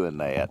out of doing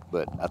that,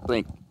 but I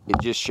think it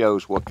just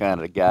shows what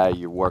kind of guy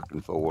you're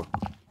working for.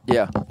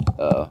 Yeah.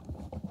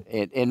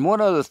 And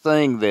one other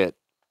thing that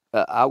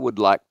I would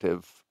like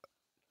to,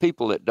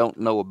 people that don't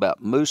know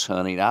about moose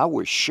hunting, I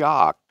was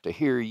shocked to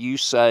hear you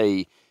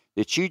say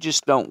that you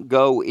just don't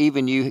go,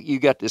 even you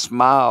got this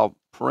mile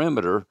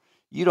perimeter,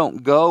 you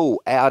don't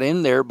go out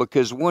in there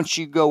because once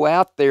you go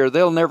out there,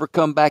 they'll never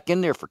come back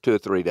in there for 2 or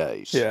 3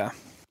 days. Yeah.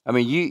 I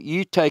mean,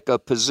 you take a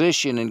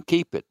position and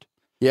keep it.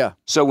 Yeah.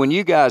 So when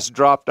you guys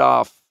dropped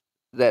off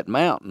that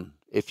mountain,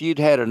 if you'd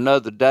had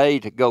another day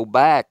to go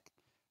back,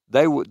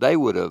 they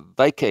would have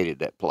vacated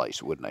that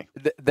place, wouldn't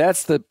they?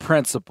 That's the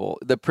principle.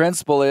 The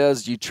principle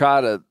is you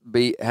try to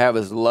have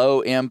as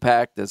low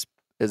impact as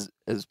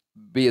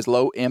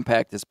low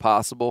impact as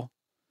possible,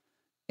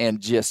 and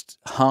just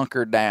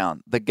hunker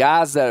down. The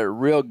guys that are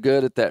real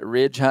good at that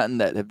ridge hunting,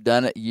 that have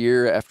done it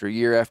year after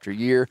year after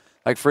year.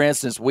 Like, for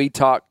instance, we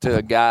talked to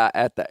a guy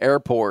at the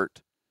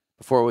airport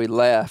before we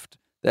left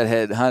that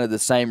had hunted the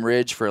same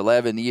ridge for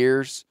 11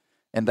 years,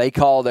 and they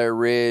call their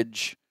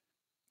ridge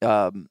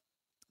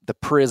the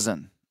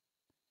prison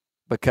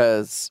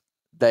because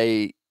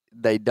they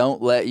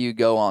don't let you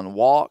go on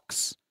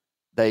walks.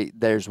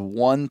 There's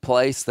one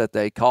place that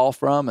they call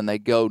from, and they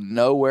go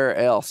nowhere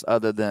else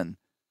other than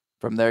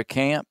from their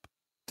camp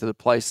to the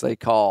place they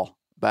call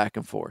back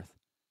and forth.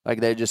 Like,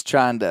 they're just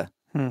trying to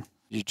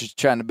you're just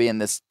trying to be in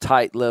this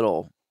tight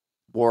little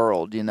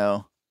world, And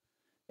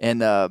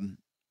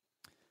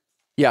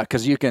yeah,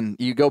 because you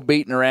go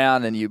beating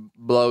around and you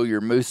blow your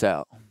moose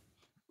out.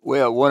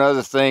 Well, one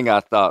other thing I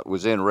thought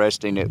was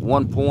interesting, at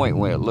one point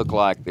when it looked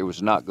like there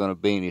was not going to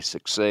be any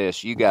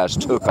success, you guys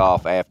took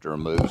off after a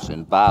moose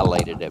and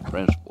violated that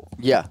principle.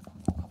 Yeah.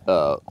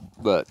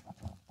 But,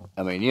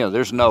 I mean,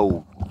 there's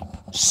no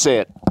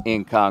set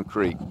in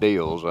concrete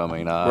deals. I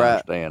mean, I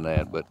understand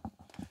that, but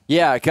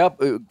yeah, a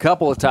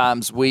couple of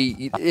times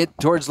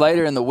towards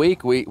later in the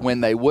week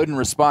when they wouldn't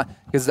respond,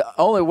 because the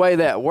only way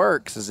that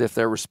works is if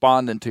they're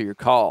responding to your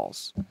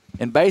calls.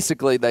 And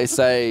basically they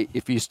say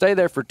if you stay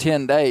there for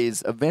 10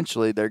 days,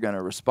 eventually they're going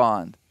to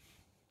respond.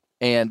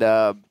 And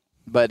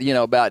but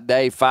about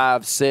day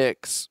 5,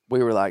 6,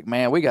 we were like,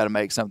 man, we got to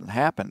make something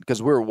happen,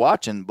 because we were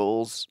watching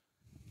bulls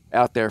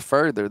out there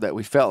further that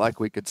we felt like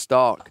we could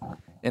stalk.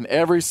 And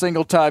every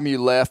single time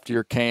you left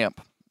your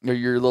camp or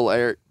your little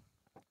area,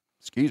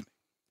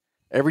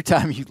 every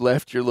time you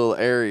left your little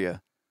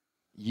area,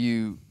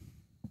 you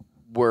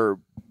were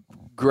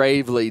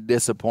gravely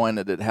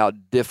disappointed at how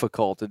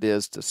difficult it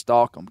is to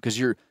stalk them, because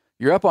you're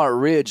up on a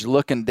ridge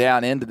looking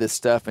down into this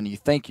stuff, and you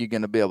think you're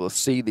going to be able to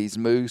see these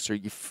moose, or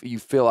you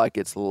feel like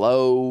it's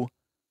low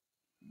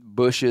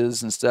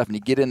bushes and stuff, and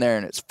you get in there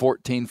and it's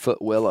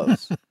 14-foot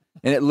willows,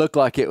 and it looked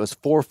like it was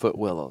 4-foot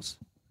willows.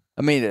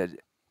 I mean,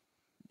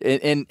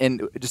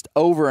 and just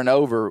over and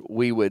over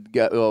we would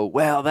go, oh,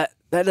 well, that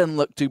doesn't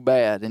look too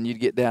bad, and you'd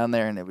get down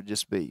there and it would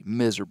just be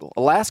miserable.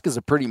 Alaska's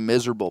a pretty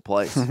miserable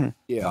place.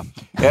 Yeah.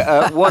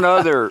 One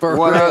other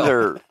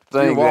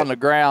thing, you're on the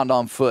ground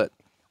on foot.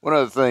 One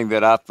other thing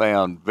that I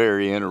found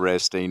very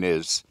interesting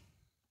is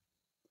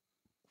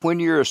when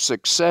you're a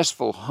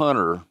successful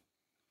hunter,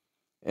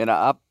 and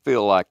I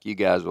feel like you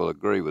guys will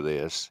agree with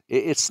this,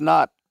 it's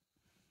not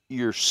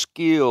your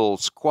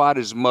skills quite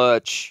as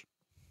much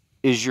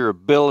as your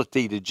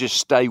ability to just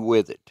stay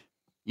with it,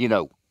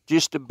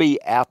 just to be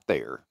out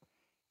there.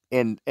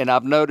 And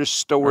I've noticed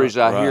stories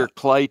I hear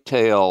Clay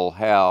tell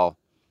how,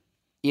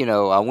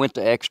 I went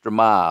the extra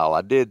mile.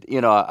 I did,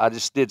 I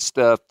just did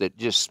stuff that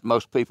just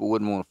most people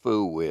wouldn't want to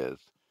fool with.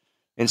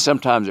 And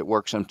sometimes it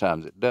works,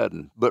 sometimes it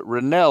doesn't. But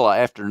Ranella,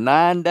 after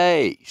 9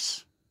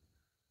 days,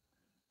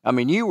 I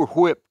mean, you were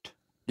whipped.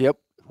 Yep.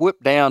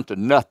 Whipped down to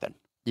nothing.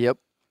 Yep.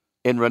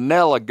 And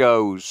Ranella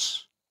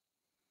goes,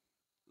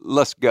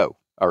 let's go.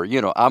 Or,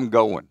 I'm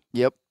going.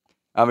 Yep.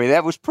 I mean,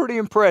 that was pretty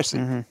impressive.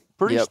 Mm-hmm.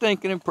 Pretty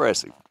stinking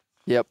impressive.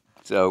 Yep.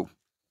 So,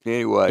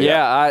 anyway.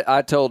 Yeah,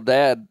 I told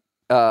Dad,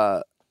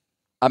 it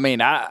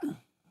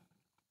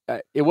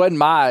wasn't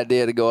my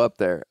idea to go up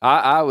there.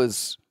 I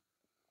was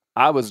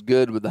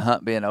good with the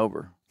hunt being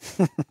over,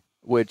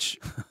 which,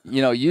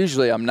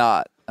 usually I'm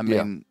not. I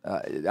mean,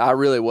 I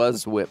really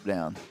was whipped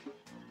down.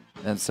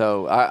 And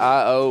so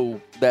I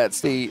owe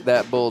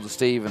that bull to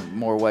Steve in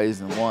more ways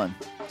than one,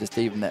 just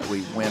even that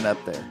we went up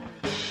there.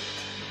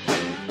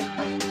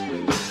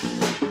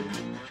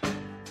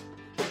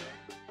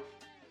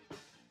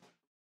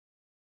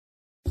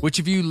 Which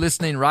of you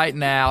listening right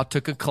now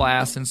took a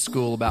class in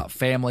school about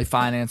Family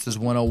Finances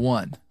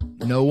 101?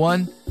 No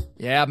one?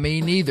 Yeah,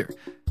 me neither.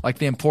 Like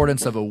the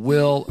importance of a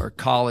will or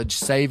college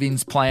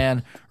savings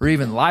plan, or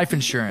even life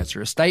insurance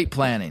or estate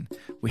planning.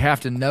 We have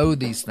to know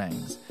these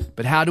things.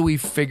 But how do we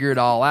figure it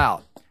all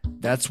out?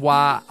 That's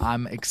why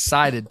I'm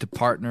excited to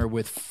partner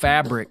with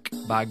Fabric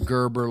by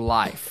Gerber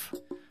Life.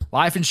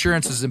 Life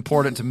insurance is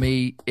important to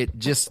me. It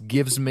just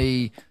gives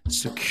me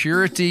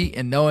security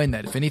in knowing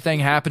that if anything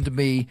happened to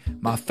me,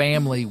 my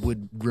family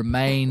would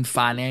remain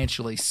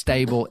financially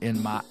stable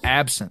in my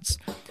absence.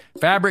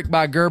 Fabric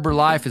by Gerber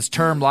Life is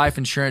term life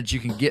insurance you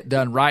can get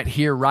done right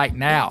here, right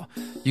now.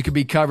 You can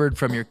be covered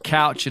from your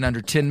couch in under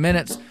 10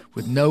 minutes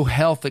with no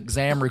health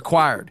exam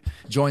required.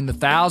 Join the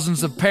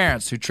thousands of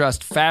parents who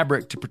trust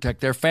Fabric to protect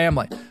their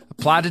family.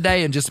 Apply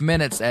today in just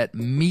minutes at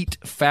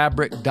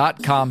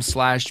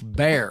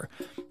meetfabric.com/bear.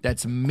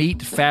 That's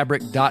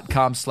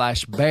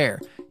meetfabric.com/bear.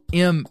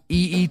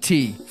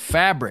 MEET,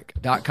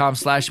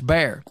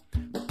 fabric.com/bear.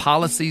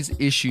 Policies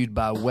issued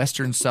by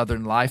Western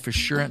Southern Life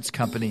Assurance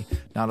Company,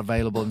 not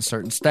available in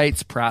certain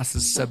states.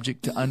 Prices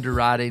subject to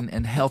underwriting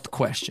and health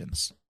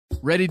questions.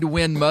 Ready to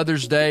win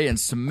Mother's Day and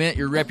cement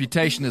your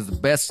reputation as the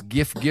best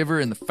gift giver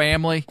in the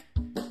family?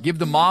 Give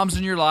the moms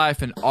in your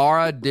life an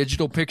Aura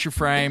digital picture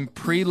frame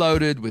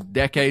preloaded with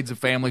decades of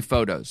family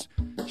photos.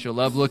 She'll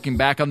love looking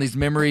back on these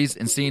memories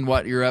and seeing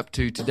what you're up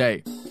to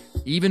today.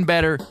 Even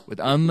better, with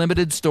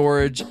unlimited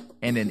storage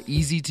and an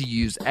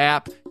easy-to-use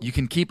app, you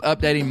can keep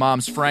updating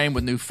Mom's frame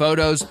with new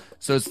photos,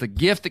 so it's the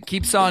gift that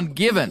keeps on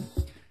giving.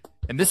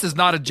 And this is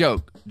not a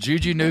joke.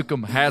 Juju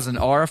Newcomb has an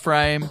Aura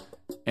frame,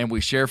 and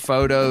we share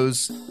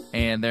photos,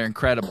 and they're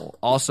incredible.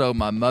 Also,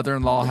 my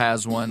mother-in-law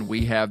has one.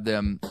 We have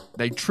them.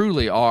 They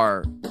truly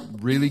are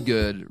really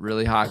good,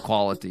 really high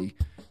quality.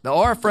 The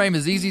Aura frame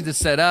is easy to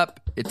set up.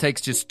 It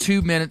takes just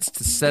 2 minutes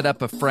to set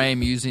up a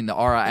frame using the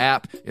Aura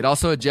app. It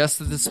also adjusts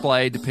the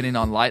display depending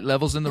on light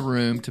levels in the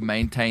room to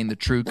maintain the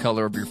true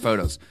color of your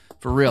photos.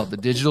 For real, the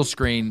digital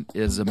screen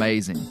is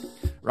amazing.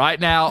 Right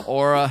now,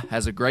 Aura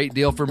has a great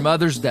deal for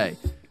Mother's Day.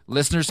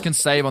 Listeners can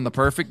save on the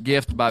perfect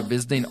gift by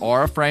visiting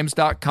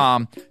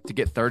auraframes.com to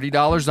get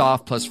 $30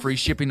 off plus free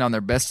shipping on their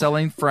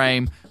best-selling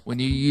frame when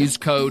you use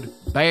code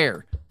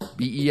BEAR,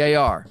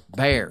 B-E-A-R,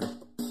 BEAR.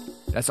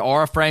 That's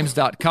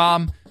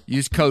auraframes.com.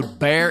 Use code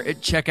BEAR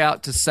at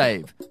checkout to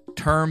save.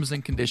 Terms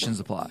and conditions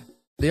apply.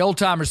 The old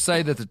timers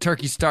say that the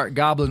turkeys start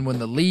gobbling when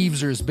the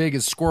leaves are as big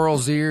as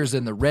squirrels' ears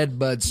and the red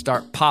buds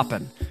start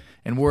popping.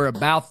 And we're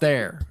about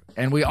there.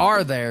 And we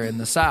are there in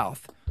the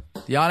South.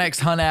 The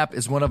onX Hunt app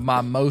is one of my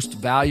most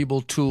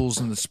valuable tools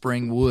in the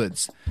spring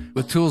woods.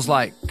 With tools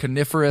like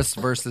coniferous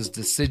versus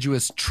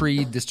deciduous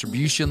tree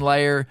distribution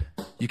layer,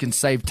 you can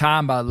save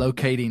time by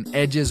locating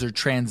edges or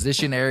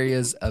transition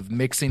areas of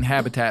mixing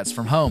habitats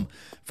from home.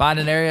 Find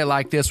an area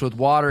like this with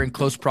water in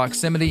close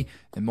proximity,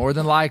 and more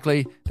than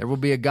likely, there will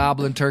be a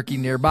gobbling turkey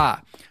nearby.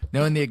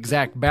 Knowing the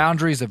exact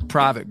boundaries of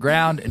private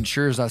ground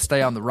ensures I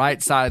stay on the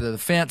right side of the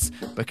fence,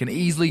 but can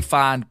easily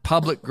find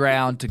public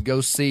ground to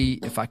go see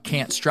if I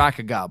can't strike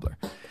a gobbler.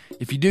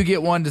 If you do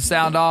get one to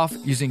sound off,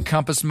 using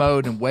compass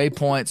mode and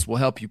waypoints will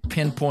help you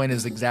pinpoint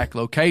his exact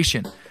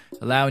location,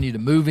 allowing you to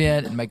move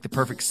in and make the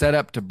perfect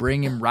setup to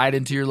bring him right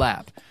into your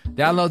lap.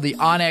 Download the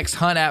onX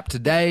Hunt app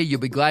today. You'll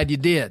be glad you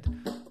did.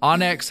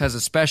 onX has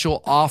a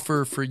special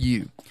offer for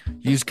you.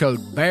 Use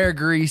code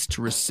BEARGREASE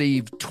to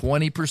receive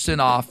 20%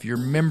 off your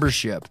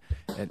membership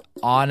at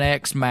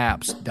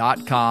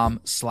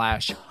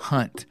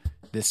onxmaps.com/hunt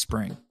this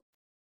spring.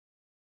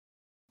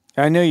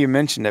 I know you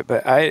mentioned it,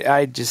 but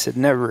I just had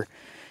never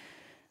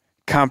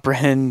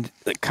comprehended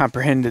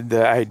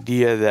the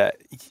idea that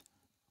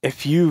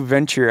if you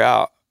venture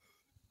out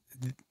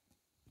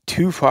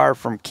too far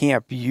from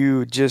camp,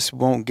 you just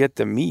won't get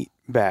the meat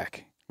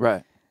back.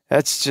 Right.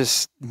 That's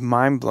just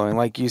mind blowing.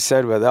 Like you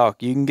said with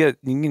elk, you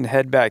can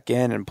head back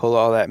in and pull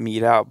all that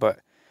meat out, but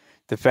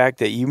the fact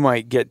that you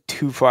might get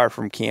too far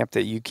from camp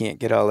that you can't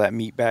get all that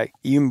meat back,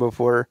 even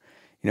before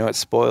it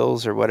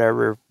spoils or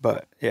whatever.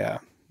 But yeah,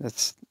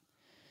 it's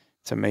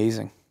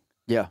amazing.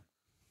 Yeah.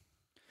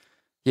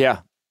 Yeah.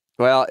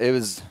 Well, it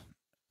was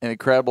an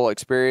incredible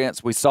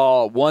experience. We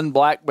saw one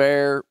black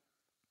bear,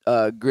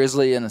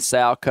 grizzly, and a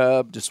sow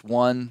cub. Just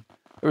one.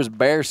 There was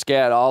bear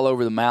scat all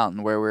over the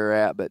mountain where we were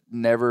at, but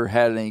never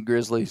had any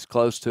grizzlies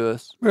close to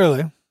us.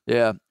 Really?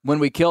 Yeah. When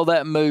we killed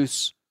that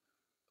moose,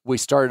 we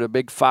started a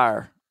big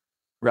fire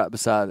right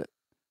beside it.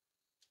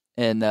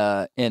 And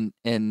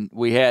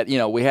we had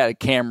a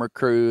camera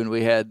crew and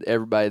we had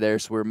everybody there,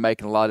 so we were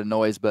making a lot of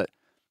noise, but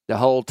the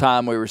whole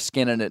time we were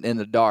skinning it in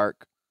the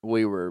dark,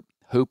 we were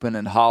hooping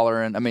and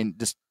hollering. I mean,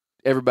 just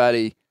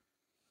everybody,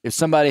 if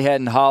somebody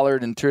hadn't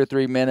hollered in 2 or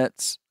 3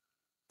 minutes,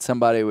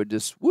 somebody would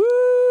just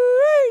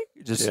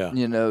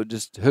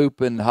just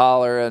hooping,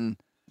 hollering.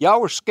 Y'all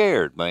were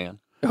scared, man.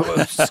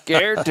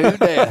 Scared to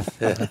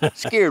death.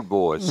 Scared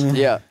boys.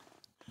 Yeah.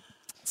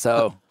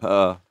 So,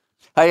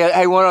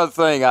 hey, one other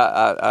thing.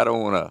 I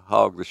don't want to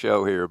hog the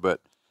show here,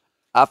 but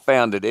I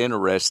found it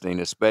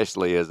interesting,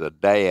 especially as a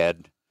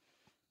dad,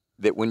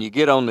 that when you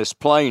get on this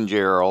plane,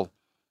 Gerald,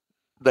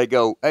 they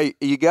go, "Hey,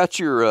 you got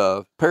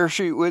your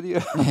parachute with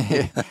you?"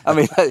 I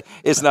mean,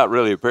 it's not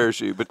really a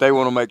parachute, but they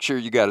want to make sure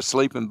you got a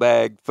sleeping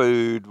bag,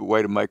 food, a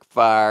way to make a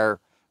fire,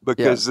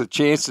 because the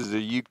chances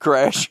of you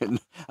crashing,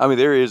 I mean,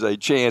 there is a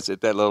chance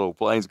that little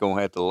plane's going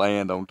to have to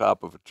land on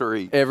top of a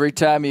tree. Every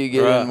time you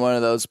get in one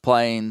of those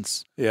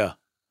planes,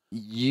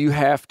 you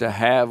have to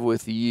have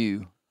with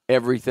you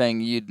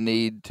everything you'd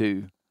need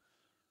to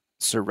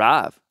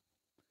survive.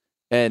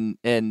 And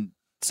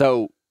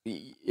so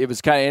it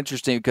was kind of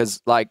interesting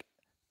because, like,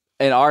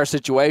 in our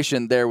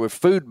situation, there were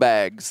food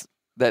bags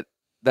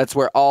that's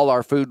where all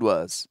our food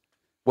was.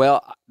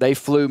 Well, they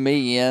flew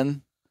me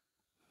in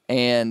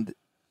and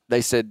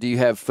they said, "Do you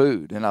have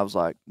food?" And I was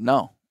like,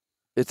 "No,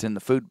 it's in the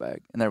food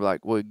bag." And they were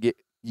like, "Well,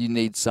 you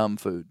need some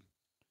food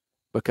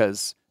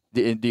because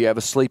do you have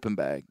a sleeping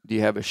bag? Do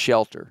you have a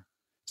shelter?"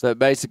 So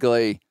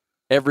basically,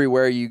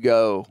 everywhere you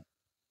go,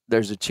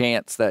 there's a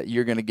chance that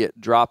you're going to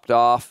get dropped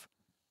off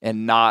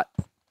and not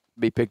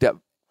be picked up.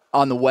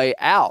 On the way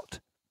out,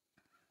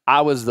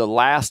 I was the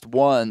last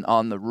one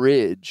on the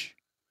ridge.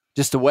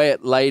 Just the way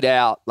it laid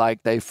out,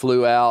 like they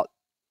flew out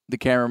the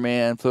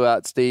cameraman, flew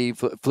out Steve,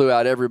 flew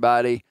out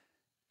everybody,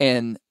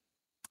 and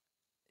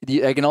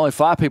they can only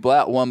fly people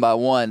out one by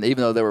one,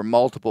 even though there were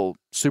multiple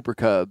Super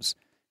Cubs.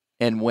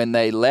 And when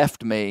they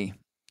left me,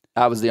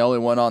 I was the only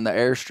one on the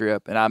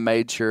airstrip, and I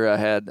made sure I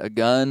had a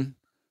gun,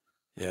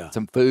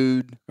 some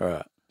food,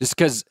 just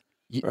because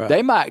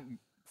they might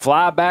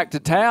fly back to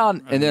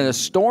town and then a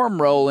storm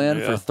roll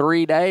in for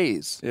 3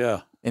 days.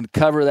 Yeah. And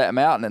cover that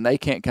mountain, and they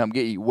can't come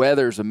get you.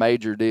 Weather's a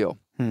major deal.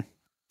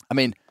 I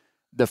mean,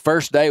 the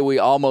first day we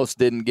almost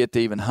didn't get to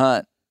even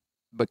hunt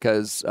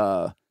because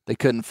they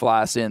couldn't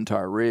fly us into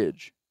our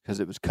ridge because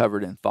it was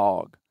covered in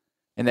fog.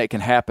 And that can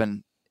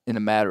happen in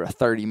a matter of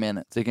 30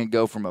 minutes. It can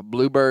go from a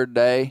bluebird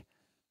day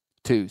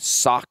to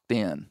socked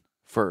in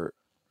for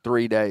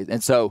 3 days.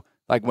 And so,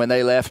 like, when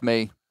they left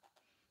me,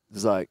 it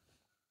was like,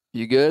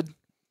 "You good?"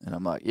 And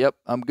I'm like, "Yep,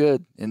 I'm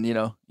good." And,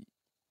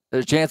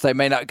 there's a chance they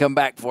may not come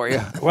back for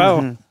you.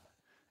 Well,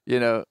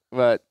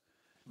 but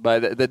by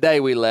the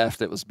day we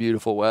left, it was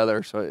beautiful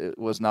weather, so it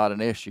was not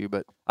an issue.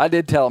 But I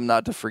did tell them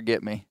not to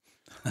forget me.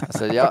 I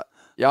said, y'all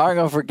aren't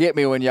going to forget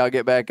me when y'all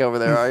get back over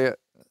there, are you?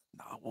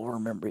 No, we'll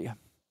remember you.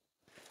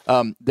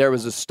 There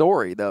was a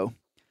story, though.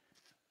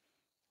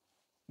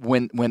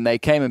 When they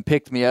came and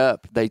picked me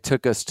up, they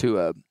took us to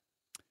a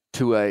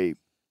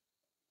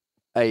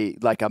a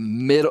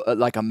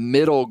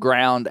middle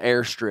ground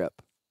airstrip.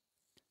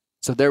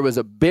 So there was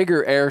a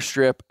bigger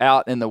airstrip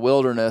out in the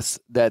wilderness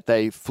that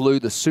they flew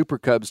the Super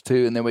Cubs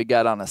to, and then we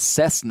got on a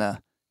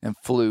Cessna and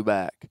flew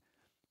back.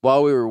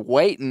 While we were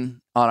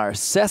waiting on our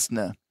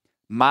Cessna,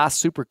 my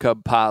Super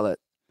Cub pilot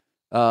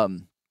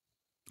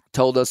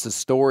told us a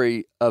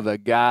story of a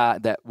guy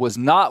that was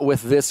not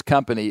with this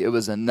company. It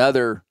was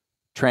another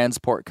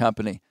transport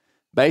company.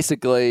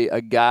 Basically,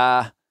 a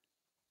guy,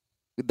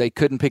 they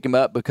couldn't pick him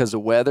up because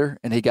of weather,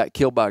 and he got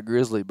killed by a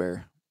grizzly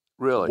bear.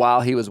 Really?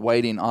 While he was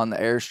waiting on the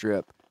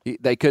airstrip.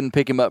 They couldn't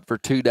pick him up for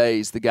 2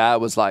 days. The guy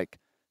was like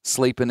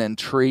sleeping in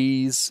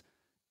trees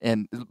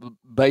and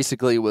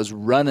basically was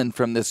running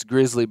from this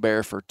grizzly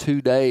bear for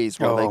 2 days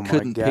while they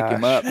couldn't pick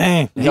him up.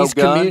 Dang.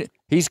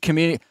 He's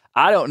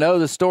I don't know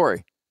the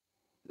story.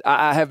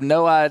 I have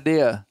no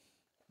idea.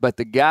 But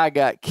the guy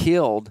got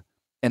killed,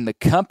 and the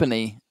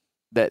company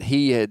that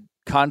he had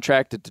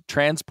contracted to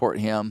transport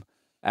him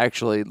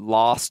actually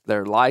lost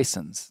their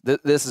license.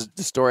 This is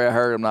the story I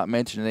heard. I'm not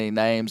mentioning any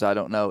names. I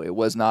don't know. It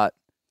was not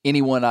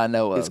anyone I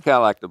know of. It's kind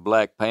of like the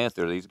Black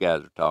Panther these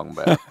guys are talking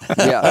about.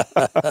 Yeah.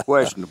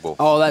 Questionable.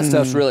 Oh, that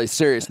stuff's really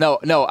serious. No,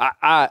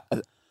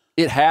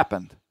 it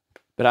happened,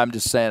 but I'm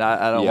just saying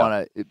I don't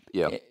want to.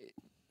 Yeah.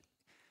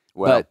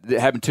 Well, but it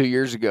happened 2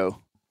 years ago.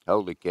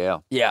 holy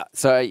cow. Yeah.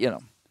 So,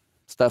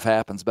 stuff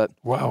happens, but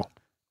Wow.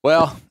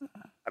 well,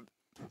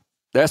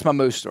 that's my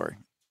moose story.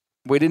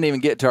 We didn't even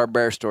get to our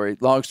bear story.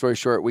 Long story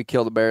short, we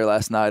killed a bear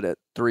last night at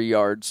 3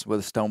 yards with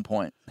a stone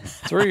point.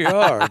 3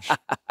 yards.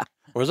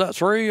 Was that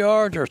 3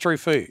 yards or 3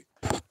 feet?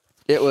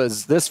 It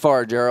was this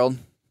far, Gerald.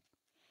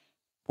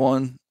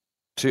 1,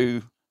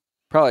 2,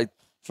 probably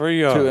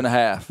 3 yards.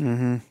 2.5.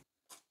 Mm-hmm.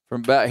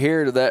 From about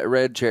here to that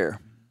red chair.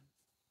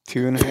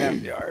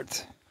 2.5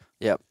 yards.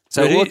 Yep.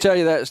 So Did we'll he- tell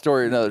you that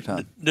story another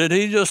time. Did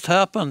he just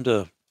happen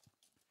to?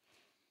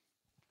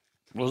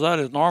 Was that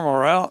his normal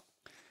route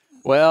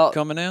Well,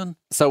 coming in?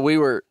 so we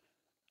were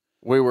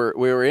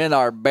in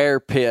our bear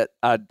pit.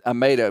 I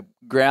made a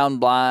ground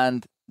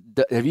blind.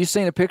 Have you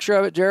seen a picture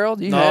of it,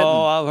 Gerald? You No, hadn't.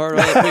 I've heard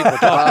other people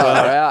talk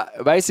about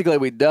it. Basically,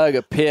 we dug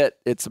a pit.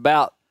 It's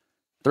about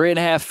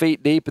 3.5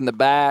 feet deep in the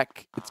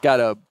back. It's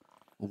got a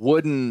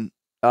wooden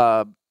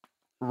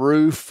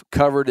roof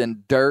covered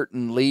in dirt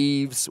and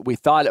leaves. We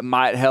thought it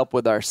might help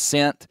with our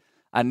scent.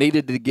 I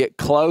needed to get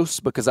close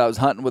because I was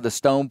hunting with a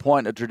stone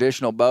point, a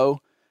traditional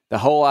bow. The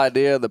whole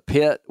idea of the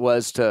pit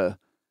was to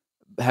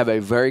have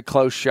a very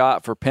close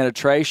shot for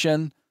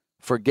penetration,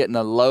 for getting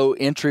a low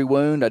entry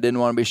wound. I didn't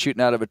want to be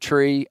shooting out of a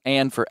tree,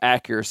 and for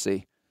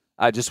accuracy.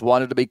 I just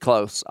wanted to be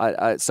close.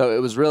 So it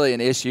was really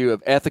an issue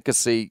of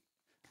efficacy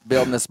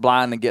building this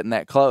blind and getting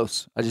that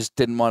close. I just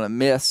didn't want to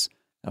miss.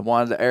 I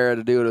wanted the arrow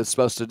to do what it was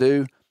supposed to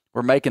do.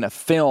 We're making a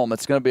film.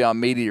 It's going to be on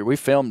Meat Eater. We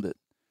filmed it.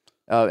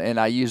 And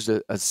I used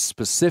a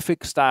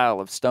specific style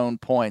of stone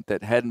point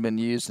that hadn't been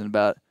used in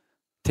about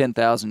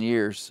 10,000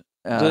 years.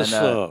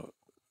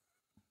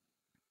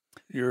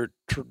 Your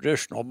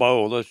traditional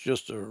bow, that's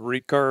just a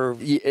recurve.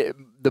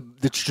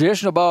 The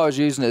traditional bow I was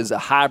using is a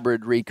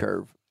hybrid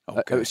recurve.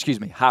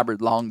 Okay.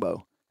 Hybrid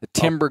longbow. The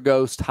Timber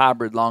Ghost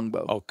hybrid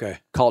longbow. Okay.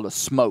 Called a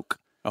smoke.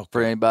 Okay.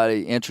 For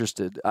anybody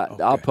interested.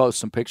 Okay. I'll post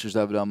some pictures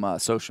of it on my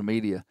social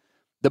media.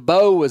 The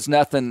bow was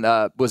nothing,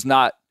 the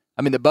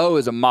bow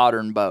is a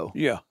modern bow.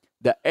 Yeah.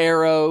 The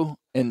arrow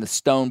and the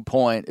stone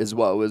point is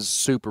what was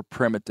super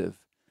primitive.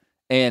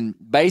 And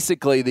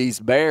basically these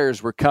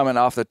bears were coming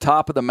off the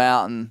top of the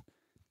mountain,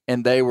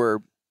 and they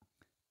were,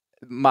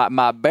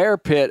 my bear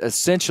pit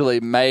essentially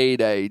made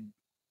a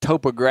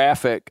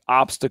topographic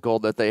obstacle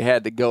that they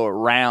had to go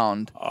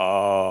around.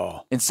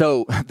 Oh. And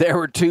so there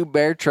were 2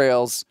 bear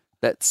trails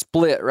that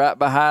split right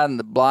behind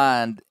the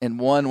blind, and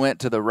one went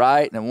to the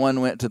right and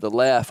one went to the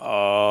left.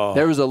 Oh.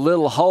 There was a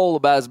little hole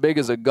about as big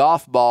as a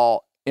golf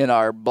ball in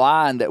our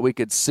blind that we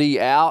could see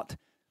out,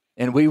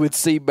 and we would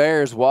see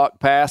bears walk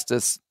past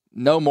us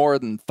no more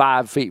than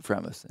 5 feet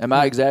from us. Am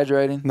I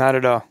exaggerating? Not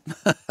at all.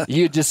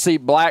 You'd just see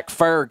black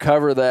fur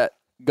cover that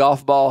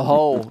golf ball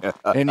hole,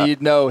 and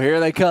you'd know, here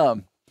they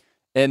come.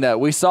 And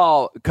we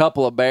saw a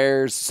couple of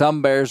bears.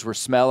 Some bears were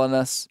smelling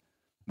us.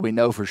 We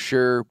know for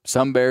sure.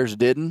 Some bears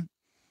didn't.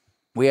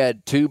 We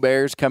had 2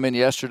 bears come in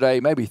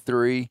yesterday, maybe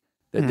 3,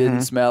 that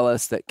didn't smell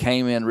us, that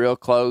came in real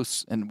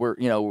close, and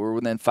we're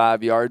within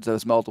 5 yards of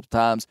us multiple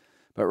times.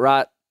 But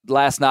right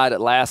last night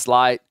at last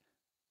light,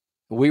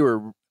 we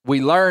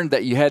learned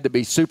that you had to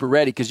be super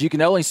ready because you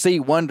can only see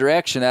one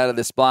direction out of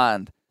this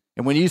blind.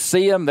 And when you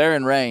see them, they're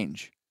in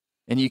range.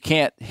 And you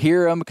can't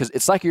hear them because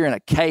it's like you're in a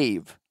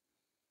cave.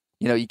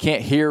 You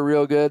can't hear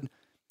real good.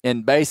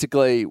 And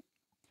basically,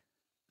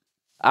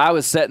 I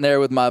was sitting there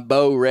with my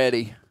bow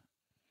ready.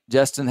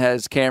 Justin had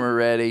his camera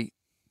ready.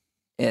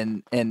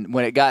 And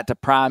when it got to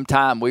prime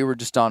time, we were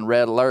just on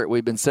red alert.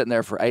 We've been sitting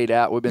there for 8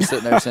 hours. We've been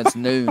sitting there since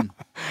noon.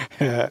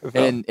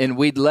 And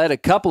we'd let a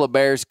couple of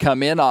bears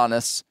come in on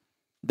us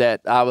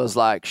that I was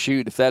like,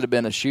 shoot, if that had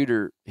been a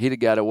shooter, he'd have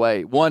got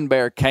away. One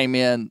bear came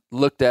in,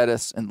 looked at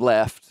us, and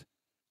left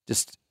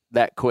just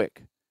that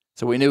quick.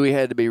 So we knew we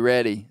had to be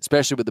ready,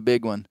 especially with the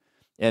big one.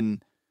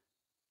 And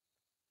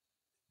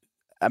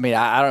I mean,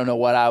 I don't know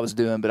what I was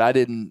doing, but I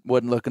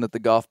wasn't looking at the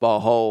golf ball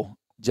hole.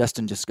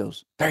 Justin just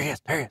goes, there he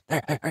is, there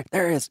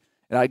he is.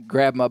 And I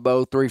grab my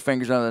bow, 3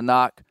 fingers under the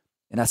knock,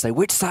 and I say,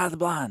 which side of the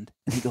blind?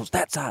 And he goes,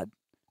 that side,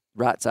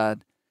 right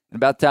side. And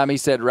about the time he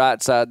said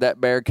right side,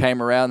 that bear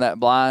came around that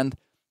blind,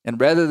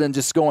 and rather than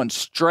just going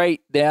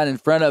straight down in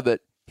front of it,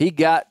 he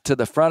got to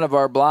the front of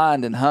our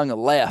blind and hung a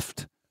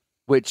left,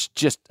 which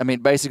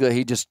basically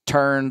he just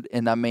turned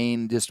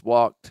and, just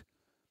walked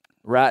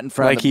right in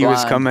front of the blind. Like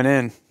he was coming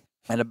in.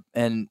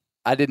 And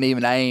I didn't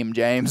even aim,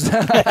 James.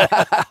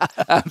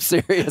 I'm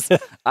serious.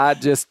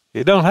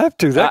 You don't have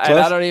to. That and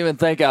I don't even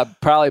think I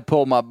probably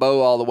pulled my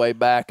bow all the way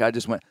back. I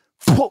just went,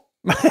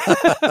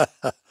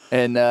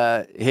 and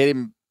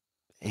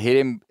hit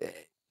him.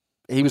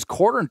 He was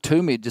quartering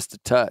to me just a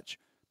touch,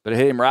 but it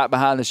hit him right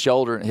behind the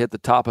shoulder and hit the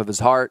top of his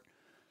heart.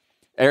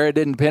 Arrow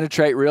didn't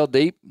penetrate real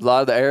deep. A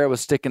lot of the arrow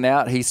was sticking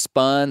out. He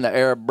spun. The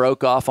arrow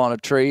broke off on a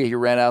tree. He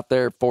ran out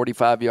there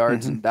 45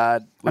 yards and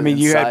died.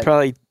 You had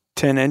probably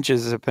 10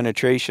 inches of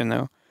penetration,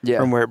 though,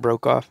 from where it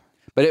broke off.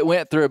 But it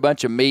went through a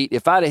bunch of meat.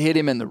 If I'd have hit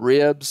him in the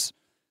ribs,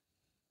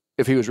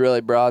 if he was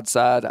really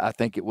broadside, I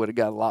think it would have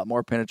got a lot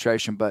more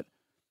penetration. But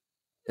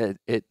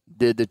it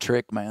did the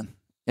trick, man.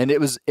 And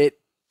it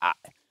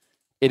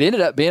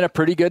ended up being a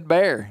pretty good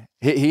bear.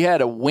 He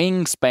had a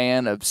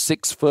wingspan of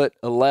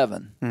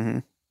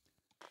 6'11",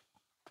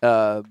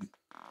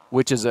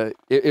 which is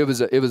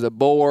it was a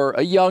boar,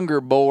 a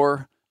younger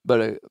boar, but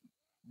a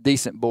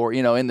decent boar,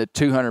 in the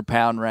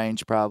 200-pound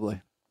range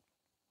probably.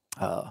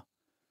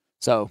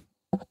 So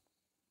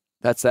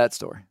that's that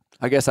story.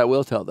 I guess I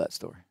will tell that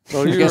story.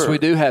 So I guess we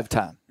do have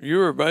time. You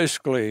were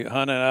basically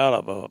hunting out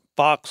of a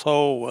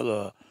foxhole with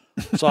a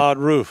sod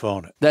roof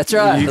on it. That's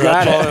right. You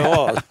got That's it.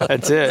 all it was.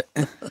 That's it.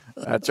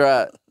 That's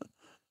right.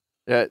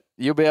 Yeah,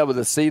 you'll be able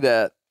to see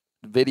that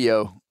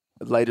video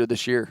later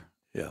this year.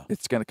 Yeah.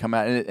 It's going to come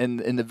out.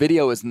 And the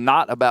video is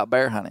not about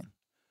bear hunting.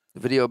 The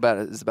video about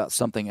it is about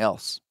something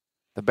else.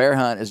 The bear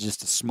hunt is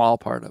just a small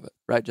part of it.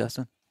 Right,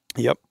 Justin?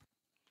 Yep.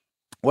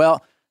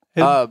 Well,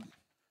 It'll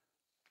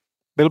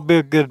be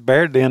a good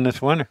bear den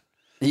this winter.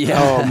 Yeah.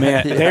 Oh,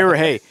 man.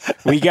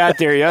 We got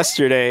there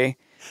yesterday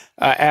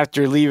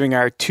after leaving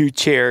our 2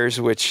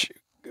 chairs, which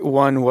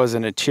one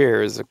wasn't a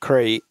chair, it was a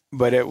crate,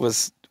 but it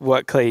was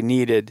what Clay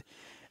needed.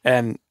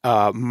 And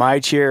my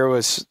chair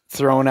was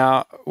thrown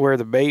out where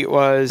the bait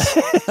was.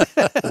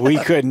 We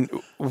couldn't,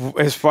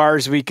 as far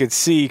as we could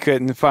see,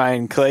 couldn't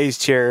find Clay's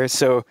chair.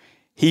 So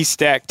he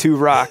stacked 2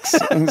 rocks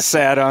and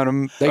sat on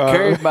them. They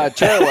carried my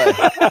chair away.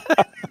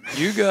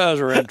 You guys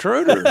are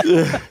intruders.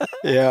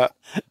 Yeah.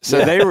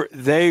 So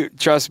they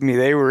trust me,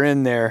 they were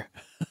in there.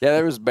 Yeah,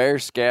 there was bear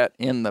scat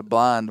in the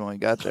blind when we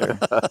got there.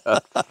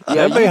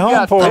 They'll be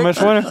home for him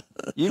this winter.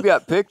 You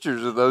got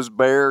pictures of those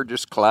bear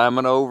just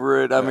climbing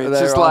over it. I mean, it's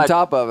They're just on like,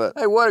 top of it.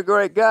 hey, what a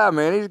great guy,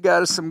 man. He's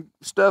got us some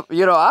stuff.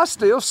 I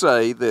still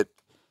say that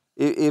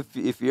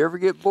if you ever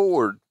get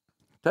bored,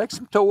 take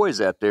some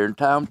toys out there and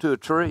tie them to a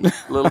tree,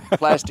 little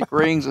plastic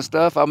rings and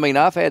stuff. I mean,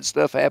 I've had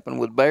stuff happen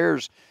with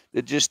bears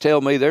that just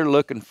tell me they're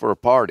looking for a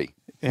party.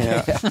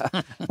 Yeah.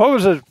 What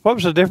was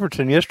the difference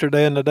in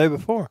yesterday and the day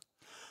before?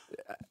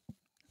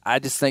 I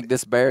just think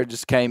this bear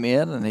just came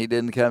in, and he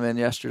didn't come in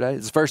yesterday.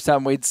 It's the first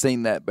time we'd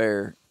seen that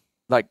bear,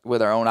 like,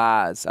 with our own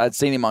eyes. I'd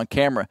seen him on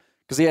camera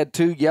because he had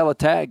 2 yellow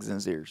tags in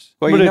his ears.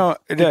 Well,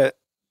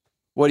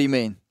 What do you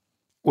mean?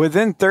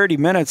 within 30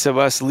 minutes of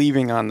us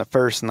leaving on the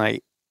first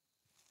night,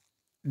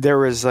 there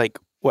was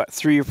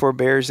 3 or 4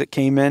 bears that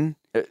came in.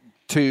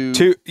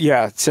 2.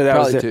 Yeah. So that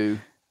Probably was 2.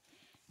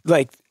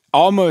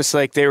 Almost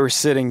like they were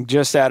sitting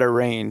just out of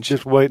range,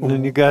 Just waiting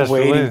on you guys to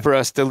waiting leave. for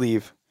us to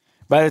leave.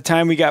 By the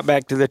time we got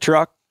back to the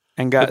truck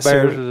and got The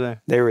bears served, was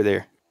there. they were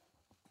there.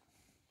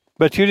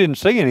 But you didn't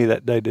see any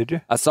that day, did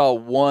you? I saw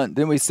one.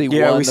 Didn't we see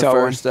Yeah, one we the saw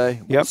first day?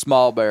 Yep.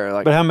 Small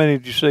bear. But how many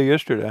did you see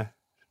yesterday?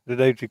 The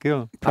day you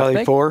killed them? Probably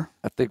think- 4.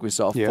 I think we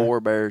saw Yeah. 4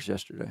 bears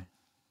yesterday.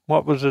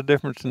 What was the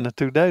difference in the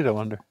 2 days, I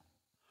wonder?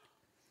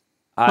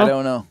 I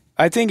don't know.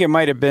 I think it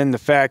might have been the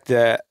fact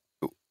that,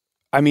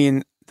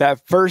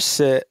 that first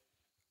sit,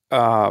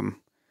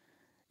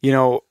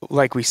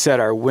 like we said,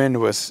 our wind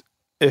was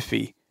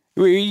iffy.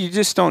 You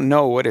just don't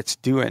know what it's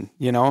doing,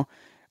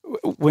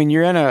 When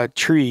you're in a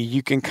tree,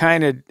 you can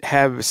kind of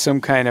have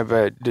some kind of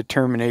a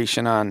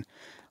determination on,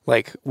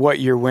 what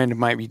your wind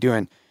might be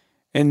doing.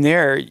 And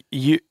there,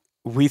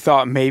 we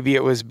thought maybe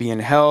it was being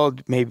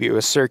held, maybe it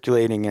was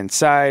circulating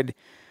inside,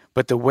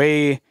 but the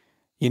way,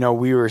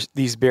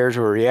 these bears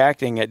were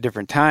reacting at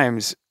different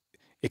times,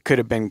 it could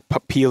have been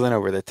peeling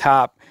over the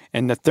top,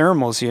 and the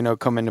thermals,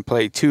 come into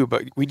play too,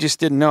 but we just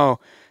didn't know.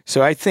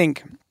 So I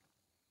think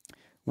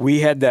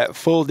we had that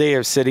full day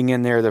of sitting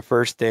in there the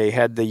first day,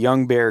 had the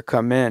young bear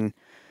come in,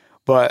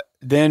 but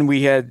then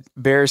we had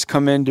bears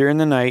come in during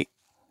the night,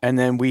 and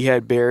then we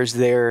had bears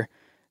there,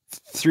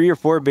 3 or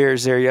 4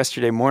 bears there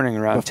yesterday morning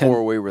around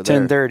Before we were there.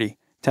 10:30,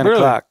 10 Really?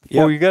 o'clock.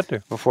 Before you got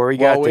there? Before we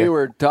got there. We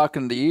were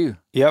talking to you.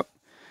 Yep.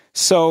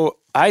 So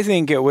I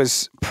think it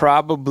was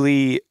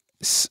probably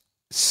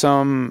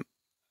some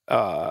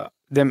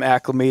them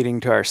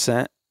acclimating to our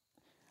scent.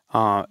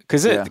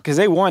 because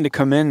they wanted to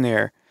come in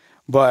there,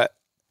 but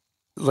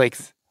like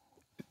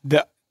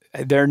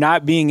there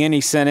not being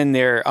any sent in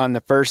there on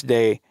the first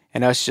day,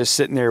 and us just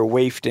sitting there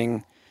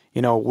wafting,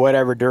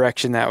 whatever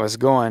direction that was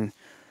going.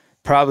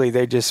 Probably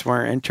they just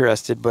weren't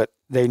interested, but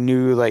they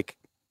knew like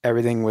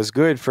everything was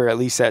good for at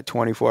least that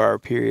 24-hour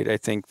period. I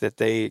think that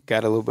they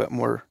got a little bit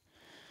more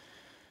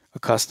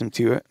accustomed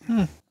to it.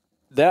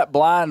 That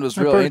blind was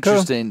real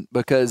interesting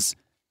because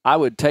I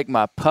would take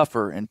my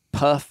puffer and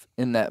puff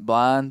in that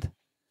blind,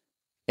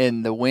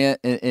 and the wind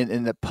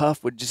and the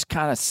puff would just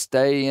kind of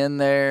stay in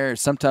there.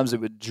 Sometimes it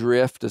would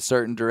drift a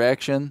certain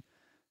direction,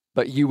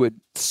 but you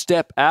would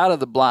step out of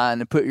the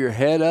blind and put your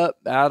head up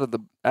out of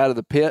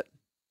the pit,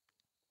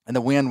 and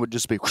the wind would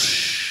just be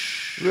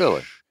whoosh.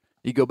 Really?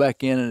 You go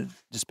back in and it'd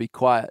just be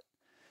quiet.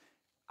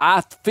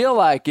 I feel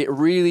like it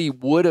really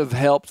would have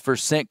helped for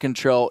scent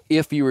control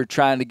if you were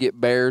trying to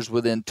get bears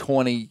within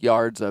 20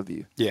 yards of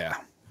you. Yeah.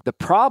 The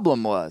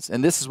problem was,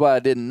 and this is what I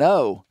didn't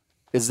know,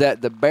 is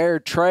that the bear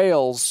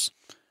trails,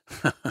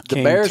 the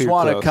bears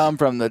want to come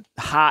from the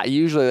high.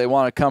 Usually they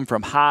want to come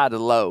from high to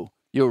low.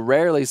 You'll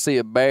rarely see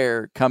a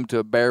bear come to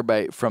a bear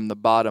bait from the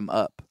bottom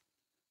up.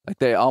 Like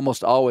they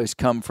almost always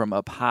come from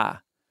up high.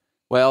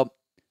 Well,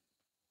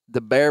 the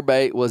bear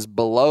bait was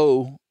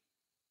below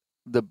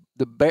the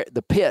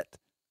pit.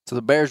 So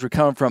the bears were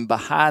coming from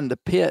behind the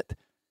pit,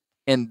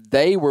 and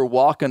they were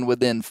walking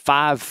within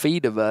 5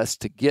 feet of us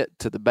to get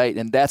to the bait,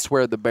 and that's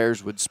where the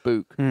bears would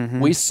spook.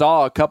 Mm-hmm. We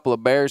saw a couple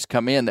of bears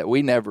come in that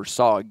we never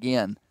saw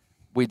again.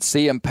 We'd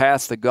see them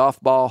pass the golf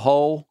ball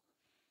hole,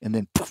 and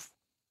then poof.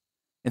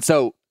 And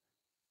so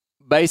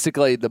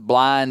basically the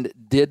blind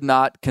did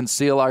not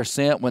conceal our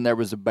scent when there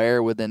was a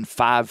bear within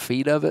 5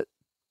 feet of it,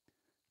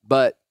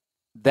 but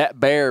that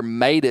bear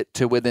made it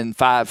to within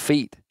 5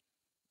 feet.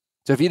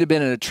 So if you'd have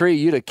been in a tree,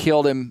 you'd have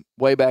killed him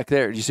way back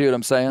there. Do you see what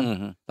I'm saying?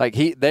 Mm-hmm. Like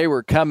they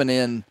were coming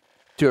in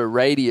to a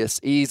radius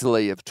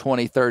easily of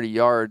 20, 30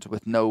 yards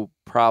with no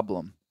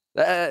problem.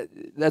 Do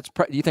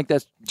you think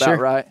that's about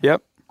right?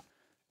 Yep.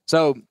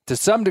 So to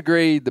some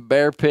degree, the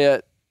bear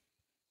pit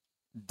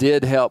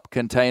did help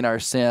contain our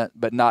scent,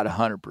 but not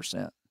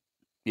 100%.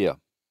 Yeah.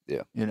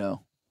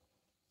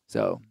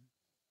 So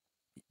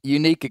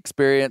unique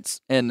experience,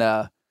 and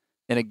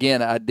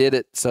again, I did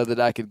it so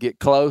that I could get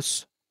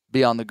close,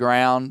 be on the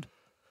ground,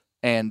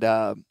 and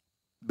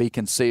be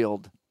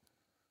concealed.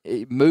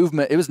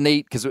 Movement, it was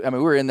neat because we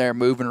were in there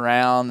moving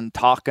around and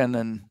talking,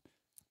 and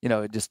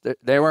it just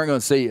they weren't going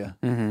to see you.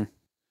 Mm-hmm.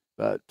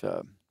 But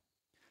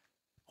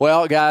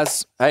well,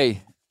 guys,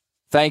 hey,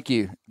 thank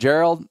you,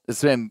 Gerald.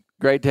 It's been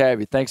great to have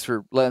you. Thanks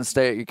for letting us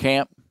stay at your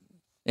camp.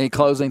 Any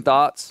closing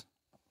thoughts?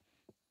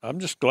 I'm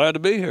just glad to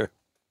be here.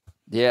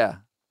 Yeah.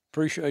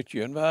 Appreciate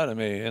you inviting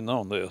me in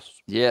on this.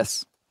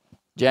 Yes.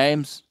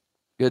 James,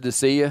 good to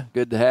see you.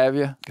 Good to have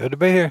you. Good to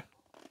be here.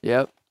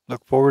 Yep.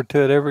 Look forward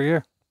to it every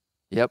year.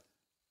 Yep.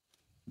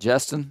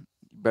 Justin,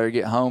 you better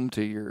get home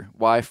to your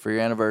wife for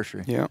your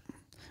anniversary. Yep.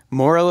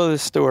 Moral of the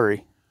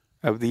story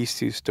of these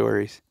two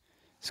stories: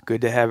 it's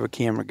good to have a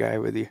camera guy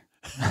with you.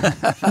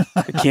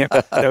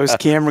 Those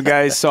camera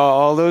guys saw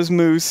all those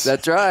moose.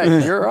 That's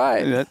right. You're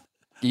right.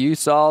 You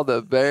saw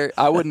the bear.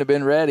 I wouldn't have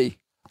been ready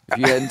if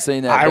you hadn't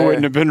seen that I bear.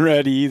 wouldn't have been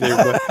ready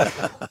either.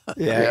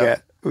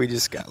 But we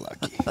just got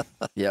lucky.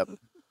 Yep.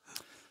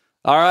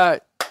 All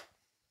right.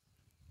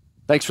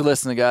 Thanks for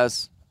listening,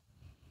 guys.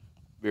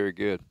 Very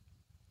good.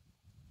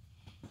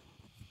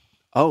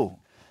 Oh,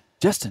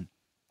 Justin,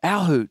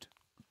 owl hoot.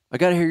 I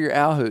got to hear your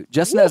owl hoot.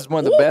 Justin has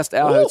one of the best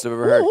owl hoots I've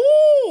ever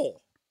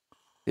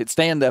heard.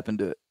 Stand up and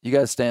do it. You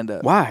got to stand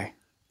up. Why?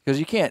 Because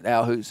you can't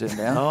owl hoot sitting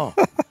down. Oh.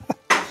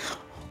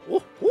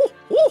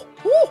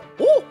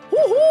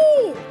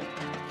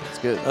 That's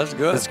good. That's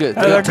good. That's good.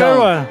 That's a good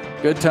one.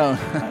 Good tone.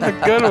 That's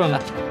a good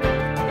one.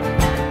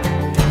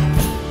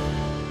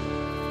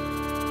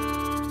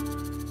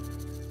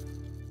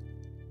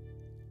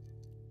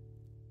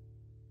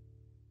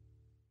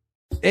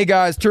 Hey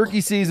guys,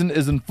 turkey season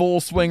is in full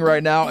swing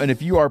right now, and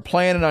if you are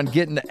planning on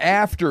getting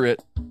after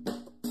it,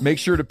 make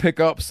sure to pick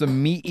up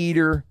some Meat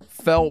Eater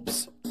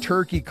Phelps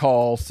turkey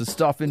calls to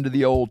stuff into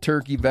the old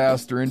turkey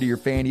vest or into your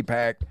fanny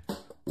pack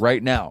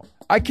right now.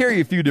 I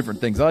carry a few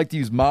different things. I like to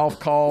use mouth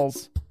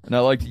calls, and I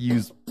like to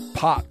use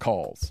pot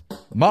calls.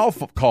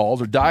 Mouth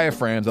calls or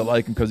diaphragms, I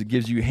like them because it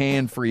gives you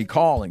hand-free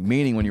calling,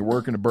 meaning when you're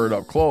working a bird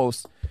up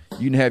close,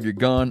 you can have your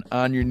gun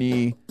on your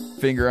knee,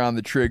 finger on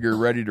the trigger,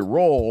 ready to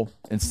roll,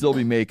 and still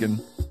be making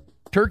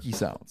turkey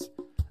sounds.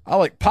 I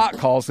like pot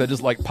calls. I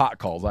just like pot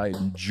calls. I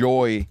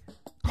enjoy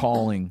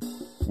calling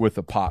with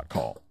a pot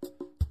call.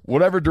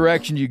 Whatever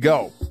direction you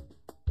go,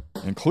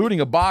 including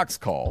a box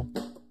call,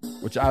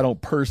 which I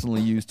don't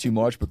personally use too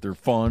much, but they're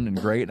fun and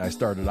great, and I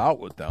started out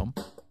with them.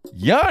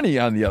 Yanni,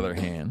 on the other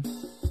hand,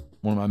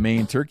 one of my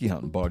main turkey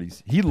hunting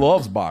buddies, he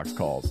loves box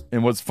calls.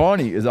 And what's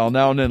funny is I'll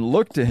now and then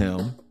look to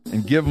him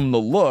and give him the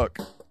look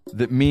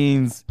that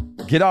means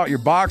get out your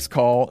box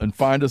call and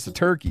find us a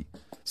turkey.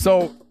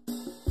 So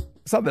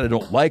it's not that I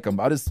don't like them.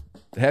 I just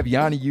have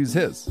Yanni use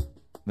his.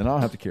 Then I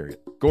don't have to carry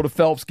it. Go to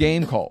Phelps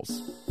Game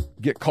Calls.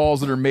 Get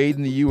calls that are made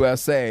in the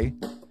USA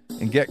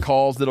and get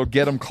calls that'll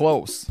get them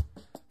close.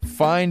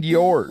 Find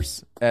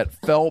yours at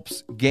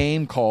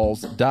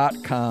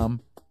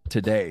phelpsgamecalls.com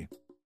today.